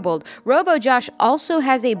the Kobold. Robo-Josh also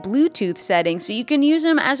has a Bluetooth setting, so you can use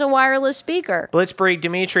him as a wireless speaker. Blitzkrieg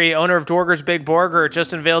Dimitri, owner of Dorger's Big Burger,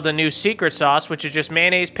 just unveiled a new secret sauce, which is just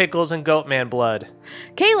mayonnaise, pickles, and goatman blood.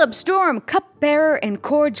 Caleb Storm, cupbearer in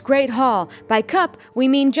Cord's Great Hall. By cup, we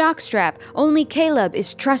mean jockstrap. Only Caleb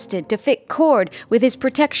is trusted to fit Cord with his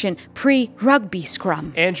protection pre-rugby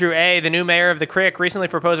scrum. Andrew A., the new mayor of the Crick, recently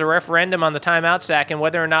proposed a referendum on the timeout sack and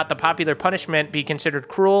whether or not the popular punishment be considered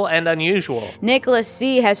cruel and unusual. Nicholas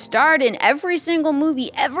C. has starred in every single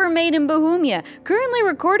movie ever made in Bohemia, currently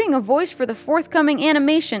recording a voice for the forthcoming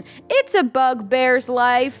animation It's a Bugbear's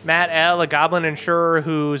Life. Matt L., a goblin insurer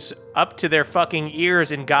who's up to their fucking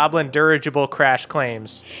ears in goblin dirigible crash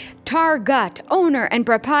claims. Targut, owner and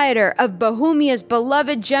proprietor of Bohemia's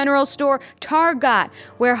beloved general store, Targut,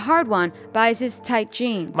 where Hardwan buys his tight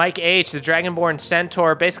jeans. Mike H., the dragonborn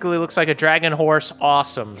centaur, basically looks like a dragon horse.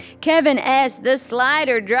 Awesome. Kevin S., the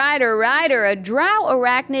slider, drider, rider, a drow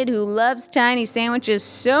arachnid who loves tiny sandwiches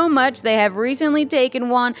so much they have recently taken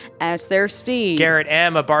one as their steed. Garrett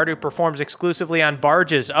M., a bard who performs exclusively on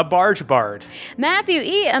barges, a barge bard. Matthew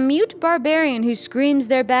E., a mute barbarian who screams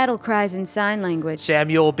their battle cries in sign language.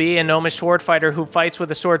 Samuel B., a gnomish sword fighter who fights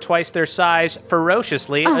with a sword twice their size,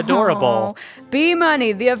 ferociously adorable. Bee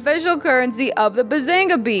Money, the official currency of the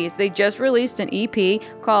Bazanga Bees. They just released an EP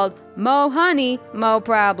called Mo Honey, Mo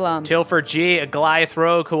Problem. Tilford G., a Goliath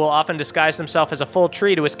rogue who will often disguise himself as a full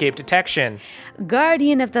tree to escape detection.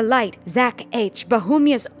 Guardian of the Light, Zach H.,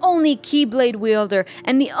 Bohemia's only Keyblade wielder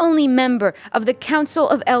and the only member of the Council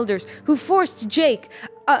of Elders who forced Jake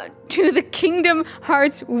to the Kingdom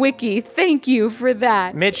Hearts wiki. Thank you for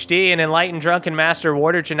that. Mitch D., an enlightened drunken master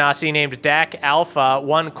water genasi named Dak Alpha,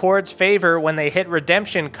 won Cord's favor when they hit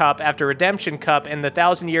Redemption Cup after Redemption Cup in the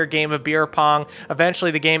 1,000-year game of beer pong.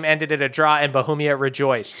 Eventually, the game ended at a draw and Bohemia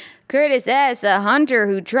rejoiced. Curtis S., a hunter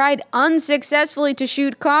who tried unsuccessfully to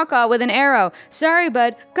shoot Kaka with an arrow. Sorry,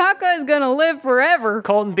 bud, Kaka is gonna live forever.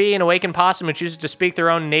 Colton B., an awakened possum who chooses to speak their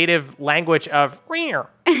own native language of rear.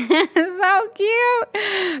 So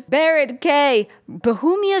cute. Barrett K.,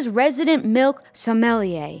 Bohemia's resident milk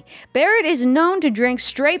sommelier. Barrett is known to drink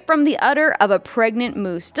straight from the udder of a pregnant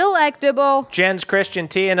moose. Delectable. Jens Christian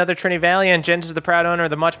T., another Trinivalian. Jens is the proud owner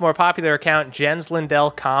of the much more popular account, Jens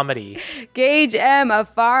Lindell Comedy. Gage M., a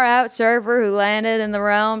far-out surfer who landed in the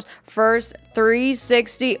realm's first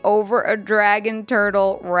 360 over a dragon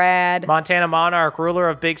turtle. Rad. Montana Monarch, ruler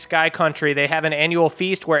of Big Sky Country. They have an annual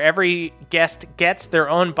feast where every guest gets their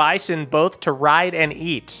own bison both to ride and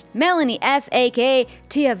eat. Melanie F., a.k.a.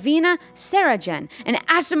 Tiavina Sarajan, an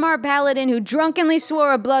Asimar paladin who drunkenly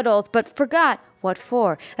swore a blood oath but forgot what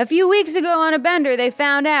for. A few weeks ago on a bender, they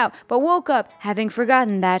found out, but woke up having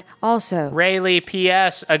forgotten that also. Rayleigh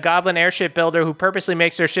P.S., a goblin airship builder who purposely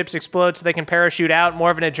makes their ships explode so they can parachute out. More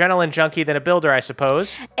of an adrenaline junkie than a builder, I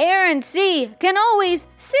suppose. Aaron C. can always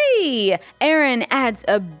see. Aaron adds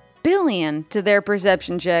a billion to their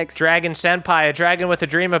perception checks. Dragon Senpai, a dragon with a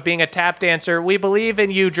dream of being a tap dancer. We believe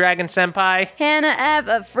in you, Dragon Senpai. Hannah F.,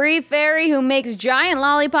 a free fairy who makes giant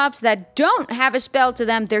lollipops that don't have a spell to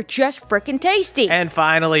them. They're just frickin' tasty. And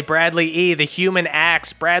finally, Bradley E., the human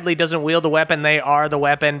axe. Bradley doesn't wield a weapon. They are the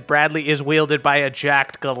weapon. Bradley is wielded by a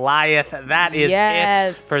jacked Goliath. That is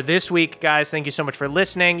it for this week, guys. Thank you so much for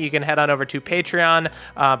listening. You can head on over to Patreon,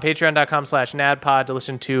 patreon.com/NADPOD to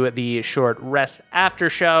listen to the short rest after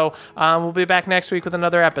show. We'll be back next week with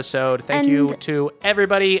another episode. Thank you to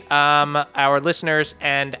everybody, our listeners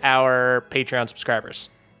and our Patreon subscribers.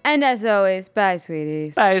 And as always, bye,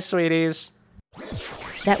 sweeties. Bye, sweeties.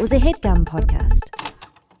 That was a HeadGum podcast.